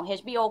รีส์ของ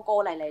HBO Go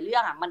หลายๆเรื่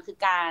องอ่ะมันคือ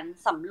การ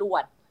สำรว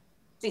จ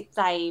จิตใ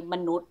จม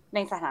นุษย์ใน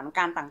สถานก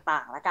ารณ์ต่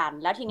างๆละกัน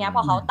แล้วทีเนี้ยพ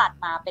อเขาตัด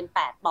มาเป็น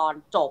8ตอน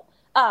จบ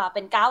เ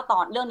ป็น9ตอ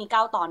นเรื่องนี้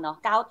9ตอนเนาะ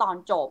9ตอน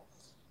จบ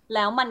แ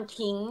ล้วมัน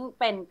ทิ้ง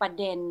เป็นประ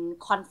เด็น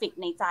คอนฟลิก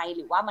ต์ในใจห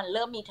รือว่ามันเ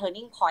ริ่มมี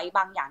turning point บ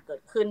างอย่างเกิ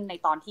ดขึ้นใน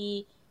ตอน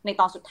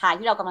สุดท้าย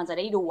ที่เรากำลังจะ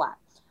ได้ดูอ่ะ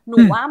หนู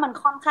ว่ามัน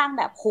ค่อนข้าง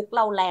แบบฮุกเ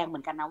ราแรงเหมื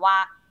อนกันนะว่า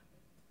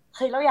เ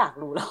ฮ้ยเราอยาก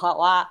รู้แล้ว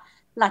ว่า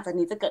หลังจาก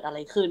นี้จะเกิดอะไร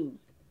ขึ้น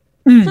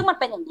ซึ่งมัน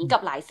เป็นอย่างนี้กั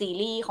บหลายซี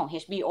รีส์ของ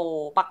HBO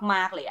ม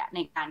ากๆเลยอะใน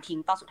การทิ้ง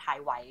ตอนสุดท้าย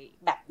ไว้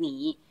แบบ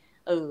นี้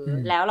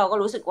แล้วเราก็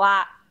รู้สึกว่า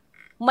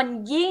มัน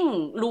ยิ่ง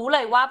รู้เล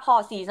ยว่าพอ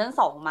ซีซั่น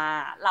2มา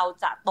เรา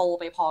จะโต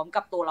ไปพร้อม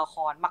กับตัวละค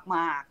รม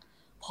าก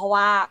ๆเพราะ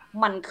ว่า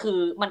มัน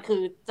คื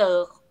อเจอ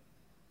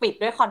ปิด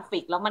ด้วยคอนฟลิ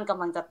กต์แล้วมันก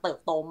ำลังจะเติบ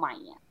โตใหม่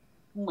อะ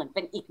เหมือนเ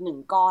ป็นอีกหนึ่ง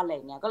ก้อนอะไรเ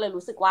งี้ยก็เลย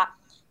รู้สึกว่า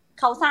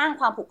เขาสร้าง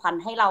ความผูกพัน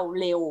ให้เรา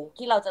เร็ว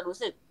ที่เราจะรู้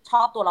สึกช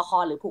อบตัวละค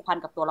รหรือผูกพัน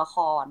กับตัวละค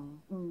ร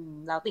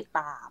แล้วติดต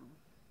าม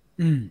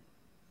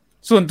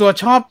ส่วนตัว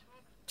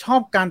ชอ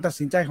บการตัด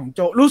สินใจของโจ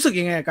รู้สึก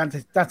ยังไงกับการ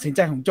ตัดสินใ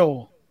จของโจ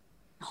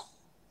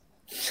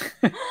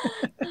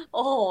โ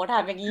อ้โหถา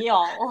มอย่างนี้หร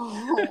อ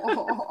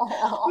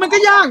มันก็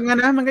ยาก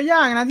นะมันก็ย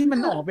ากนะที่มัน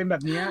ออกเป็นแบ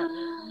บนี้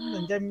เหมื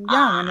อนจะย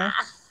ากนะ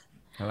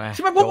ใช่ไหม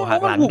เพรา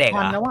ะมันผูก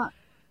พันนะว่า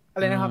อะ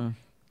ไรนะครับ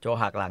โจ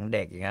หักหลังเ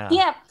ด็กอย่างเงี้ยเ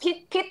นี่ย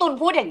พี่ตุล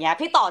พูดอย่างเงี้ย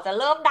พี่ต่อจะ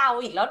เริ่มเดา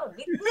อีกแล้วหนู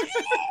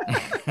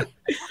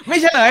ไม่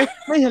เฉลย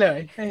ไม่เฉลย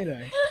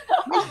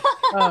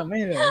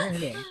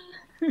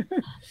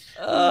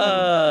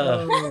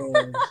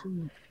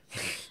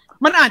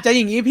มันอาจจะอ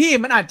ย่างนี้พี่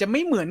มันอาจจะไ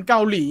ม่เหมือนเก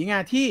าหลีไง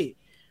ที่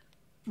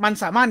มัน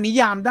สามารถนิ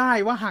ยามได้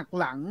ว่าหัก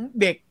หลัง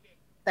เด็ก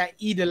แต่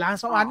อีเดอะลา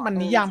สต์ออฟอัสมัน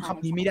นิยามค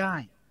ำนี้ไม่ได้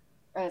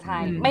ใช่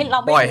ไม่เรา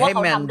ไม่รู้ว่าเข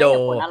าทำด้วย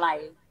ผลอะไร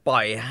ปล่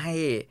อยให้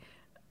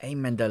ไอ้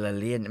แมนดาล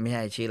เรียนไม่ใ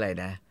ช่ชื่ออะไร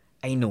นะ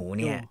ไอ้หนู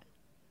เนี่ย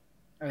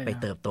ไป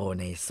เติบโต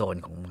ในโซน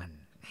ของมัน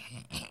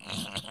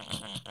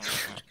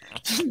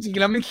จริงๆ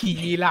แล้วมันขี่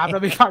ยีราฟแล้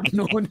วไปฝั่ง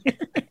นู้น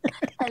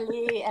อ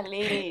ลี่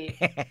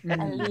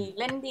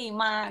เล่นดี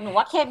มากหนู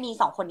ว่าเคมี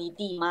2คนนี้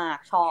ดีมาก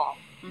ชอบ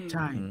ใ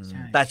ช่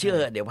แต่เชื่อ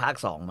เดี๋ยวภาค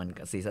2มัน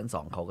ซีซั่น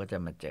2เขาก็จะ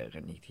มาเจอกั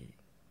นอีกที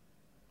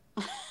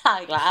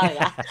อีกแล้ว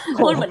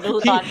พูดเหมือนดู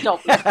ตอนจบ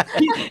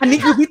อันนี้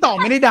คือพี่ต่อ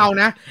ไม่ได้เดา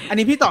นะอัน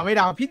นี้พี่ต่อไม่เ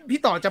ดาพี่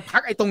ต่อจะพั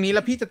กไอ้ตรงนี้แ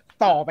ล้วพี่จะ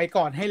ต่อไป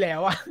ก่อนให้แล้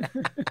วอะ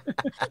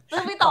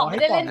ซึ่งพี่ต่อไม่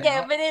ได้เล่นเก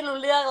มไม่ได้รู้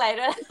เรื่องอะไร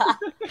ด้วย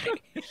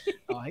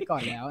ต่อให้ก่อ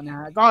นแล้วนะ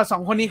ก็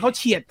2คนนี้เขาเ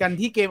ฉียดกัน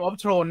ที่เกมออฟ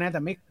โทรนนะแ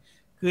ต่ไม่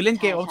คือเล่น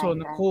เกมออฟโทรน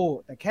ทั้งคู่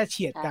แต่แค่เ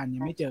ฉียดกันยั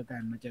งไม่เจอกั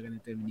นมาเจอกันใน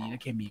เทอมนี้แล้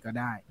วเคมีก็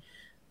ได้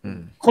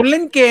คนเ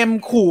ล่นเกม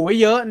ขู่ไว้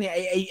เยอะเนี่ย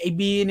ไอ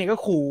บีเนี่ยก็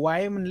ขู่ไว้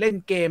มันเล่น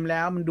เกมแ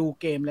ล้วมันดู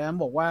เกมแล้ว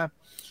บอกว่า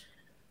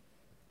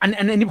อัน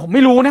นี้ผมไ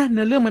ม่รู้นะเ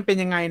นื้อเรื่องมันเป็น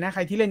ยังไงนะใค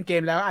รที่เล่นเก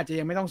มแล้วอาจจะ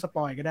ยังไม่ต้องสป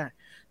อยก็ได้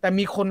แต่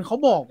มีคนเขา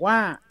บอกว่า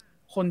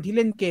คนที่เ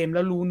ล่นเกมแ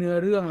ล้วรู้เนื้อ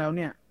เรื่องแล้วเ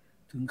นี่ย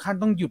ถึงขั้น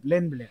ต้องหยุดเ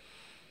ล่นไปเลย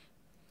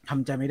ท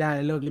ำใจไม่ได้แ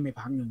ล้วเลิกเล่นไป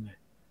พักนึงเลย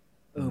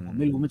ผม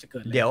ไม่รู้มันจะเกิ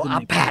ดอะไรเดี๋ยวอั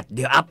พแพทเ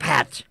ดี๋ย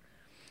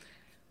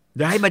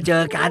วให้มาเจ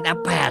อการอัพ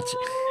แพท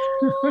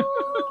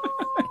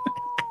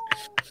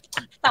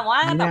แต่ว่า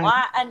อั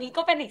นนี้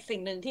ก็เป็นอีกสิ่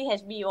งหนึ่งที่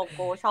HBO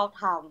Go ชอบ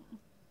ทำ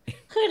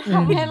คือท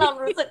ำให้เรา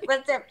รู้สึกเป็น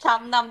เจ็บช้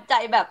ำนำใจ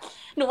แบบ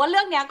หนูว่าเ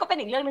รื่องนี้ก็เป็น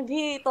อีกเรื่องนึง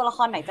ที่ตัวละค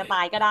รไหนจะต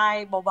ายก็ได้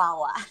เบา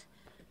ๆอ่ะ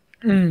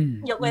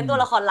ยกเว้นตัว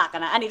ละครหลัก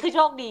นะอันนี้คือโช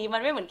คดีมั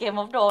นไม่เหมือน Game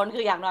of Thrones คื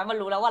ออย่างน้อยมัน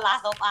รู้แล้วว่า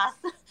Last of Us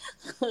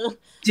คือ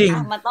จริง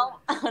มันต้อ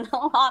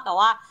งรอดแต่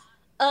ว่า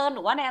หนู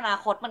ว่าในอนา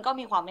คตมันก็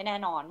มีความไม่แน่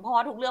นอนเพราะว่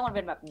าทุกเรื่องมันเ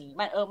ป็นแบบนี้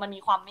มันมี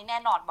ความไม่แน่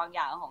นอนบางอ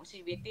ย่างของชี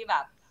วิตที่แบ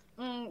บ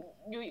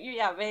อยู่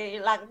อย่าไป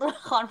รักตัวล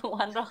ะครผูก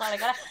พันตัวละครอะไร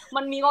ก็ได้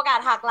มันมีโอกาส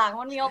หักหลัง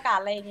มันมีโอกาส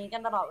อะไรอย่างนี้กั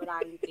นตลอดเวลา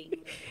จริง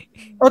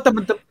ๆแต่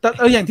มัน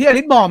อย่างที่อ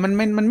ลิสบอกมัน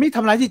ไม่ท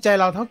ำร้ายจิตใจ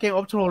เราเท่าเกมอ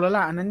อฟโทรแล้ว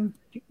ล่ะอันนั้น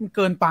มันเ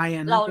กินไปอ่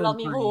ะเรา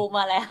มีภูมิม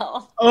าแล้ว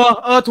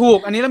ถูก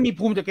อันนี้เรามี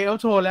ภูมิจากเกมออฟ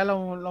โทรแล้วเ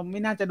ราไ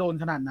ม่น่าจะโดน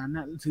ขนาดนั้น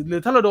อ่ะหรื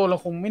อถ้าเราโดนเรา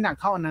คงไม่หนัก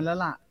เท่าอันนั้นแล้ว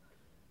ล่ะ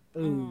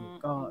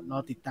ก็รอ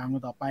ติดตามกั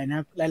นต่อไปนะ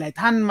หลายๆ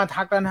ท่านมา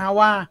ทักแล้วนะ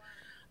ว่า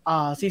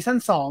ซีซั่น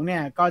2เนี่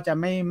ยก็จะ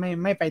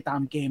ไม่ไปตา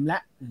มเกมแล้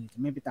วจะ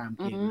ไม่ไปตาม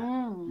เกมแล้ว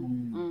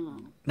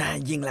น่า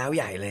ยิ่งแล้วใ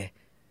หญ่เลย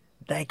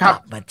ได้กลั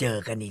บมาเจอ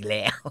กันอีกแ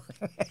ล้ว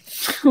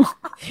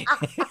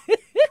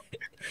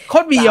โค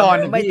ตรบียอน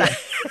ไ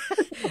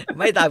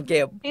ม่ตามเก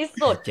มที่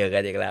สุดเจอกั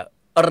นอีกแล้ว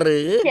หรื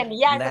อเขียนนิ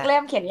ยายสักเล่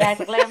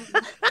ม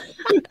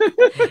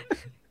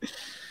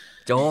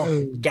โจ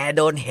แกโ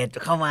ดนเห็ด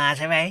เข้ามาใ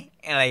ช่ไหม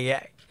อะไรเงี้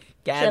ย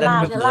แกโดน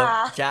เ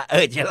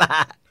ชลา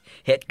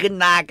เห็ดขึ้น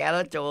หน้าแกแ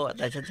ล้วโจแ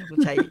ต่ฉันจะ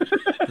ใช้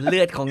เลื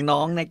อดของน้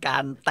องในกา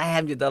รแต้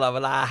มอยู่ตลอดเว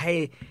ลาให้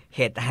เ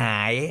ห็ดหา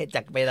ยจ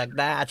ากไปจาก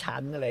หน้าฉั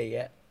นอะไรเ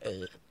งี้ย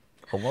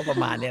ผมว่าประ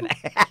มาณเนี้ยแหละ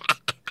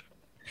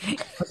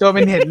โจเ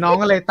ป็นเห็ดน้อง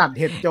ก็เลยตัด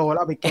เห็ดโจแล้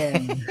วเอาไปแก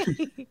ง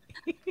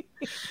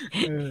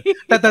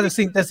แ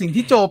ต่สิ่ง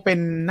ที่โจเป็น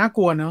น่าก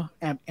ลัวเนอะ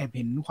แอบเ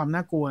ห็นความน่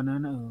ากลัวนะ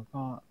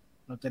ก็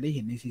เราจะได้เ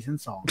ห็นในซีซั่น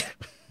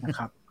2นะค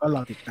รับก็ร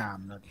อติดตาม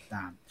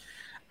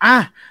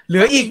เหลื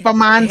ออีกประ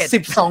มาณ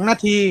12 นา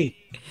ที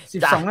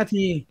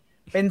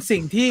เป็นสิ่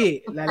งที่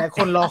หลายๆค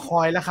นรอค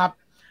อยแล้วครั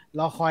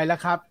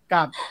บ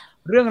กับ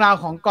เรื่องราว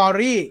ของกอ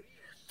รี่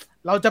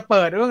เราจะเ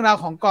ปิดเรื่องราว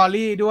ของกอ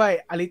รี่ด้วย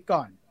อลิส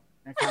ก่อน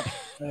นะครับ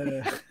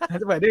เรา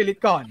จะเปิดด้วยอลิส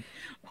ก่อน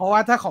เพราะว่า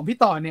ถ้าของพี่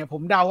ต่อเนี่ยผ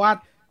มเดาว่า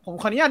ผม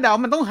ขออนุญาตเดา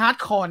มันต้องฮาร์ด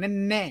คอร์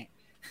แน่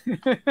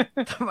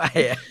ทำไม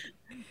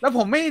แล้วผ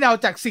มไม่เดา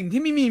จากสิ่ง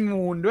ที่ไม่มี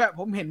มูลด้วย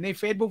ผมเห็นใน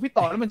Facebook พี่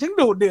ต่อแล้วมันช่าง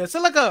ดุเดือดซะ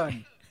เหลือเกิน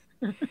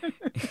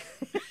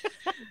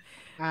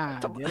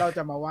เดี๋ยวเราจ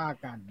ะมาว่า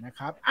กันนะค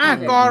รับ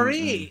กอ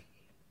รี่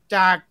จ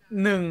าก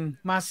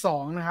1มา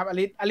2นะครับอ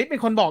ลิสเป็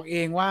นคนบอกเอ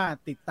งว่า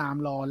ติดตาม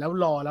รอแ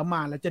ล้วม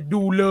าแล้วจะ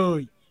ดูเลย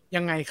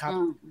ยังไงครับ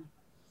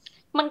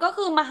มันก็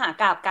คือมหา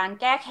กาพย์การ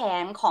แก้แค้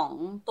นของ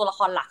ตัวละค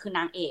รหลักคือน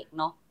างเอก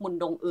เนาะมุน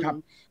ดงอึน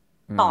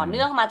ต่อเ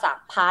นื่องมาจาก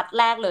พาร์ท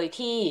แรกเลย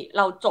ที่เ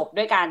ราจบ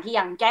ด้วยการที่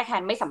ยังแก้แค้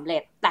นไม่สำเร็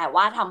จแต่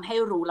ว่าทำให้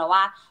รู้แล้ว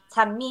ว่า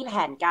ฉันมีแผ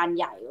นการ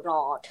ใหญ่ร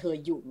อเธอ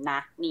อยู่นะ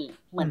นี่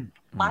เหมือน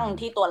ปั้ง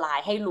ที่ตัวร้า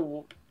ยให้รู้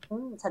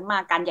ฉันมา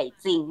การใหญ่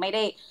จริงไม่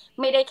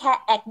ได้แค่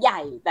แอคให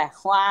ญ่แต่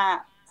ว่า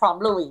พร้อม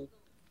ลุย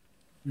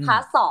พา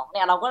ร์ทสองเ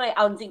นี่ยเราก็เลยเอ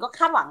าจริงๆก็ค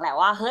าดหวังแหละ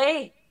ว่าเฮ้ย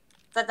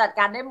จะจัด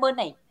การได้เบอร์ไ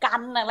หนกั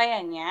นอะไรอ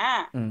ย่างเงี้ย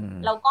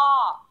แล้วก็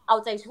เอา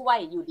ใจช่วย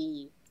อยู่ดี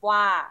ว่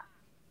า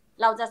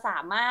เราจะสา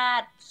มาร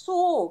ถ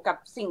สู้กับ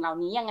สิ่งเหล่า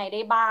นี้ยังไงไ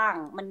ด้บ้าง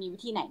มันมีวิ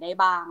ธีไหนได้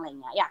บ้างอะไร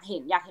เงี้ยอยากเ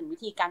ห็นวิ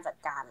ธีการจัด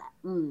การแหละ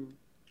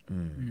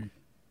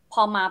พ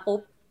อมาปุ๊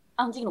บเอ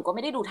าจริงหนูก็ไ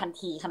ม่ได้ดูทัน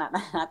ทีขนาด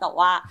นั้นนะแต่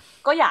ว่า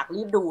ก็อยาก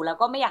รีบดูแล้ว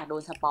ก็ไม่อยากโด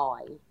นสปอ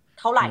ย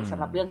เท่าไหร่สำ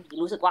หรับเรื่องนี้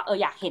รู้สึกว่า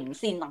อยากเห็น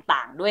ซีนต่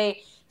างๆด้วย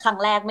ครั้ง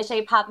แรกไม่ใช่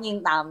ภาพยิง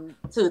ตาม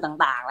สื่อ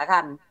ต่างๆแล้วกั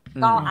น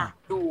ก็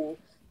ดู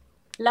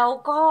แล้ว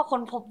ก็ค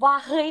นพบว่า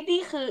เฮ้ย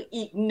นี่คือ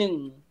อีกหนึ่ง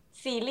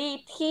ซีรีส์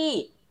ที่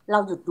เรา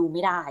หยุดดูไ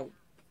ม่ได้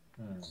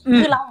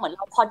คือเราเหมือนเ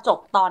ราพอจบ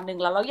ตอนนึง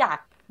แล้วเราอยาก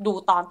ดู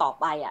ตอนต่อ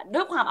ไปอ่ะด้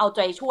วยความเอาใจ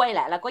ช่วยแห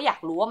ละแล้วก็อยาก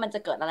รู้ว่ามันจะ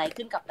เกิดอะไร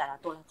ขึ้นกับแต่ละ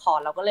ตัวละคร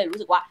เราก็เลยรู้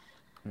สึกว่า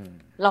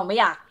เราไม่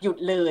อยากหยุด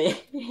เลย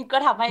ก็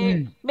ทำให้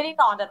ไม่ได้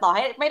นอนแต่ต่อใ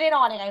ห้ไม่ได้น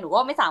อนยังไงหนูก็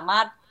ไม่สามา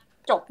รถ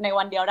จบใน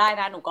วันเดียวได้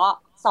นะหนูก็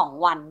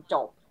2 วันจ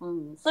บ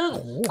ซึ่ง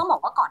ต้องบอ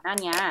กว่าก่อนหน้า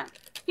นี้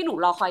ที่หนู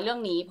รอคอยเรื่อง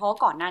นี้เพราะว่า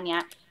ก่อนหน้านี้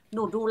ห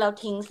นูดูแล้ว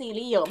ทิ้งซี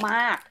รีส์เยอะม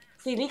าก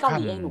ซีรีส์เกาห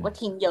ลีเองหนูก็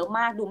ทิ้งเยอะม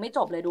ากดูไม่จ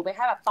บเลยดูไปแ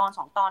ค่แบบตอน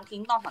2 ตอนทิ้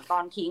งตอน2 ตอ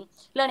นทิ้ง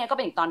เรื่องนี้ก็เ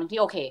ป็นอีกตอนนึง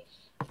ที่โอเค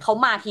เขา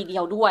มาทีเดี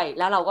ยวด้วย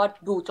แล้วเราก็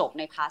ดูจบ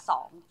ในพาร์ท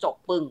2จบ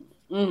ปึ้ง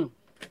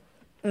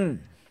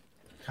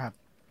ครับ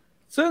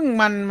ซึ่ง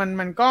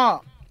มันก็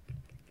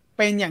เ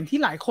ป็นอย่างที่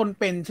หลายคน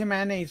เป็นใช่ไหม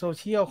ในโซเ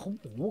ชียลเ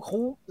ขา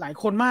หลาย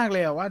คนมากเล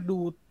ยว่าดู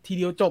ทีเ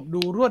ดียวจบ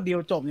ดูรวดเดีย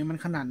วจบเนี่ยมัน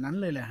ขนาดนั้น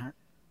เลยแหละฮะ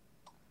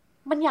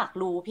มันอยาก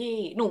รู้พี่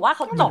หนูว่าเข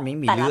าจบ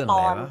แต่ละต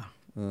อน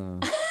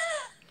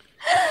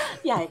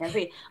ใหญ่กัน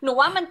สิหนู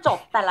ว่ามันจบ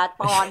แต่ละ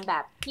ตอนแบ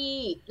บที่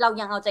เรา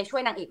ยังเอาใจช่ว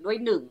ยนางเอกด้วย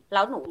1แ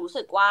ล้วหนูรู้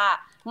สึกว่า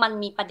มัน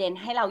มีประเด็น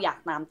ให้เราอยาก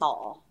ตามต่อ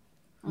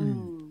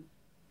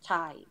ใ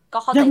ช่ก็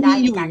เข้าใจได้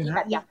ในการที่แ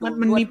บบอยาก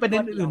มันมีประเด็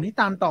นอื่นที่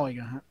ตามต่ออีกเ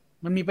หรอฮะ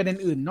มันมีประเด็น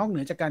อื่นนอกเหนื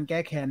อจากการแก้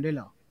แค้นด้วยเ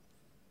หรอ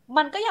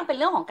มันก็ยังเป็น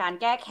เรื่องของการ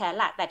แก้แค้น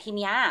แหละแต่ทีเ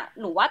นี้ย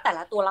หนูว่าแต่ล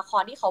ะตัวละค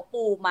รที่เขา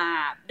ปูมา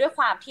ด้วยค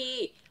วามที่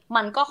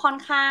มันก็ค่อน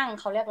ข้าง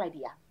เขาเรียกอะไร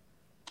ดีอะ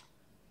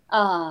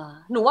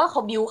หนูว่าเข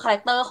าบิวคาแร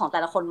คเตอร์ของแต่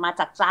ละคนมา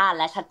จัดจ้าน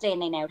และชัดเจน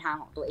ในแนวทาง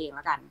ของตัวเองแ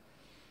ล้วกัน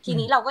ที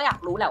นี้เราก็อยาก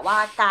รู้แหละว่า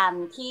การ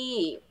ที่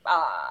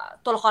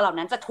ตัวละครเหล่า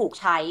นั้นจะถูก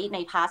ใช้ใน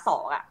พาร์ท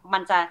2อ่ะมั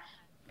นจะ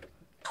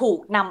ถูก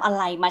นำอะ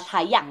ไรมาใช้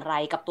อย่างไร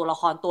กับตัวละ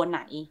ครตัวไห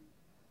น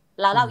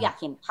แล้วเราอยาก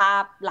เห็นภา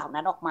พเหล่า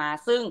นั้นออกมา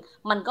ซึ่ง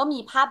มันก็มี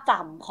ภาพจ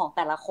ำของแ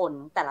ต่ละคน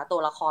แต่ละตัว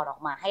ละครออก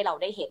มาให้เรา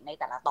ได้เห็นใน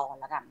แต่ละตอน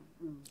แล้วกัน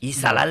อี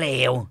สารเล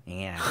วอย่าง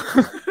เงี้ย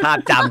ภาพ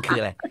จำคือ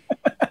อะไร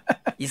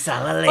อีสา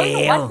รเลวห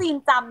นูว่าซีน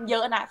จำเยอ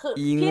ะนะคือ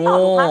พี่ต่อ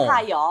ดูภาคไท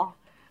ยเหรอ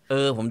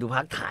ผมดูภ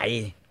าคไทย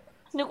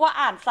นึกว่า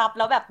อ่านซับแ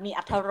ล้วแบบมีอ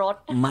รรถรส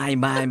ไ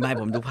ม่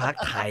ผมดูภาค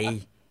ไทย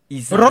อี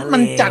สารรสมั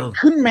นจัด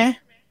ขึ้นไหม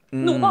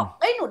หนูบอก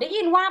หนูได้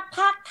ยินว่าภ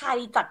าคไทย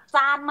จัด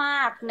จ้านม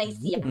ากใน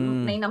เสียง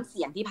ในน้ำเ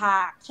สียงที่ภา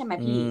คใช่ไหม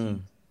พี่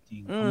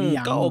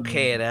ก็โอเค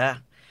นะ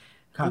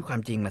พูดควา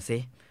มจริงมาสิ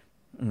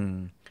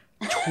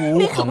ชู้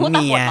ของเ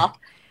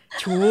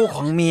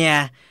มีย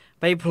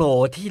ไปโผล่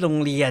ที่โรง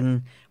เรียน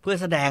เพื่อ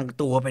แสดง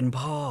ตัวเป็น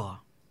พ่อ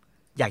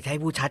อยากให้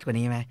พูดชัดกว่า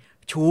นี้ไหม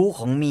ชู้ข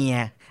องเมีย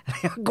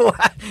กู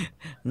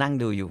นั่ง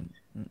ดูอยู่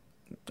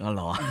อ๋อเห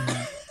รอ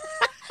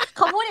เข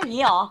าพูดอย่าง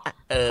นี้เหรอ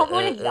เขาพู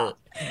ดอย่างนี้เหรอ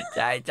ใ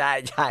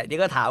ช่นี่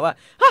ก็ถามว่า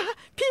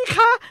พี่ค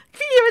ะ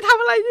พี่ไปท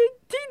ำอะไร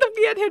ที่โรงเ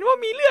รียนเห็นว่า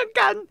มีเรื่อง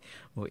กัน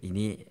โอ้อี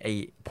นี่ไอ้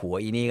ผัว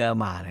อีนี่ก็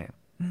มาเลย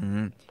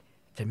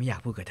ฉันไม่อยาก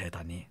พูดกับเธอต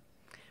อนนี้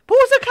พู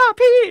ดสิค่ะ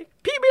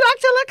พี่ไม่รัก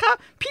ฉันแล้วค่ะ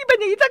พี่เป็น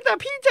อย่างนี้ตั้งแต่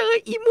พี่เจอ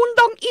อีมุน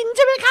ดองอินใ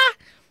ช่ไหมคะ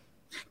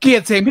เกลีย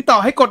ดเสียงพี่ต่อ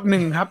ให้กด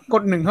1ครับก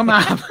ด1เข้ามา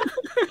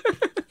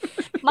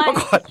ไม่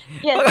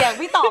เกลียดเสียง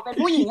พี่ต่อเป็น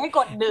ผู้หญิงให้ก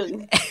ด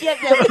1เกลียด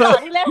เสียงพี่ต่อ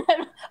ที่เล่นเป็น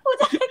ผู้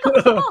ชายให้กด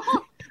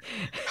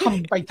ท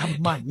ำไปท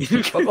ำไม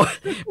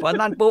พอ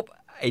นั่นปุ๊บ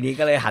ไอ้นี่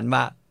ก็เลยหันม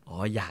า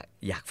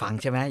อยากฟัง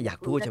ใช่ไหมอยาก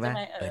พูดใช่ไหม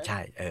ใช่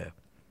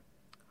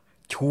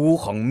ชู้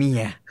ของเมี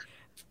ย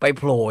ไปโ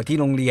ผล่ที่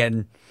โรงเรียน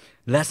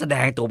และแสด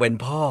งตัวเป็น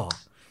พ่อ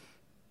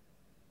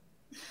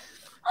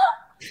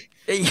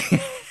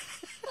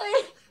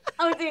เ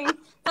อาจริง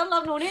สำหรั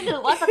บหนูนี่ถื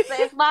อว่าสักเซ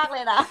สมากเล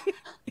ยนะ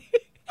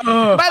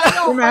ไม่ใช่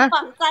ไหม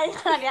ฝังใจ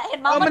ขนาดนี้เห็น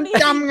มั้ยมัน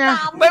จำไง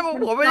ไม่ผ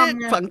มไม่ได้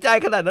ฝังใจ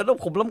ขนาดนั้น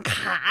ผมรำค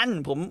าญ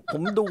ผ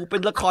มดูเป็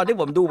นละครที่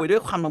ผมดูไปด้ว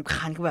ยความรำค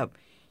าญก็แบบ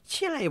เ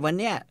ชี่ยอะไรวะ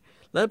เนี่ย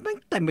แล้วมัน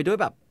เต็มไปด้วย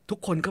แบบทุก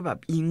คนก็แบบ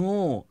อีโ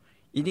ง่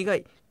อีนี่ก็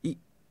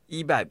อี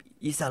แบบ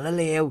อีสาร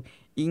เลว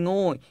อีโ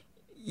ง่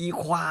อี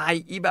ควาย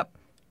อีแบบ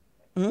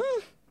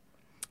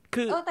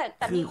คือ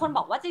แต่มีคนบ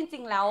อกว่าจริ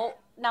งๆแล้ว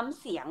น้ำ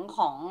เสียงข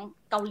อง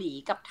เกาหลี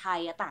กับไทย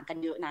ต่างกัน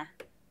เยอะนะ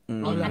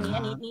อัน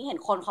นี้เห็น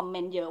คนคอมเม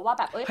นต์เยอะว่า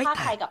แบบภาค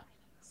ไทยกับ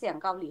เสียง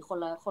เกาหลีคน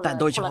ละแต่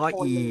โดยเฉพาะ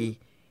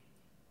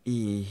อี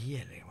เฮีย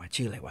อะไรวะ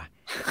ชื่ออะไรวะ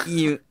อี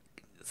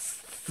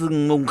ซึง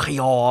มุงค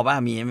ยอป่ะ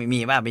มี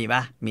ป่ะ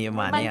มีประ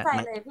มาณนี้มั่นใจ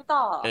เลยพี่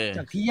ต่อจ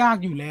ากที่ยาก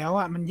อยู่แล้ว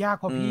อ่ะมันยาก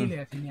พอพี่เลย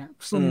ทีเนี้ย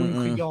ซึงมุง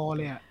คยอ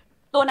เลยอ่ะ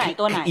ตัวไหน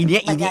อีเนี้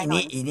ย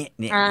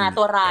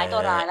ตัวร้าย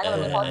แล้วก็เ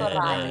ป็นเพราะตัว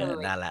ร้ายเลย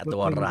นั่นแหละตั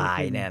วร้า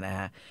ยเนี่ยนะฮ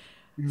ะ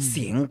เ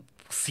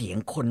สียง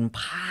คน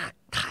ภาค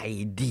ไทย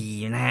ดี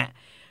นะฮะ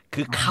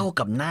คือเข้า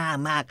กับหน้า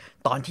มาก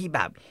ตอนที่แบ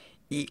บ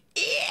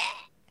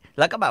แ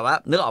ล้วก็แบบว่า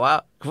นึกออกว่า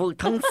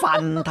ทั้งฟั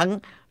น ทั้ง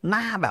ห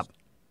น้าแบบ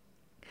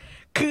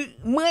คือ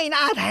เมื่อยห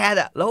น้าแทน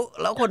อ่ะแ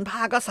ล้วคนพ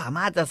ากย์ก็สาม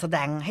ารถจะแสด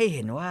งให้เ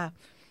ห็นว่า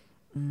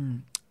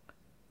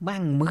แม่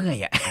งเมื่อย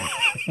อ่ะ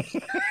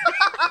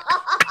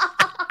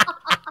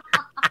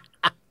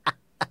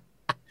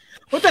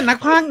แต่นัก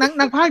พากย์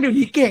เดี๋ยว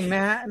นี้เก่งน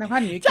ะฮะนักพาก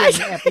ย์เดี๋ยวนี้เก่ง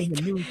แอบไปเห็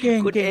นอยู่เก่ง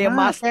คุณเอ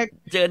มัส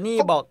เจอร์นี่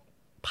บอก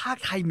ภาค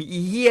ไทยมีอี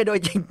เหี้ยด้วย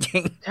จริ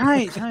งๆใช่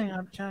ค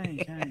รับใช่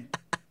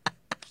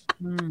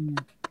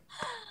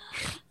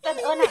แต่ห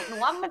นังหนู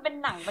ว่ามันเป็น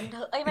หนังบันเ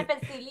ทิงมันเป็น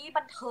ซีรีส์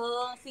บันเทิ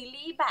งซี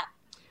รีส์แบบ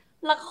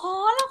ละค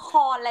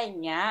รอะไรอย่า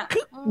งเงี้ย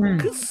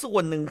คือส่ว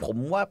นหนึ่งผม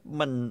ว่า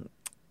มัน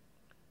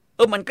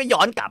มันก็ย้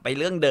อนกลับไป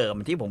เรื่องเดิม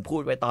ที่ผมพู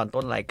ดไว้ตอน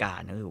ต้นรายการ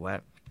ก็คือว่า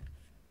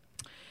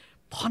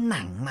เพราะห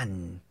นังมัน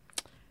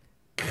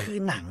คือ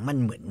หนังมัน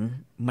เหมื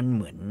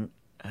อน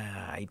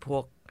ไอ้พว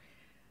ก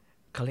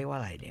เขาเรียกว่า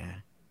อะไรเนี่ย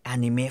อ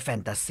นิเมะแฟ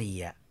นตาซี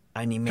อะ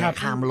อนิเมะ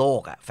ข้ามโล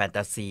กอะแฟนต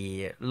าซี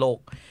โลก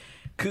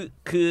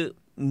คือ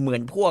เหมือ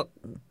นพวก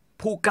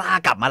ผู้กล้า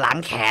กลับมาล้าง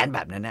แค้นแบ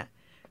บนั้นนะ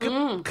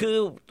คือ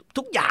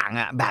ทุกอย่าง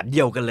อะแบบเ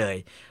ดียวกันเลย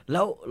แ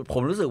ล้วผ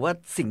มรู้สึกว่า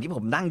สิ่งที่ผ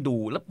มนั่งดู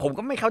แล้วผม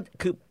ก็ไม่เข้า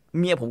คือ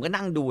เมียผมก็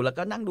นั่งดูแล้ว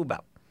ก็นั่งดูแบ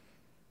บ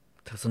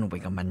เธอสนุกไป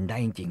กับมันได้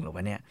จริงๆหรอว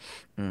ะเนี่ย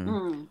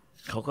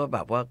เขาก็แบ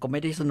บว่าก็ไม่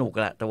ได้สนุก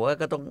แหละแต่ว่า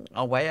ก็ต้องเอ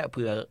าไว้เ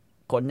ผื่อ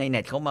คนในเน็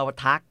ตเขามา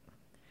ทัก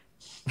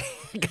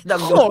ก็ต้อ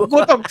งดูกู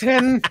ตกเทร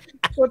น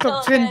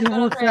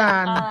ทุกกา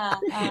ร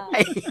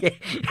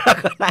แล้ว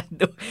ก็นั่ง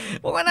ดู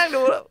ผมก็นั่ง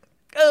ดูแล้ว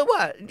ว่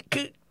า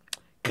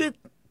คือ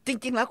จ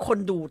ริงๆแล้วคน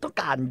ดูต้อง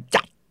การ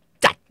จัด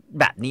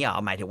แบบนี้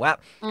หมายถึงว่า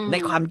ใน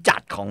ความจั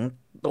ดของ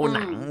ตัวห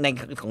นังใน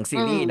ของซี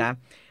รีส์นะ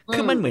คื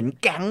อมันเหมือน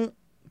แ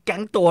ก๊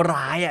งตัว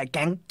ร้ายอ่ะแ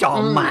ก๊งจอ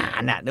มมา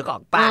รน่ะนึกออ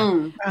กป่ะ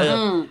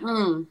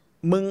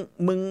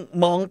มึง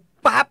มอง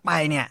ปั๊บไป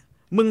เนี่ย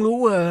มึงรู้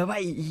ว่า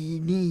อี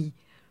นี่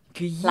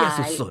คือเหี้ย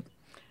สุด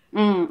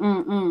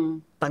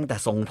ๆตั้งแต่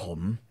ทรงผม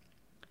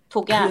ทุ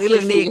กอย่างเรื่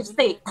องนี้ลิปส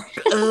ติก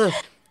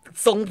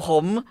ทรงผ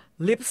ม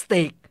ลิปส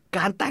ติกก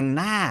ารแต่ง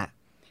หน้า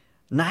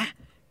นะ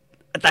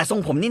แต่ทรง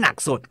ผมนี่หนัก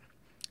สุด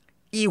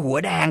อีหัว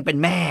แดงเป็น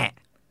แม่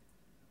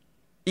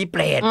อีเป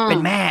รตเป็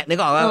นแม่นึก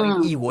ออกว่า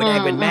อีหัวแดง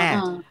เป็นแม่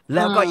แ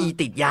ล้วก็อี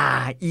ติดยา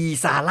อี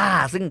ซาร่า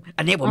ซึ่ง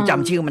อันนี้ผมจ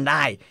ำชื่อมันไ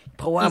ด้เ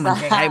พราะว่ามัน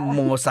คล้ายๆโ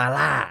มซา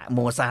ร่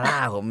า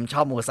ผมช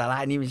อบโมซาร่า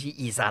นี่มันชื่อ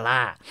อีซาร่า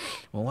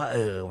ผมว่า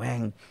แม่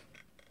ง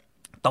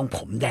ต้องผ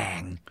มแด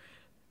ง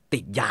ติ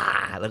ดยา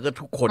แล้วก็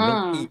ทุกคน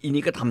อี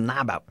นี้ก็ทำหน้า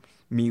แบบ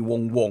มี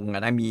วงอ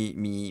ะนะ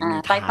มี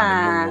ทาเป็น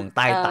วงใ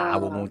ต้ตา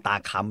วงตา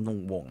ค้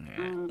ำวง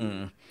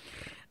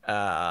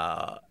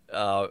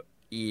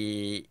อี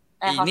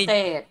นี่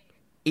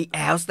อีแอ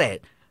ลสเตด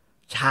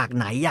ฉาก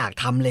ไหนอยาก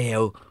ทำเล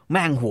วแ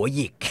ม่งหัวห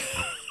ยิก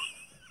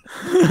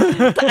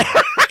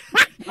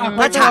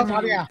ถ้าฉ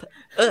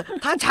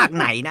าก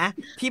ไหนนะ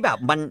ที่แบบ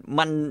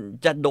มัน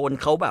จะโดน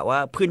เขาแบบว่า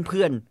เ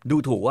พื่อนดู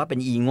ถูกว่าเป็น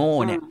อีโง่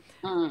เนี่ย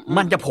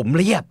มันจะผม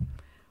เรียบ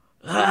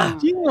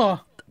จริงเหรอ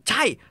ใ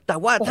ช่แต่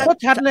ว่าถ้า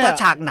ฉ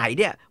ากไหน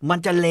เนี่ยมัน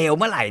จะเลว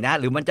เมื่อไหร่นะ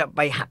หรือมันจะไ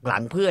ปหักหลั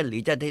งเพื่อนหรื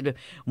อ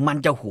มัน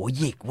จะหัว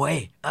หยิกเว้ย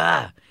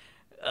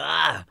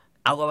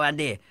เอากันมา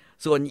ดิ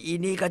ส่วนอี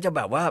นี่ก็จะแ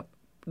บบว่า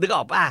นึกอ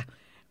อกป่ะ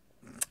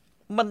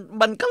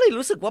มันก็เลย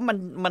รู้สึกว่า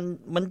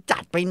มันจั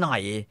ดไปหน่อ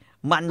ย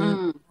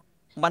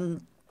มัน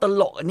ต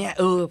ลกเนี่ย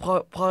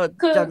พอ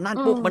จะนั่น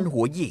ปุ๊บมัน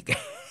หัวหยิก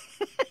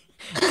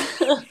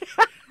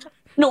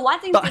หนูว่า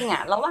จริงๆอ่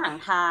ะระหว่าง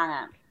ทาง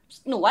อ่ะ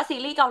หนูว่าซี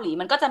รีส์เกาหลี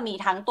มันก็จะมี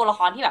ทั้งตัวละค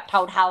รที่แบบ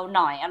เทาๆห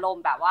น่อยอารม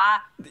ณ์แบบว่า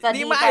จะ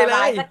ดีใจร้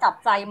ายจะกลับ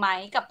ใจไหม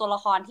กับตัวละ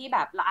ครที่แบ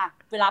บ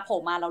เวลาโผล่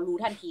มาเรารู้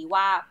ทันที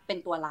ว่าเป็น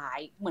ตัวร้าย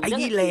เหมือนเรื่อ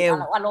งเลว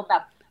อารมณ์แบ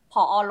บผ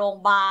อ.โรงพ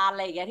ยาบาลอะ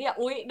ไรอย่างเงี้ยที่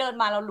อุ๊ยเดิน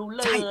มาเรารู้เ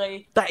ลย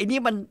แต่อันนี้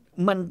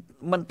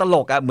มันตล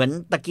กอ่ะเหมือน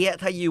ตะเกีย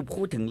ถ้ายู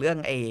พูดถึงเรื่อง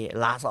ไอ้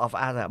Last of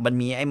Us อ่ะมัน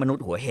มีไอ้มนุษ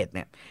ย์หัวเห็ดเ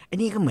นี่ยไอ้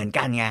นี่ก็เหมือน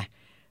กันไง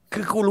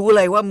คือกูรู้เ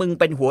ลยว่ามึง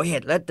เป็นหัวเห็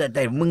ดแล้วแ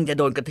ต่มึงจะ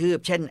โดนกระทืบ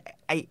เช่น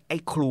ไอ้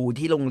ครู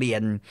ที่โรงเรีย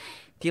น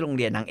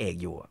นางเอก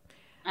อยู่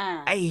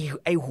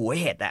ไอ้หัว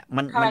เห็ดอ่ะ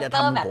มันจะท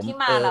ำผม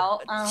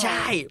ใ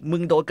ช่มึ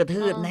งโดนกระ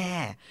ทืบแน่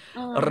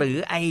หรือ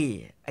ไ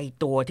อ้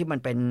ตัวที่มัน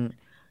เป็น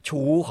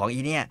ชู้ของอี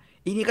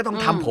นี่ก็ต้อง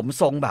ทำผม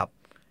ทรงแบบ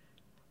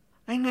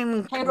ใ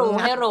ห้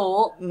รู้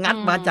งัด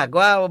มาจาก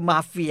ว่ามา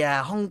เฟีย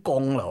ฮ่องก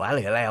งเหรอวะห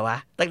รืออะไรวะ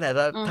ตั้งแต่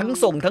ทั้ง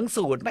ส่งทั้ง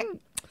สูตรแม่ง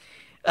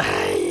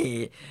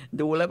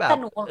ดูแล้วแบบแ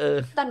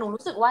ต่หนู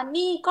รู้สึกว่า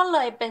นี่ก็เล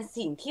ยเป็น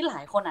สิ่งที่หลา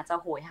ยคนอาจจะ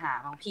โหยหา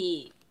บางพี่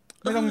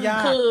ไม่ต้องยา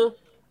กคือ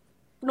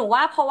หนูว่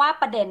าเพราะว่า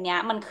ประเด็นเนี้ย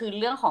มันคือ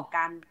เรื่องของก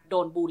ารโด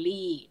นบูล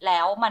ลี่แล้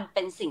วมันเ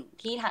ป็นสิ่ง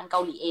ที่ทางเก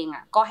าหลีเองอ่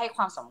ะก็ให้ค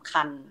วามสำ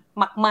คัญ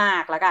มา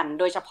กๆแล้วกัน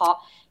โดยเฉพาะ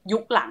ยุ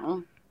คหลัง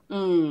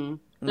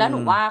แล้วหนู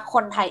ว่าค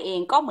นไทยเอง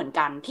ก็เหมือน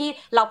กันที่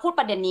เราพูด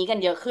ประเด็นนี้กัน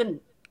เยอะขึ้น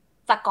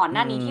จากก่อนหน้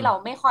านี้ที่เรา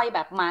ไม่ค่อยแบ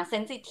บมาเซ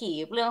นซิที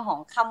ฟเรื่องของ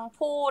คำ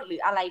พูดหรื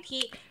ออะไร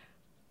ที่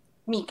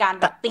มีการ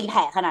แบบตีแ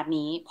ผ่ขนาด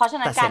นี้เพราะฉะ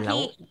นั้นการ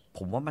ที่ผ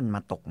มว่ามันม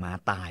าตกมา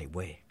ตายเ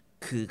ว้ย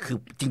คือ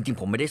จริงๆ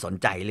ผมไม่ได้สน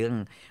ใจเรื่อง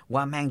ว่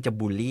าแม่งจะ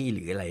บูลลี่ห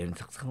รืออะไร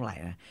สักเท่าไหร่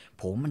นะ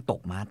ผมมันต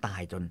กมาตา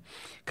ยจน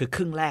คือค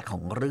รึ่งแรกขอ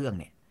งเรื่อง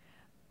เนี่ย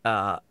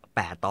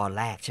8 ตอน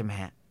แรกใช่ไหม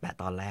ฮะ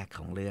8 ตอนแรกข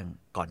องเรื่อง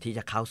ก่อนที่จ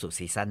ะเข้าสู่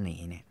ซีซั่นนี้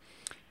เนี่ย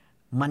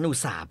มันอุต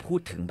ส่าห์พูด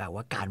ถึงแบบ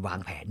ว่าการวาง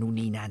แผนนู่น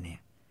นี่นั่นเนี่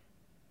ย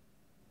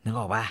นึก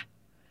ออกป่ะ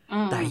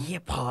แต่เฮี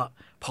ย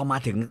พอมา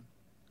ถึง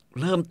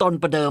เริ่มต้น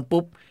ประเดิม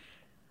ปุ๊บ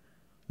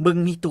มึง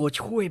มีตัว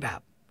ช่วยแบบ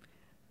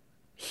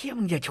เฮีย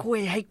มึงจะช่วย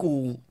ให้กู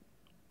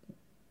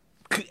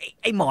คือ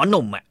ไอ้หมอห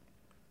นุ่มอ่ะ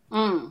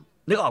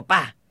นึกออกป่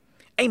ะ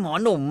ไอ้หมอ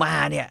หนุ่มมา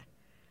เนี่ย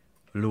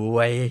รว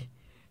ย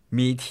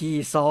มีที่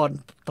ซ่อน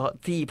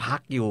ที่พั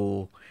กอยู่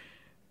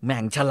แม่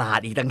งฉลาด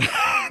อีกต่างห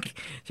าก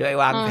ช่วย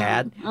วางแผ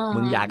นมึ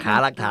งอยากหา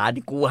หลักฐาน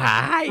ที่กูหา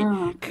ให้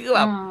คือแบ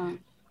บ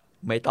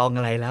ไม่ต้องอ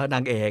ะไรแล้วน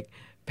างเอก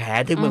แผ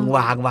นที่มึงว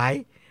างไว้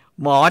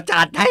หมอ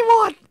จัดให้หม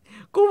ด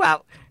กูแบบ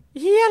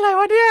เฮียอะไร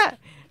วะเนี่ย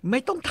ไม่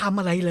ต้องทำ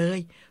อะไรเลย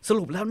ส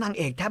รุปแล้วนาง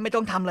เอกแทบไม่ต้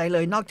องทำอะไรเล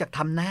ยนอกจากท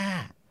ำหน้า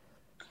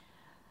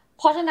เ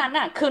พราะฉะนั้น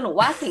น่ะคือหนู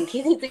ว่าสิ่ง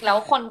ที่จริงๆแล้ว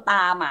คนต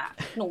ามอ่ะ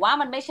หนูว่า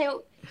มันไม่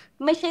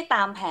ใช่ต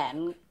ามแผน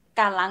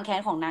การล้างแค้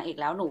นของนางเอก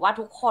แล้วหนูว่า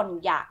ทุกคน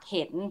อยากเ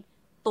ห็น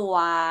ตัว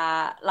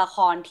ละค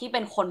รที่เป็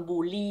นคนบู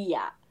ลลี่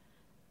อ่ะ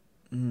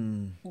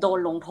โดน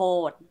ลงโท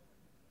ษ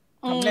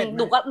ห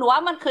นูว่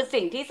ามันคือ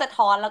สิ่งที่สะ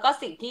ท้อนแล้วก็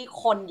สิ่งที่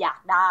คนอยาก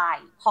ได้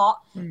เพราะ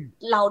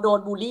เราโดน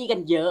บูลลี่กั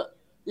นเยอะ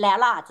แล้ว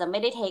เราอาจจะไม่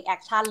ได้เทคแอ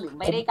คชั่นหรือ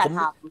ไม่ได้กระท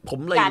ำผม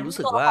เลยรู้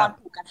สึกว่า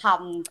ถูกกระท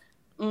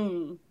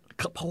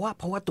ำเพรา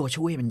ะว่าตัว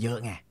ช่วยมันเยอะ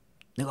ไง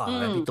นึกออกไ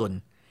หมพี่ตุล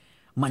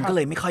มันก็เล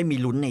ยไม่ค่อยมี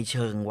ลุ้นในเ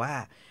ชิงว่า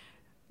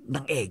น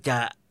างเอกจะ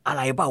อะไ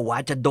รเปล่าวะ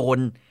จะโดน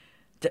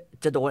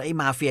ไอ้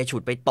มาเฟียฉุ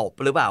ดไปตบ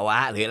หรือเปล่าวะ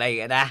หรืออะไร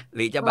กันนะห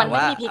รือจะแบบ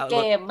ว่ามันไม่มีพลิกเก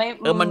ม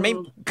มันไม่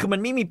คือมั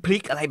นไม่มีพลิ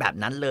กอะไรแบบ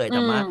นั้นเลยแ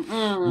ต่ว่า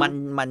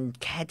มัน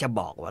แค่จะ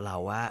บอกว่าเรา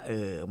ว่า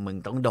มึง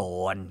ต้องโด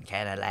นแค่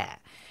นั้นแหละ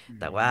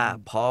แต่ว่า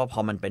พอ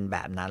มันเป็นแบ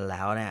บนั้นแ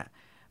ล้วเนี่ย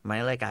มัน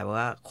ก็เลยกลายเป็น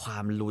ว่าควา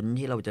มลุ้น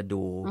ที่เราจะ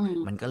ดู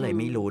มันก็เลย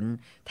ไม่ลุ้น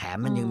แถม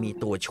มันยังมี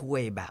ตัวช่ว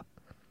ยแบบ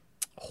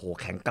โห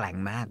แข็งแกร่ง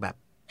มากแบบ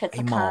ไ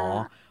อ้หมอ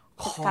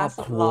ครอบ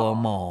ครัว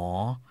หมอ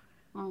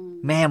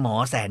แม่หมอ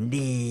แสน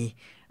ดี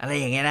อะไร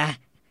อย่างเงี้ยนะ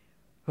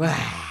ว้า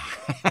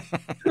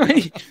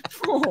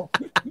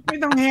ไม่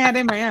ต้องแห่ไ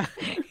ด้ไหมอ่ะ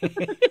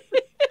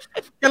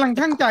กำลัง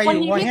ช่างใจอ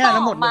ยู่ว่าแห่แล้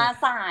วหมดมา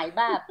สายแ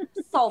บบ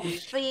สม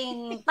จริง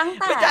ตั้ง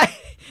แต่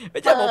ไม่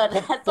ใช่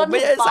ผมไม่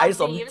ใช่สาย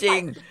สมจริ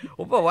งผ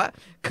มบอกว่า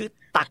คือ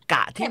ตรรก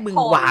ะที่มึง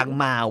วาง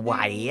มาไหว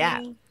อ่ะ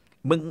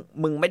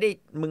มึงไม่ได้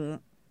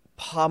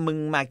พอมึง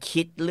มา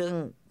คิดเรื่อง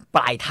ป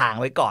ลายทาง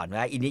ไว้ก่อน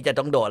ว่าอีนี้จะ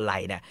ต้องโดนอะไร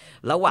เนี่ย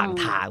ระหว่าง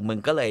ทางมึง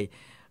ก็เลย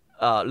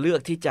เลือ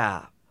กที่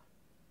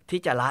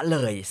จะละเล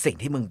ยสิ่ง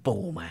ที่มึงปู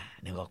มา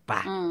นึกออกป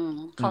ะ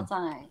เข้าใจ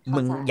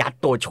มึงยัด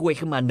ตัวช่วย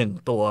ขึ้นมา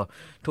1ตัว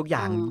ทุกอ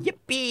ย่างยิป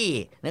ปี้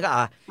นึกออ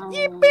ก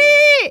ยิป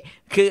ปี้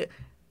คือ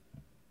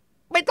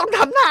ไม่ต้องท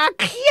ำหน้า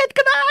เครียด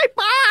ก็ได้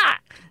ป้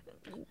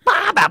า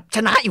แบบช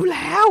นะอยู่แ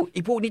ล้วไ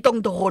อ้พวกนี้ต้อง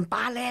โดน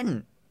ป้าเล่น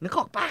นึก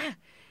ออกปะ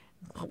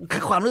คื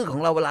อความรู้สึกขอ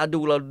งเราเวลาดู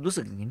เรารู้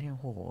สึกอย่างนี้เนี่ย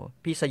โห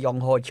พี่สยอง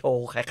โฮโช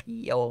แค่เ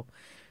คียว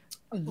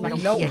อะไร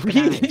แล้ว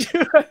พี่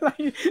ชื่ออะไร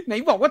ไหน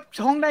บอกว่า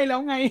ท่องได้แล้ว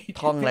ไง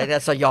ท่องอะไรแต่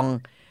สยอง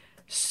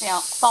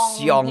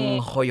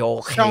โฮโย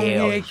เ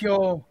คีย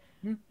ว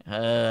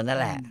นั่น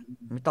แหละ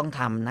ไม่ต้องท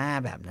ำหน้า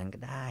แบบนั้นก็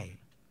ได้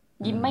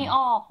ยิ้มไม่อ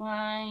อกไง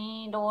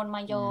โดนม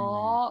าเยอ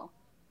ะ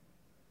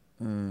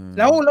แ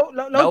ล้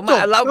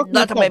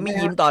วทำไมไม่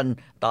ยิ้มต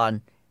อน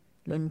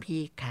รุ่น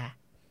พี่คะ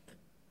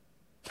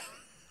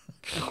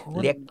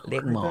เรี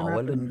ยกหมอว่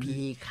ารุ่น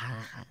พี่ค่ะ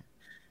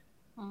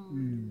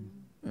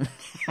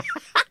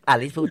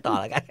ลิซพูดต่อ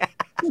แล้วกัน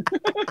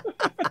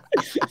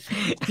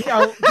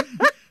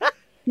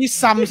พี่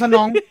ซัมสน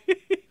อง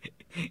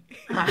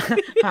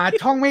หา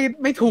ช่อง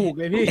ไม่ถูก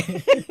เลยพี่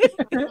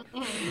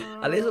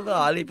ลิซพูด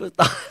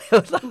ต่อ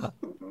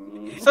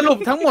สรุป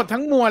ทั้งหมด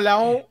ทั้งมวลแล้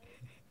ว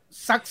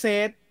ซักเซ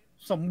ส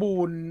สมบู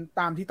รณ์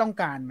ตามที่ต้อง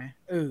การไหม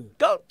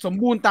ก็สม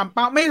บูรณ์ตามเ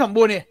ป้าไม่สม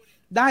บูรณ์เนี่ย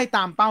ได้ต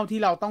ามเป้าที่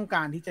เราต้องก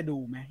ารที่จะดู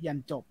ไหมยัน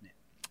จบเนี่ย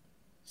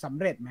สำ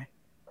เร็จไหม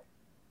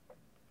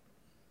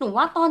หนู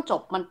ว่าตอนจ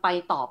บมันไป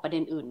ต่อประเด็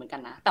นอื่นเหมือนกั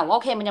นนะแต่ว่าโ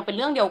อเคมันยังเป็นเ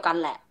รื่องเดียวกัน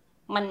แหละ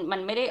มั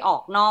นไม่ได้ออ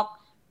กนอก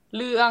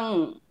เรื่อง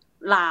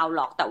ราวห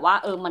รอกแต่ว่า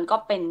มันก็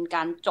เป็นก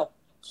ารจบ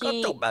ที่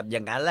จบแบบอย่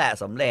างนั้นแหละ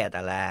สำเร็จแ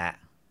ต่ละ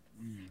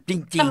จริ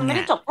งๆแต่มันไม่ไ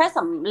ด้จบแค่ส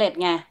ำเร็จ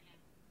ไง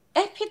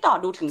พี่ต่อ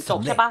ดูถึงจบ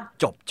ใช่ปะ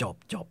จบ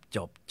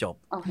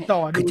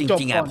คือจ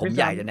ริงๆผม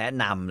อยากจะแนะ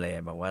นำเลย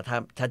บอกว่า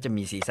ถ้าจะ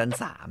มีซีซั่น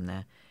3น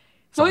ะ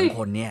2 ค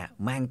นเนี่ย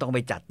แม่งต้องไป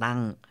จัดตั้ง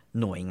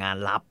หน่วยงาน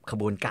ลับข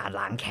บวนการ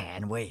ล้างแค้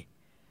นเว้ย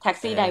แท็ก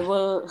ซี่ไดเว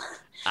อร์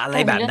อะไร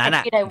แบบนั้นอ่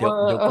ะเดี๋ย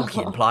วกูเ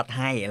ขียนพล็อต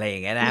ให้อะไรอย่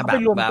างเงี้ยนะแบ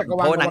บเ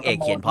พราะนางเอก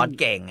เขียนพล็อต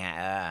เก่งอ่ะ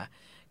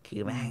คื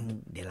อแม่ง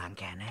เดี๋ยวล้าง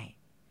แค้นให้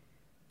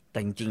แต่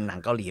จริงๆหนัง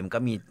เกาหลีมันก็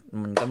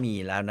มี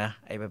แล้วนะ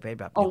ไอ้ประเภท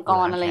แบบองค์ก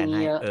รอะไรอย่างเ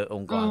งี้ยอ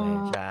งค์กรเลย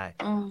ใช่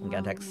องค์กา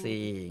รแท็ก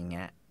ซี่อย่างเ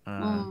งี้ย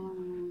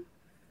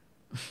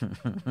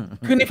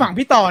คือในฝั่ง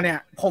พี่ต่อเนี่ย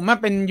ผมมา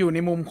เป็นอยู่ใน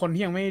มุมคน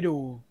ที่ยังไม่ดู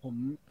ผม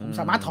ส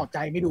ามารถถอดใจ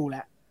ไม่ดูแ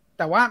ล้วแ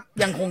ต่ว่า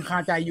ยังคงคา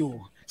ใจอยู่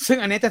ซึ่ง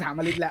อันนี้จะถาม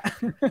อลิศแล้ว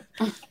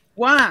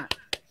ว่า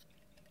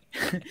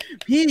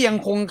พี่ยัง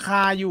คงค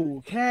าอยู่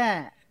แค่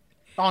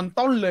ตอน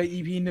ต้นเลย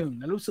EP 1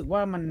แล้วรู้สึกว่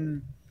ามัน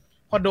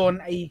พอโดน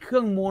ไอ้เครื่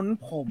องม้วน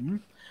ผม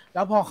แ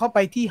ล้วพอเข้าไป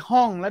ที่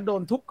ห้องแล้วโด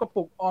นทุบกระ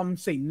ปุกออม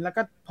สินแล้ว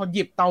ก็พอห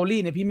ยิบเตารี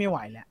ดเนี่ยพี่ไม่ไหว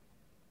แล้ว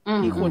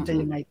พี่ควรจะ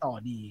ยังไงต่อ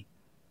ดี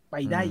ไป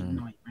ได้อีก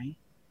หน่อยไหม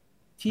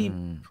ที่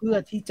เพื่อ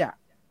ที่จะ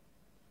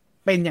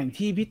เป็นอย่าง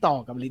ที่พี่ต่อ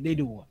กับลิศได้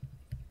ดู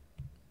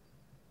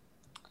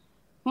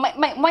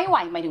ไม่ไหว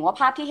หมายถึงว่า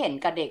ภาพที่เห็น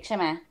กับเด็กใช่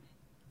ไหม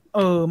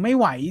ไม่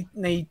ไหว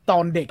ในตอ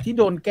นเด็กที่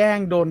โดนแกล้ง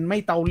โดนไม่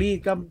เตารีด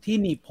ก็ที่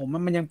หนีบผม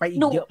มันยังไปอี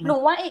กเยอะหนู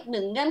ว่าอีกห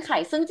นึ่งเงื่อนไข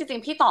ซึ่งจริ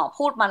งๆพี่ต่อ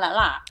พูดมาแล้ว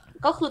ล่ะ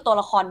ก็คือตัว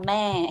ละครแ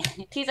ม่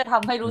ที่จะท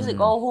ำให้รู้สึก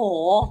ว่าโอ้โห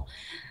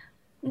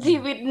ชี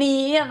วิต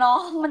นี้อะเนาะ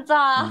มันจ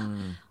ะ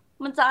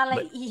อะไร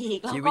อีก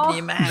ชีวิต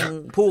นี้แม่ง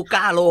ผู้ก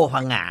ล้าโลภ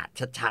งาด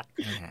ชัด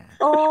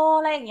ๆ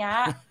อะไรอย่างเงี้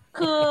ย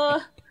คือ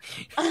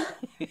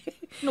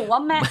หนู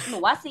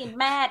ว่าซีน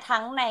แม่ทั้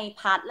งใน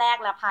พาร์ทแรก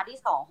และพาร์ทที่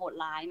2โหด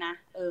ร้ายนะ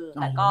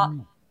แต่ก็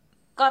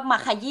มา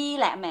ขยี้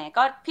แหละแหม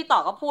ก็พี่ต่อ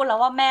ก็พูดแล้ว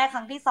ว่าแม่ค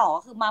รั้งที่2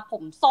ก็คือมาผ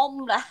มส้ม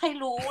แล้วให้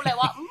รู้เลย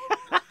ว่า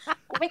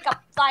กูไม่กลับ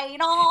ใจ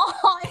น้อ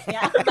ยอย่างเ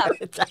งี้ยแบบ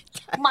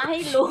มาให้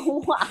รู้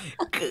อ่ะ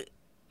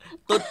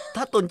คือ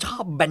ถ้าตุนชอ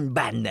บแบ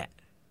นๆเนี่ย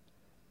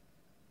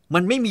มั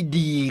นไม่มี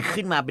ดี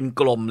ขึ้นมาเป็น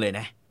กลมเลย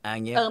นะอ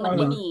ย่างเงี้ยมันไ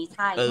ม่มีใ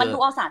ช่มันดู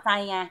เอาสะใจ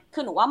ไงคื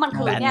อหนูว่ามัน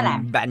คือเนี่ยแหละ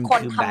ค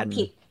นทำ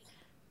ผิด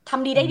ท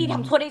ำดีได้ดีท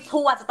ำชั่วได้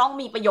ชั่วจะต้อง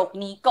มีประโยค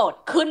นี้เกิด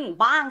ขึ้น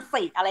บ้าง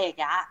สิอะไรอย่าง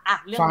เงี้ย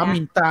เรื่องนี้ฟ้ามี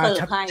ตา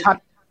ชัด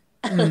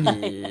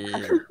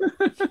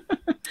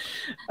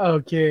โอ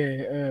เค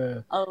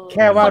แ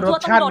ค่ว่ารส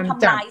ชาติมัน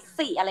จัด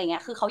สิอะไรเงี้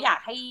ยคือเขาอยาก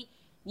ใ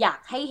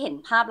ห้เห็น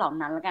ภาพเหล่า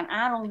นั้นแล้วกัน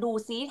ลองดู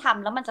ซิท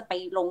ำแล้วมันจะไป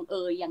ลง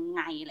ยังไ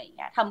งอะไรเ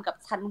งี้ยทำกับ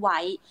ฉันไว้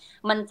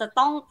มันจะ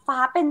ต้องฟ้า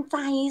เป็นใจ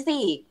สิ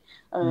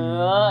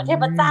เท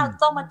พเจ้า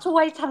ต้องมาช่ว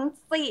ยฉัน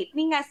สิ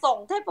นี่ไงส่ง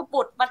เทพ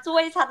บุตรมาช่ว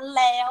ยฉัน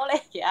แล้วอะไร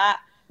อย่างเงี้ย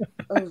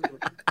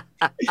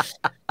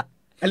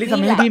อันนี้ทำ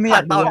ให้พี่ไม่อย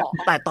ากดู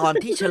แต่ตอน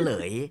ที่เฉล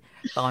ย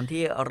ตอน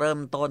ที่เริ่ม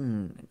ต้น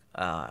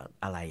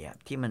อะไรอ่ะ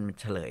ที่มัน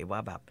เฉลยว่า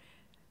แบบ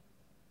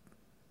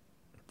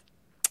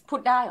พู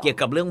ดได้เกี่ยว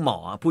กับเรื่องหมอ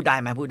พูดได้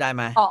ไหม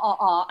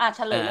เ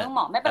ฉลยเรื่องหม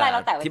อไม่เป็นไรเร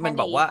าแต่ที่มัน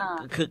บอกว่า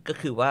ก็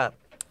คือว่า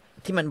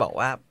ที่มันบอก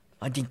ว่า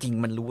จริง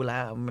ๆมันรู้แล้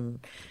วมัน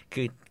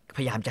คือพ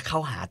ยายามจะเข้า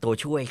หาตัว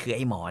ช่วยคือไ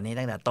อ้หมอนี่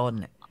ตั้งแต่ต้น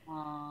เนี่ย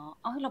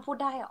เราพูด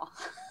ได้เหรอ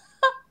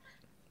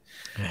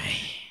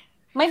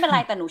ไม่เป็นไร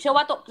แต่หนูเชื่อ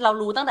ว่าเรา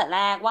รู้ตั้งแต่แ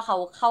รกว่าเขา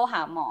เข้าห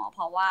าหมอเพ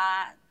ราะว่า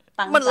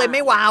มันเลยไ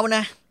ม่ว้าวน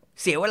ะ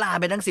เสียเวลา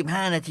ไปตั้ง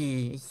15 นาที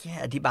แค่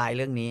อธิบายเ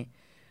รื่องนี้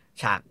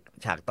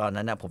ฉากตอน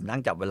นั้นนะผมนั่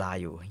งจับเวลา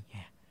อยู่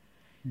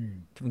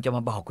มึงจะม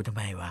าบอกกูทำ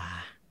ไมวะ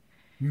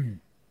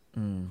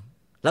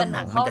แล้วห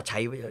นังมันจะใช้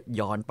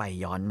ย้อนไป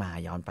ย้อนมา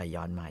ย้อนไป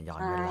ย้อนมาย้อ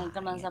นเวลา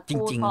จ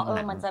ริง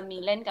ๆมันจะมี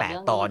เล่นกับเรื่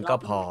อง8 ตอนก็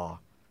พอ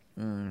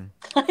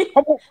เ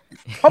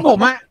พราะ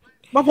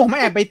ผม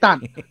แอบไปตัด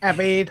แอบ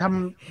ไปท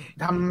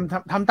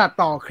ำตัด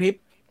ต่อคลิป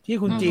ที่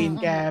คุณจีน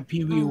แกพรี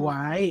วิวไ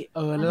ว้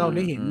แล้วเราไ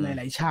ด้เห็นห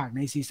ลายๆฉากใน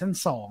ซีซั่น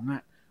2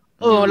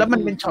แล้วมั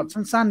นเป็นช็อต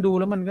สั้นๆดู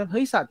แล้วมันก็เ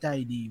ฮ้ยสะใจ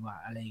ดีว่ะ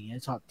อะไรอย่างเงี้ย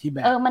ช็อตที่แบ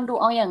บมันดู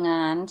เอาอย่าง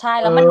งั้นใช่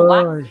แล้วมันหนูว่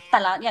าแต่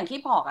ละอย่างที่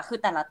บอกคือ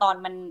แต่ละตอน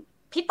มัน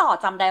พี่ต่อ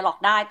จำไดร็อก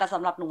ได้แต่ส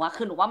ำหรับหนู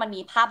คือหนูว่ามัน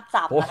มีภาพจ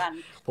ำแล้วกัน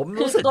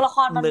คือตัวละค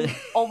รมัน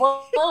โอเวอ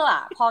ร์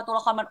พอตัวล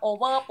ะครมันโอ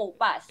เวอร์ปุ๊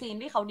บซีน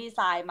ที่เขาดีไซ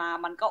น์มา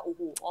มันก็โอ้โ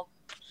ห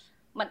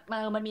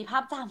มันมีภา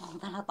พจำของ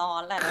แต่ละตอน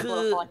แหละตัว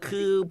ละคร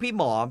คือพี่ห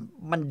มอ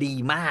มันดี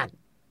มาก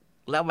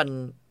แล้ว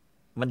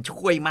มัน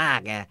ช่วยมาก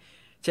ไง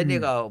เช่นเดีย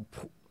วกับ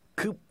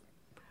คือ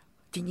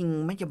จริง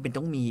ๆไม่จำเป็น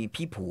ต้องมี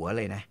พี่ผัว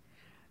เลยนะ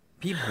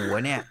พี่ผัว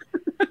เนี่ย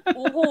โ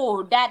อ้โห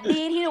แดด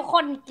ดี้ที่ทุกค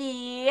นก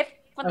รี๊ด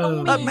มันต้อง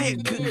มีไม่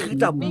คือ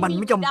แต่มัน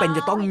ไม่จำเป็นจ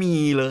ะต้องมี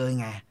เลย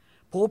ไง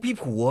เพราะพี่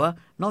ผัว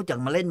นอกจาก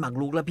มาเล่นหมาก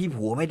รุกแล้วพี่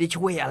ผัวไม่ได้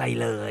ช่วยอะไร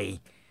เลย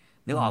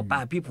นึกออกป่ะ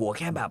พี่ผัวแ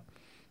ค่แบบ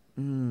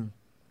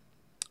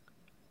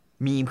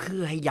มีเพื่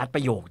อให้ยัดป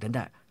ระโยคนั้น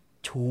น่ะ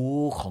ชู้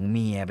ของเ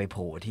มียไปโผ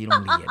ล่ที่โร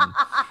งเรียน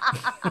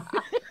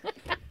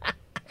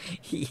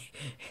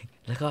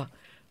แล้วก็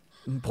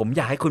ผมอ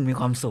ยากให้คุณมี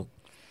ความสุข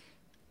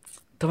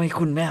ทำไม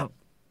คุณแม่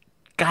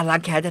การล้า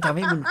งแค้นจะทำใ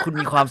ห้คุณ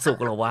มีความสุข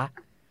เหรอวะ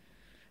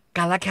ก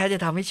ารล้างแค้นจ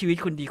ะทำให้ชีวิต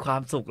คุณดีควา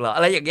มสุขเหรออ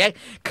ะไรอย่างเงี้ย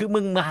คือมึ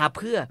งมาเ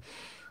พื่อ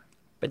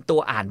เป็นตัว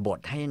อ่านบท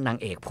ให้นาง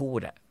เอกพูด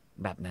อะ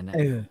แบบนั้นนะ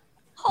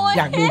อ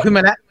ยากดูขึ้นม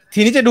าแล้วที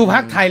นี้จะดูภา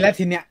คไทยแล้ว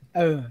ทีเนี้ย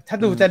ถ้า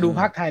จะดู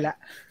ภาคไทยแล้ว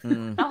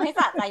เอาให้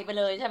สะใจไป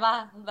เลยใช่ป่ะ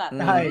แบบ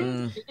ใช่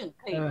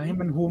ให้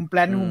มันฮูมแปล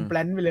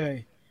นไปเลย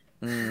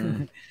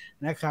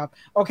นะครับ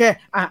โอเค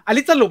อ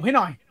ลิซสรุปให้ห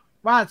น่อย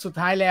ว่าสุด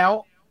ท้ายแล้ว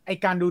ไอ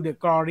การดู The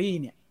Glory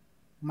เนี่ย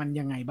มัน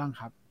ยังไงบ้าง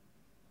ครับ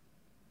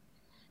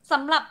ส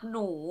ำหรับห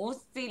นู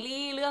ซี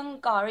รีส์เรื่อง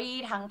Glory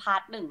ทั้งพาร์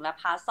ท1และ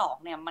พาร์ท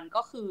2เนี่ยมัน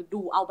ก็คือ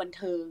ดูเอาบันเ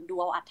ทิงดู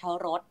เอาอรรถ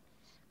รส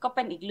ก็เ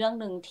ป็นอีกเรื่อง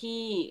นึง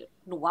ที่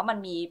หนูว่ามัน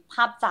มีภ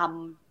าพจ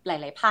ำหลา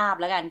ยๆภาพ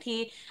แล้วกันที่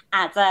อ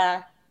าจจะ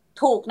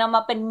ถูกนำม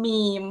าเป็น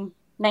มีม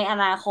ในอ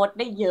นาคต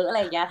ได้เยอะอะไร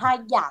อย่างเงี้ยถ้า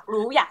อยาก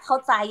รู้อยากเข้า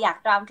ใจอยาก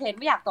ตามเทรนด์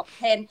ไม่อยากตกเ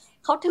ทรนด์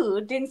เขาถือ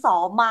ดินสอ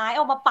ไม้เ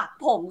อามาปัก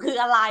ผมคือ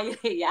อะไรอะไ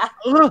รอย่างเงี้ย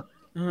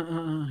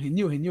เห็น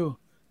อยู่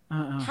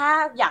ถ้า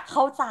อยากเ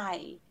ข้าใจ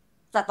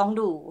จะต้อง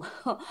ดู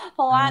เพ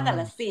ราะว่าแต่ล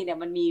ะซีนเนี่ย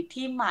มันมี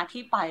ที่มา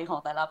ที่ไปของ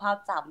แต่ละภาพ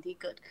จำที่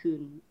เกิดขึ้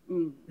น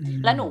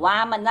และหนูว่า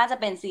มันน่าจะ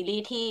เป็นซีรี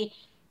ส์ที่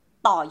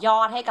ต่อยอ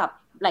ดให้กับ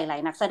หลาย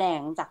ๆนักแสดง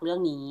จากเรื่อง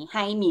นี้ใ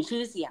ห้มีชื่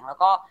อเสียงแล้ว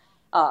ก็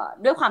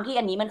ด้วยความที่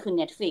อันนี้มันคือ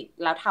Netflix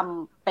แล้วท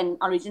ำเป็น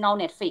Original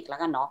Netflix แล้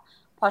วกันเนาะ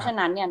เพราะฉะ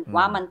นั้นเนี่ย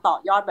ว่ามันต่อ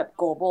ยอดแบบ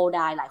global ไ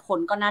ด้หลายคน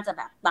ก็น่าจะแ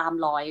บบตาม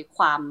รอยค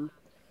วาม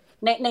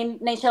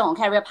ในเชิงของ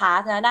career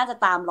path นะน่าจะ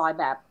ตามรอย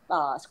แบบ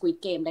Squid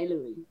Game ได้เล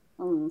ย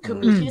คือ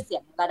มีชื่อเสี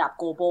ยงระดับ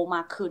global ม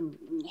ากขึ้น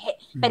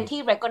เป็นที่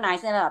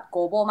recognize ในระดับ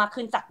global มาก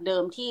ขึ้นจากเดิ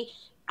มที่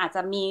อาจจ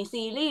ะมี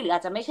ซีรีส์หรืออ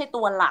าจจะไม่ใช่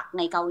ตัวหลักใ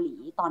นเกาหลี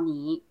ตอน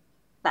นี้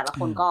แต่ละ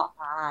คนก็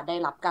ได้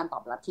รับการตอ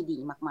บรับที่ดี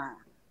มาก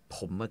ๆผ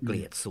มมาเก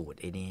ลียดสูตร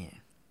ไอ้นี่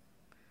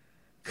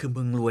คือ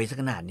มึงรวยสัก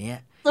ขนาดนี้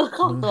ซื้อ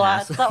ของตัว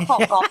ของ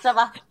ก๊อฟใช่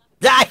ปะ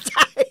ใช่ใ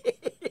ช่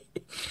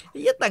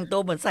ยี่แต่งตัว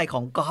เหมือนใส่ข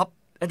องก๊อฟ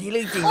อันนี้เ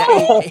รื่องจริงนะ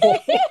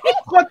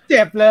โคตรเ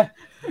จ็บเลย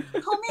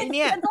เขามี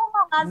เป็นต้องข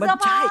องงานเสื้อ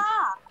ผ้า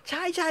ใ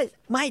ช่ใช่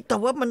ไม่แต่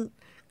ว่ามัน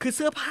คือเ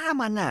สื้อผ้า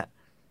มันอ่ะ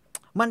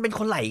มันเป็นค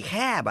นไหล่แค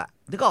บอ่ะ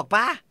นึกออกป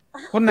ะ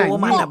คนไหนตัว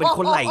มันอ่ะเป็นค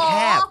นไหล่แค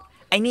บ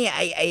ไอ้นี่ไ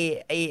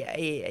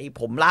อ้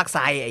ผมลากไซ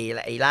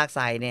ไอ้ลากไซ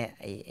เนี่ย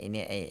ไอ้เ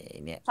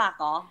นี่ยฝาก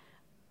เหรอ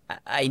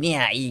ไอ้เนี่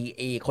ยไ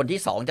อ้คนที่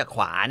2จากข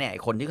วาเนี่ยไอ้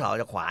คนที่2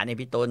จากขวาเนี่ย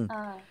พี่ตุล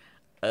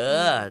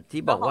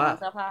ที่บอกว่า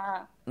เสื้อผ้า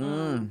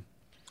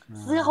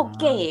เสื้อเขา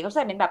เก๋เขาใ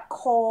ส่เป็นแบบโ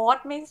ค้ท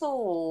ไม่สู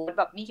ทแ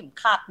บบมีเข็ม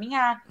ขัดนี่ไง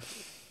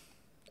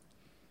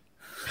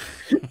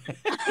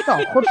ต่อ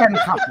โคตรแฟน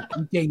คลับจ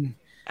ริง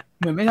ๆ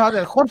เหมือนไม่ชอบแ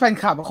ต่โคตรแฟน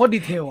คลับโคตรดี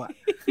เทลอ่ะ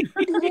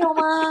ดีเทล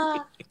มาก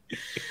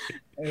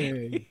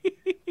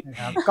นะ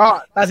ครับก็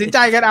ตัดสินใจ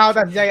กันเอาใ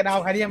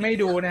ครที่ยังไม่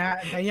ดูนะฮะ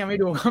ใครที่ยังไม่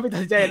ดูก็ไปตั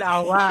ดสินใจกันเอา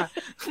ว่า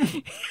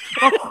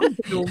ก็คุณ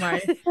จะดูไหม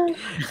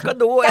ก็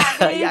ดู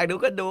อยากดู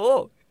ก็ดู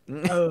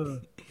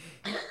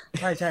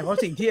ใช่เพราะ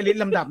สิ่งที่อลิส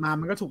ลำดับมา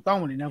มันก็ถูกต้อง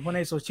หมดเลยนะเพราะใน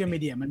โซเชียลมี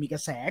เดียมันมีกร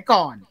ะแส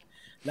ก่อน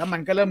แล้วมั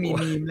นก็เริ่มมี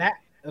มีมและ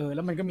แ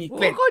ล้วมันก็มีเ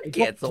กล็ดเก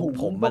ลียดทรง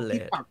ผมมันเลย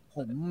ปักผ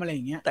มอะไรอ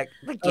ย่างเงี้ยแต่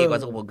เกลียดกว่า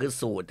ทรงผมคือ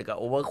สูทกับ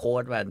โอเวอร์โค้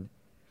ทมัน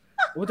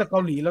แต่เก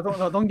าหลีเรา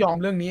ต้องยอม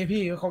เรื่องนี้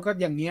พี่เขาก็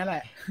อย่างนี้แหล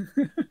ะ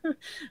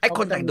ไอ้ค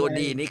นแต่งตัว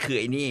ดีนี่คือ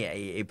ไอ้นี่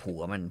ไอ้ผัว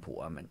มัน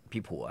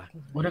พี่ผัว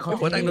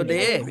แต่งตัว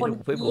ดี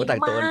พี่ผัวแต่ง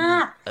ตัว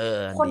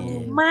คนดี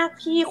มาก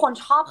พี่คน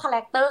ชอบคาแร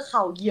คเตอร์เข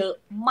าเยอะ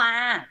ม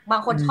ากบา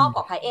งคนชอบก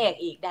ว่าพระเอก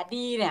อีกแดด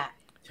ดี้เนี่ย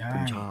คุ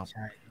ณ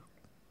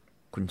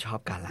ชอบ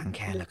การล้างแ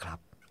ค้นเหรอครับ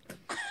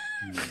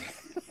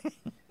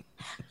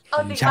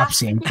ชอบเ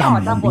สียงต่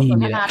ำของพี่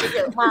เนี่ยเย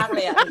อะมากเล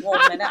ยอ่ะงง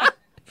เลยนะ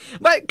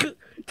ไม่คือ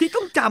ที่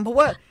ต้องจำเพราะ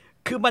ว่า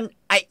คือมัน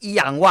ไออ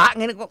ย่างวะไ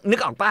งนึก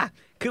ออกป่ะ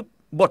คือ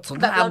บทสน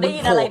ทนามึง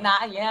โผล่นะ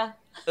อย่างเงี้ย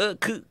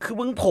คือ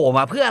มึงโผล่ม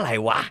าเพื่ออะไร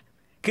วะ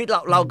คือ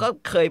เราก็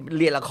เคย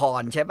เรียนละค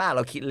รใช่ป่ะเร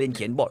าเรียนเ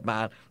ขียนบทมา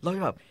เรา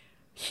แบบ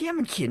เฮีย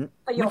มันเขียน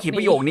ป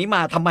ระโยคนี้ม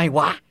าทำไม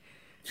วะ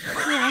เ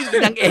พื่อให้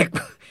นางเอก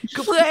คื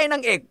อเพื่อให้นา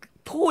งเอก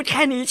พูดแ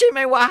ค่นี้ใช่ไหม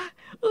วะ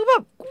แบ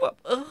บ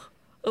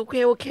โอเ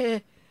ค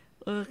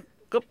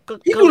ก็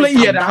พี่ดูละเ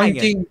อียดอ่ะ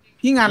จริง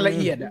พี่งานละ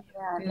เอียดอ่ะ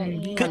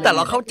คือแต่เร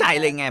าเข้าใจ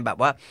เลยไงแบบ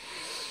ว่า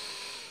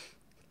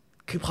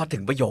คือพอถึ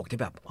งประโยคที่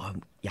แบบ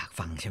อยาก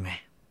ฟังใช่ไหม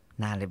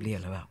หน้าเรียบ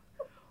ๆแล้วแบบ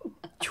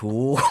ชู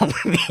ของ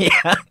เมีย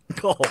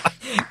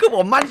คือผ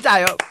มมั่นใจ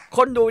ว่าค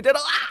นดูจะ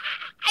ต้อง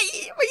ไอ้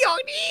ประโยค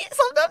นี้ส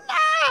มน้ำห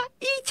น้า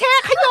อีแช่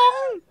ขยง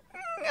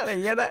อะไรอย่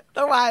างเงี้ยนะ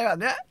ต้องมาแบบ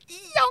เนี้ยอี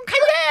ยองข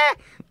ยแย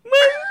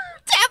มึง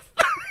เจ็บ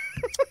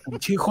ผม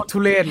ชื่อโคตรทุ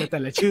เรศเลยแต่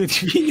ละชื่อ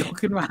ที่พี่ยก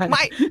ขึ้นมาไ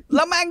ม่แ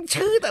ล้วแม่ง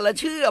ชื่อแต่ละ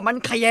ชื่อมัน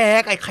ขยแย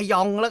ไก่ขย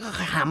องแล้วก็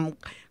ห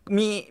ำ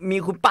มี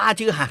คุณป้า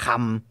ชื่อหาค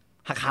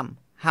ำห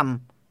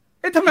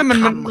ทำไมมัน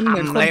เห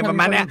มือนอะไรประ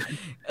มาณเนี้ย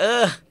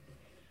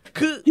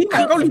คือ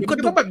เกาหลีก็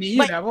ต้องแบบนี้อ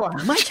ยู่แล้วป่ะ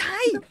ไม่ใช่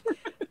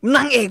น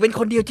างเอกเป็น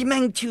คนเดียวที่แม่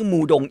งชื่อมู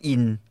ดงอิ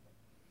น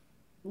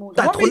แ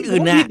ต่คนอื่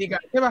นเนี่ย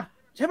ใช่ป่ะ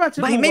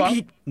ไม่ผิ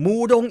ดมู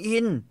ดงอิ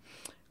น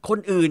คน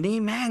อื่นนี่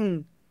แม่ง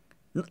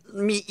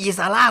มีอีซ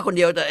าร่าคนเ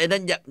ดียวแต่ไอ้นั่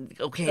น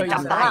โอเคจ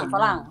ำได้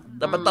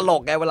แต่มันตล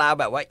กไงเวลา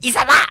แบบว่าอีซ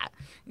าร่า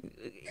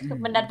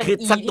คือ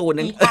สักตัวห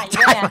นึ่งใ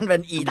ช่มันเป็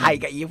นอีไทย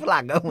กับอีฝ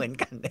รั่งก็เหมือน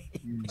กันเลย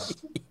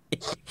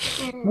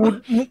มูด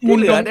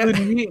งอื่น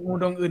นี่มู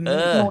ดงอื่น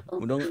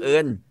มูดง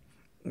อื่น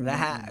นะ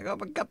ฮะก็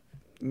มันกับ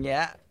เงี้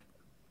ย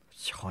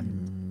ชอน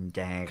แจ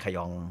ขย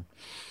อง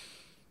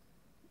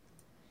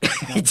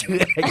ชื่อ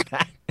อะไร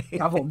กัน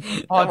ครับผม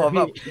พอผม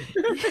แบบ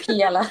เคลี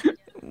ยร์แล้ว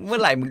เมื่อ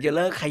ไหร่มึงจะเ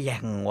ลิกขยั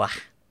นวะ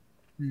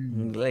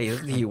เลย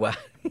สักทีวะ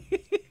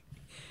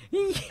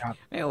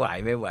ไม่ไห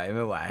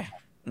ว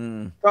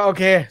ก็โอ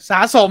เคสะ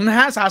สมนะ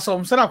ฮะสะสม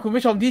สำหรับคุณ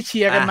ผู้ชมที่เ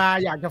ชียร์กันมา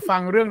อยากจะฟั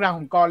งเรื่องราวข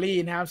องกอรี่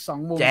นะครับ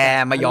2มุมแจ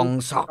มายอง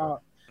ซอก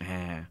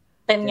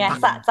เป็นไง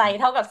สะใจ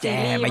เท่ากับซี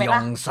รีส์ไหมล่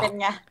ะเป็น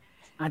ไง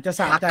อาจจะ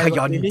สะใจพักขย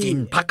อนจิน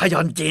พักขย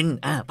อน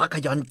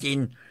จิน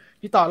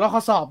พี่ต่อแล้วข้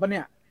อสอบปะเ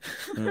นี่ย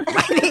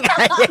นี่ไง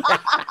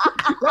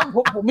แล้ว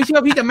ผมไม่เชื่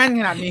อพี่จะแม่น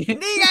ขนาดนี้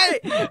นี่ไง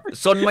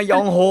ซนมาย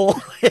องโฮ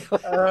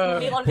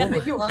มีคนกระซิ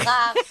บอยู่ข้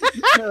าง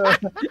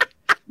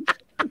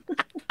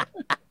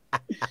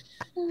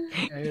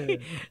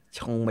ช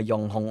งมายอ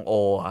งฮองโอ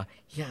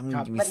ยัง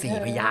มี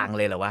4พยาง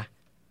เลยเหรอวะ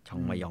ชง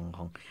มายองฮ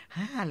อง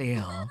5เลยเ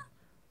หรอ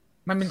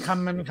มันเป็น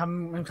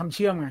คำเ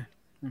ชื่อมไง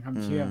มันค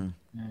ำเชื่อม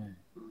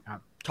ครับ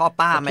ชอบ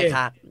ป้าไหมค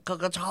ะ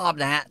ก็ชอบ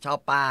นะฮะชอบ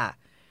ป้า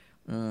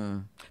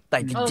แต่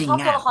จริงๆชอบ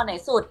ตัวละครไหน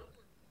สุด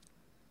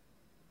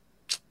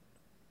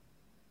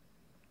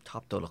ชอ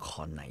บตัวละค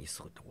รไหน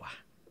สุดวะ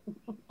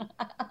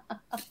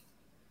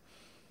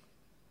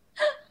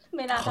ไ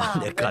ม่น่าถาม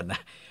เดี๋ยวก่อนนะ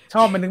ช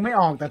อบมันนึกไม่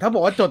ออกแต่ถ้าบ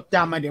อกว่าจดจ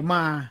ำเดี๋ยวม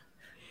า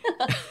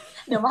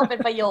เดี๋ยวมาเป็น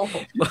ประโยค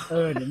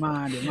เดี๋ยวมา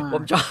ผ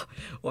มช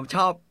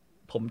อบ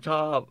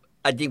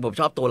จริงผม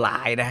ชอบตัวร้า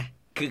ยนะ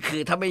คื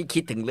อถ้าไม่คิ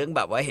ดถึงเรื่องแ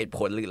บบว่าเหตุผ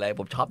ลหรืออะไร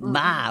ผมชอบห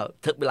น้า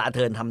เวลาเธ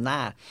อทำหน้า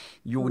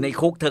อยู่ใน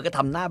คุกเธอก็ท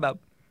ำหน้าแบบ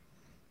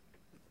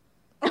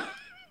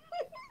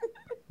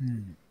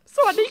ส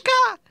วัสดีค่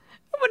ะ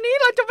วันนี้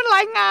เราจะเป็นร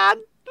ายงาน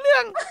เรื่อ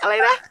งอะไร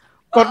นะ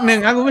กด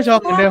1ครับคุณผู้ชม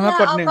เหมือนเดิมครับ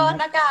กด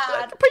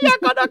1พยา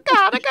กรณ์อาก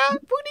าศนะคะ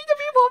พรุ่งนี้จะ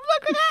มีผมแล้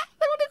วค่ะแ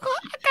ล้ววันนี้ขอ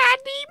อากาศ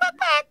ดี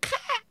มากๆ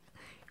ค่ะ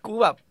กู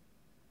แบบ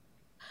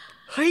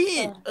เฮ้ย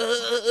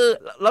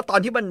แล้วตอน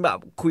ที่มันแบบ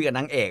คุยกับน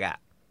างเอกอ่ะ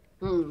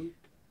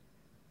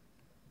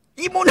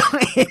อีมูนาง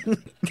เอก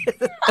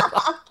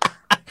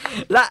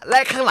และ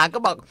ข้างหลังก็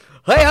บอก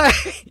เฮ้ย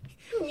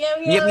เ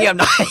งียบ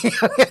หน่อย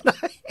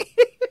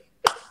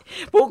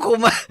ผู้คุม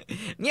อ่ะ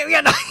เงียบ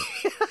หน่อย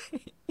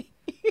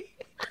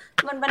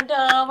มันบันเ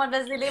ทิงมันเป็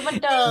นซีรีส์บัน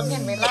เทิงเห็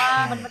นไหมล่ะ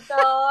มันบันเ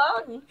ทิง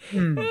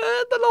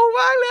ตลก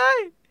มากเลย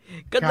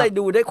ก็เลย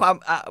ดูด้วยความ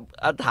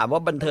ถามว่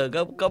าบันเทิง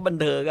ก็บัน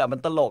เทิงอ่ะมัน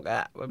ตลกอ่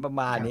ะมันประ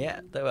มาณนี้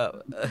แต่แบบ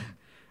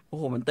โอ้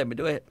โหมันเต็มไป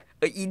ด้วย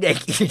อีเ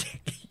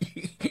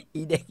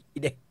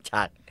ด็กฉ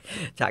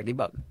ากที่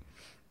บอก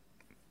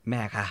แ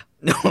ม่ค่ะ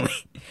ห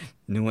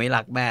นูไม่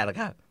รักแม่หรอก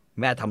ค่ะ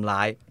แม่ทำร้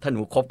ายถ้าห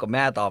นูคบกับแ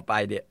ม่ต่อไป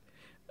เนี่ย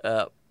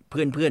เ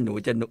พื่อนหนู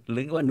จะ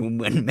ลึกว่าหนูเห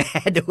มือนแม่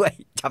ด้วย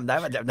จำได้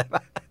ป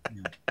ะ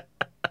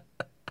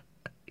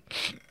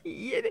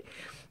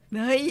เ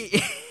ฮ้ย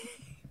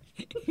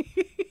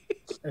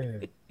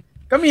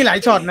ก็มีหลาย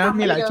ช็อตนะ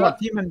มีหลายช็อต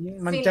ที่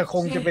มันจะค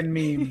งจะเป็น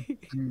มีม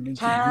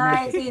ใช่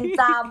ซีน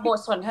จามบท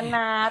สนทน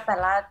าแต่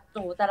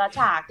ละฉ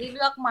ากที่เ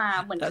ลือกมา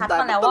เหมือนคัด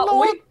มาแล้วว่า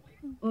อุ้ย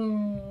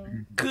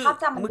คือภาพ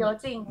จำมันเยอะ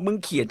จริงมึง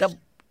เขียน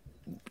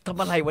ทำ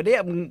อะไรวะเนี่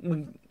ยมึง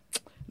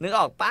นึก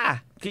ออกป่ะ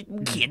ที่มึ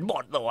งเขียนบ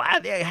ทเหรอวะ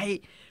เนี่ย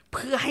เ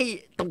พื่อให้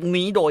ตรง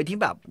นี้โดยที่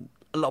แบบ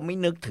เราไม่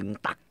นึกถึง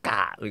ตรรก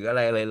ะหรืออะไ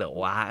รเลยเหรอ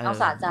วะเอา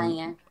สะใจ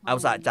ไงเอา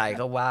สะใจเ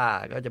ขาว่า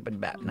ก็จะเป็น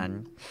แบบนั้น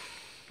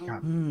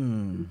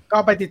ก็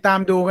ไปติดตาม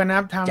ดูกันนะค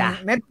รับทาง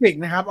Netflix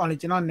นะครับ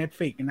Original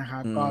Netflix นะครั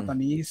บก็ตอน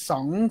นี้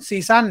2ซี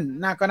ซั่น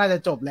ก็น่าจะ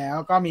จบแล้ว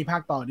ก็มีภา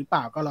คต่อหรือเป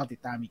ล่าก็รอติด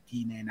ตามอีกที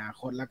ในอนา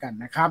คตแล้วกัน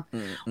นะครับ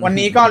วัน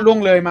นี้ก็ล่วง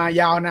เลยมา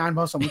ยาวนานพ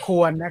อสมค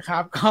วรนะครั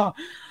บก็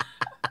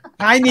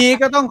ท้ายนี้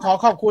ก็ต้อง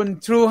ขอบคุณ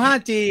True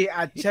 5G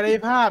อัจฉริย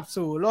ภาพ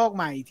สู่โลกใ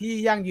หม่ที่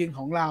ยั่งยืนข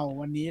องเรา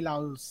วันนี้เรา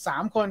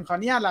3คนขออ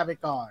นุญาตลาไป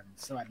ก่อน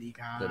สวัสดี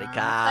ครับสวัสดีค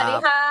รับสวัสดี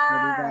ค่ะสวั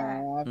สดีครั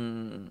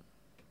บ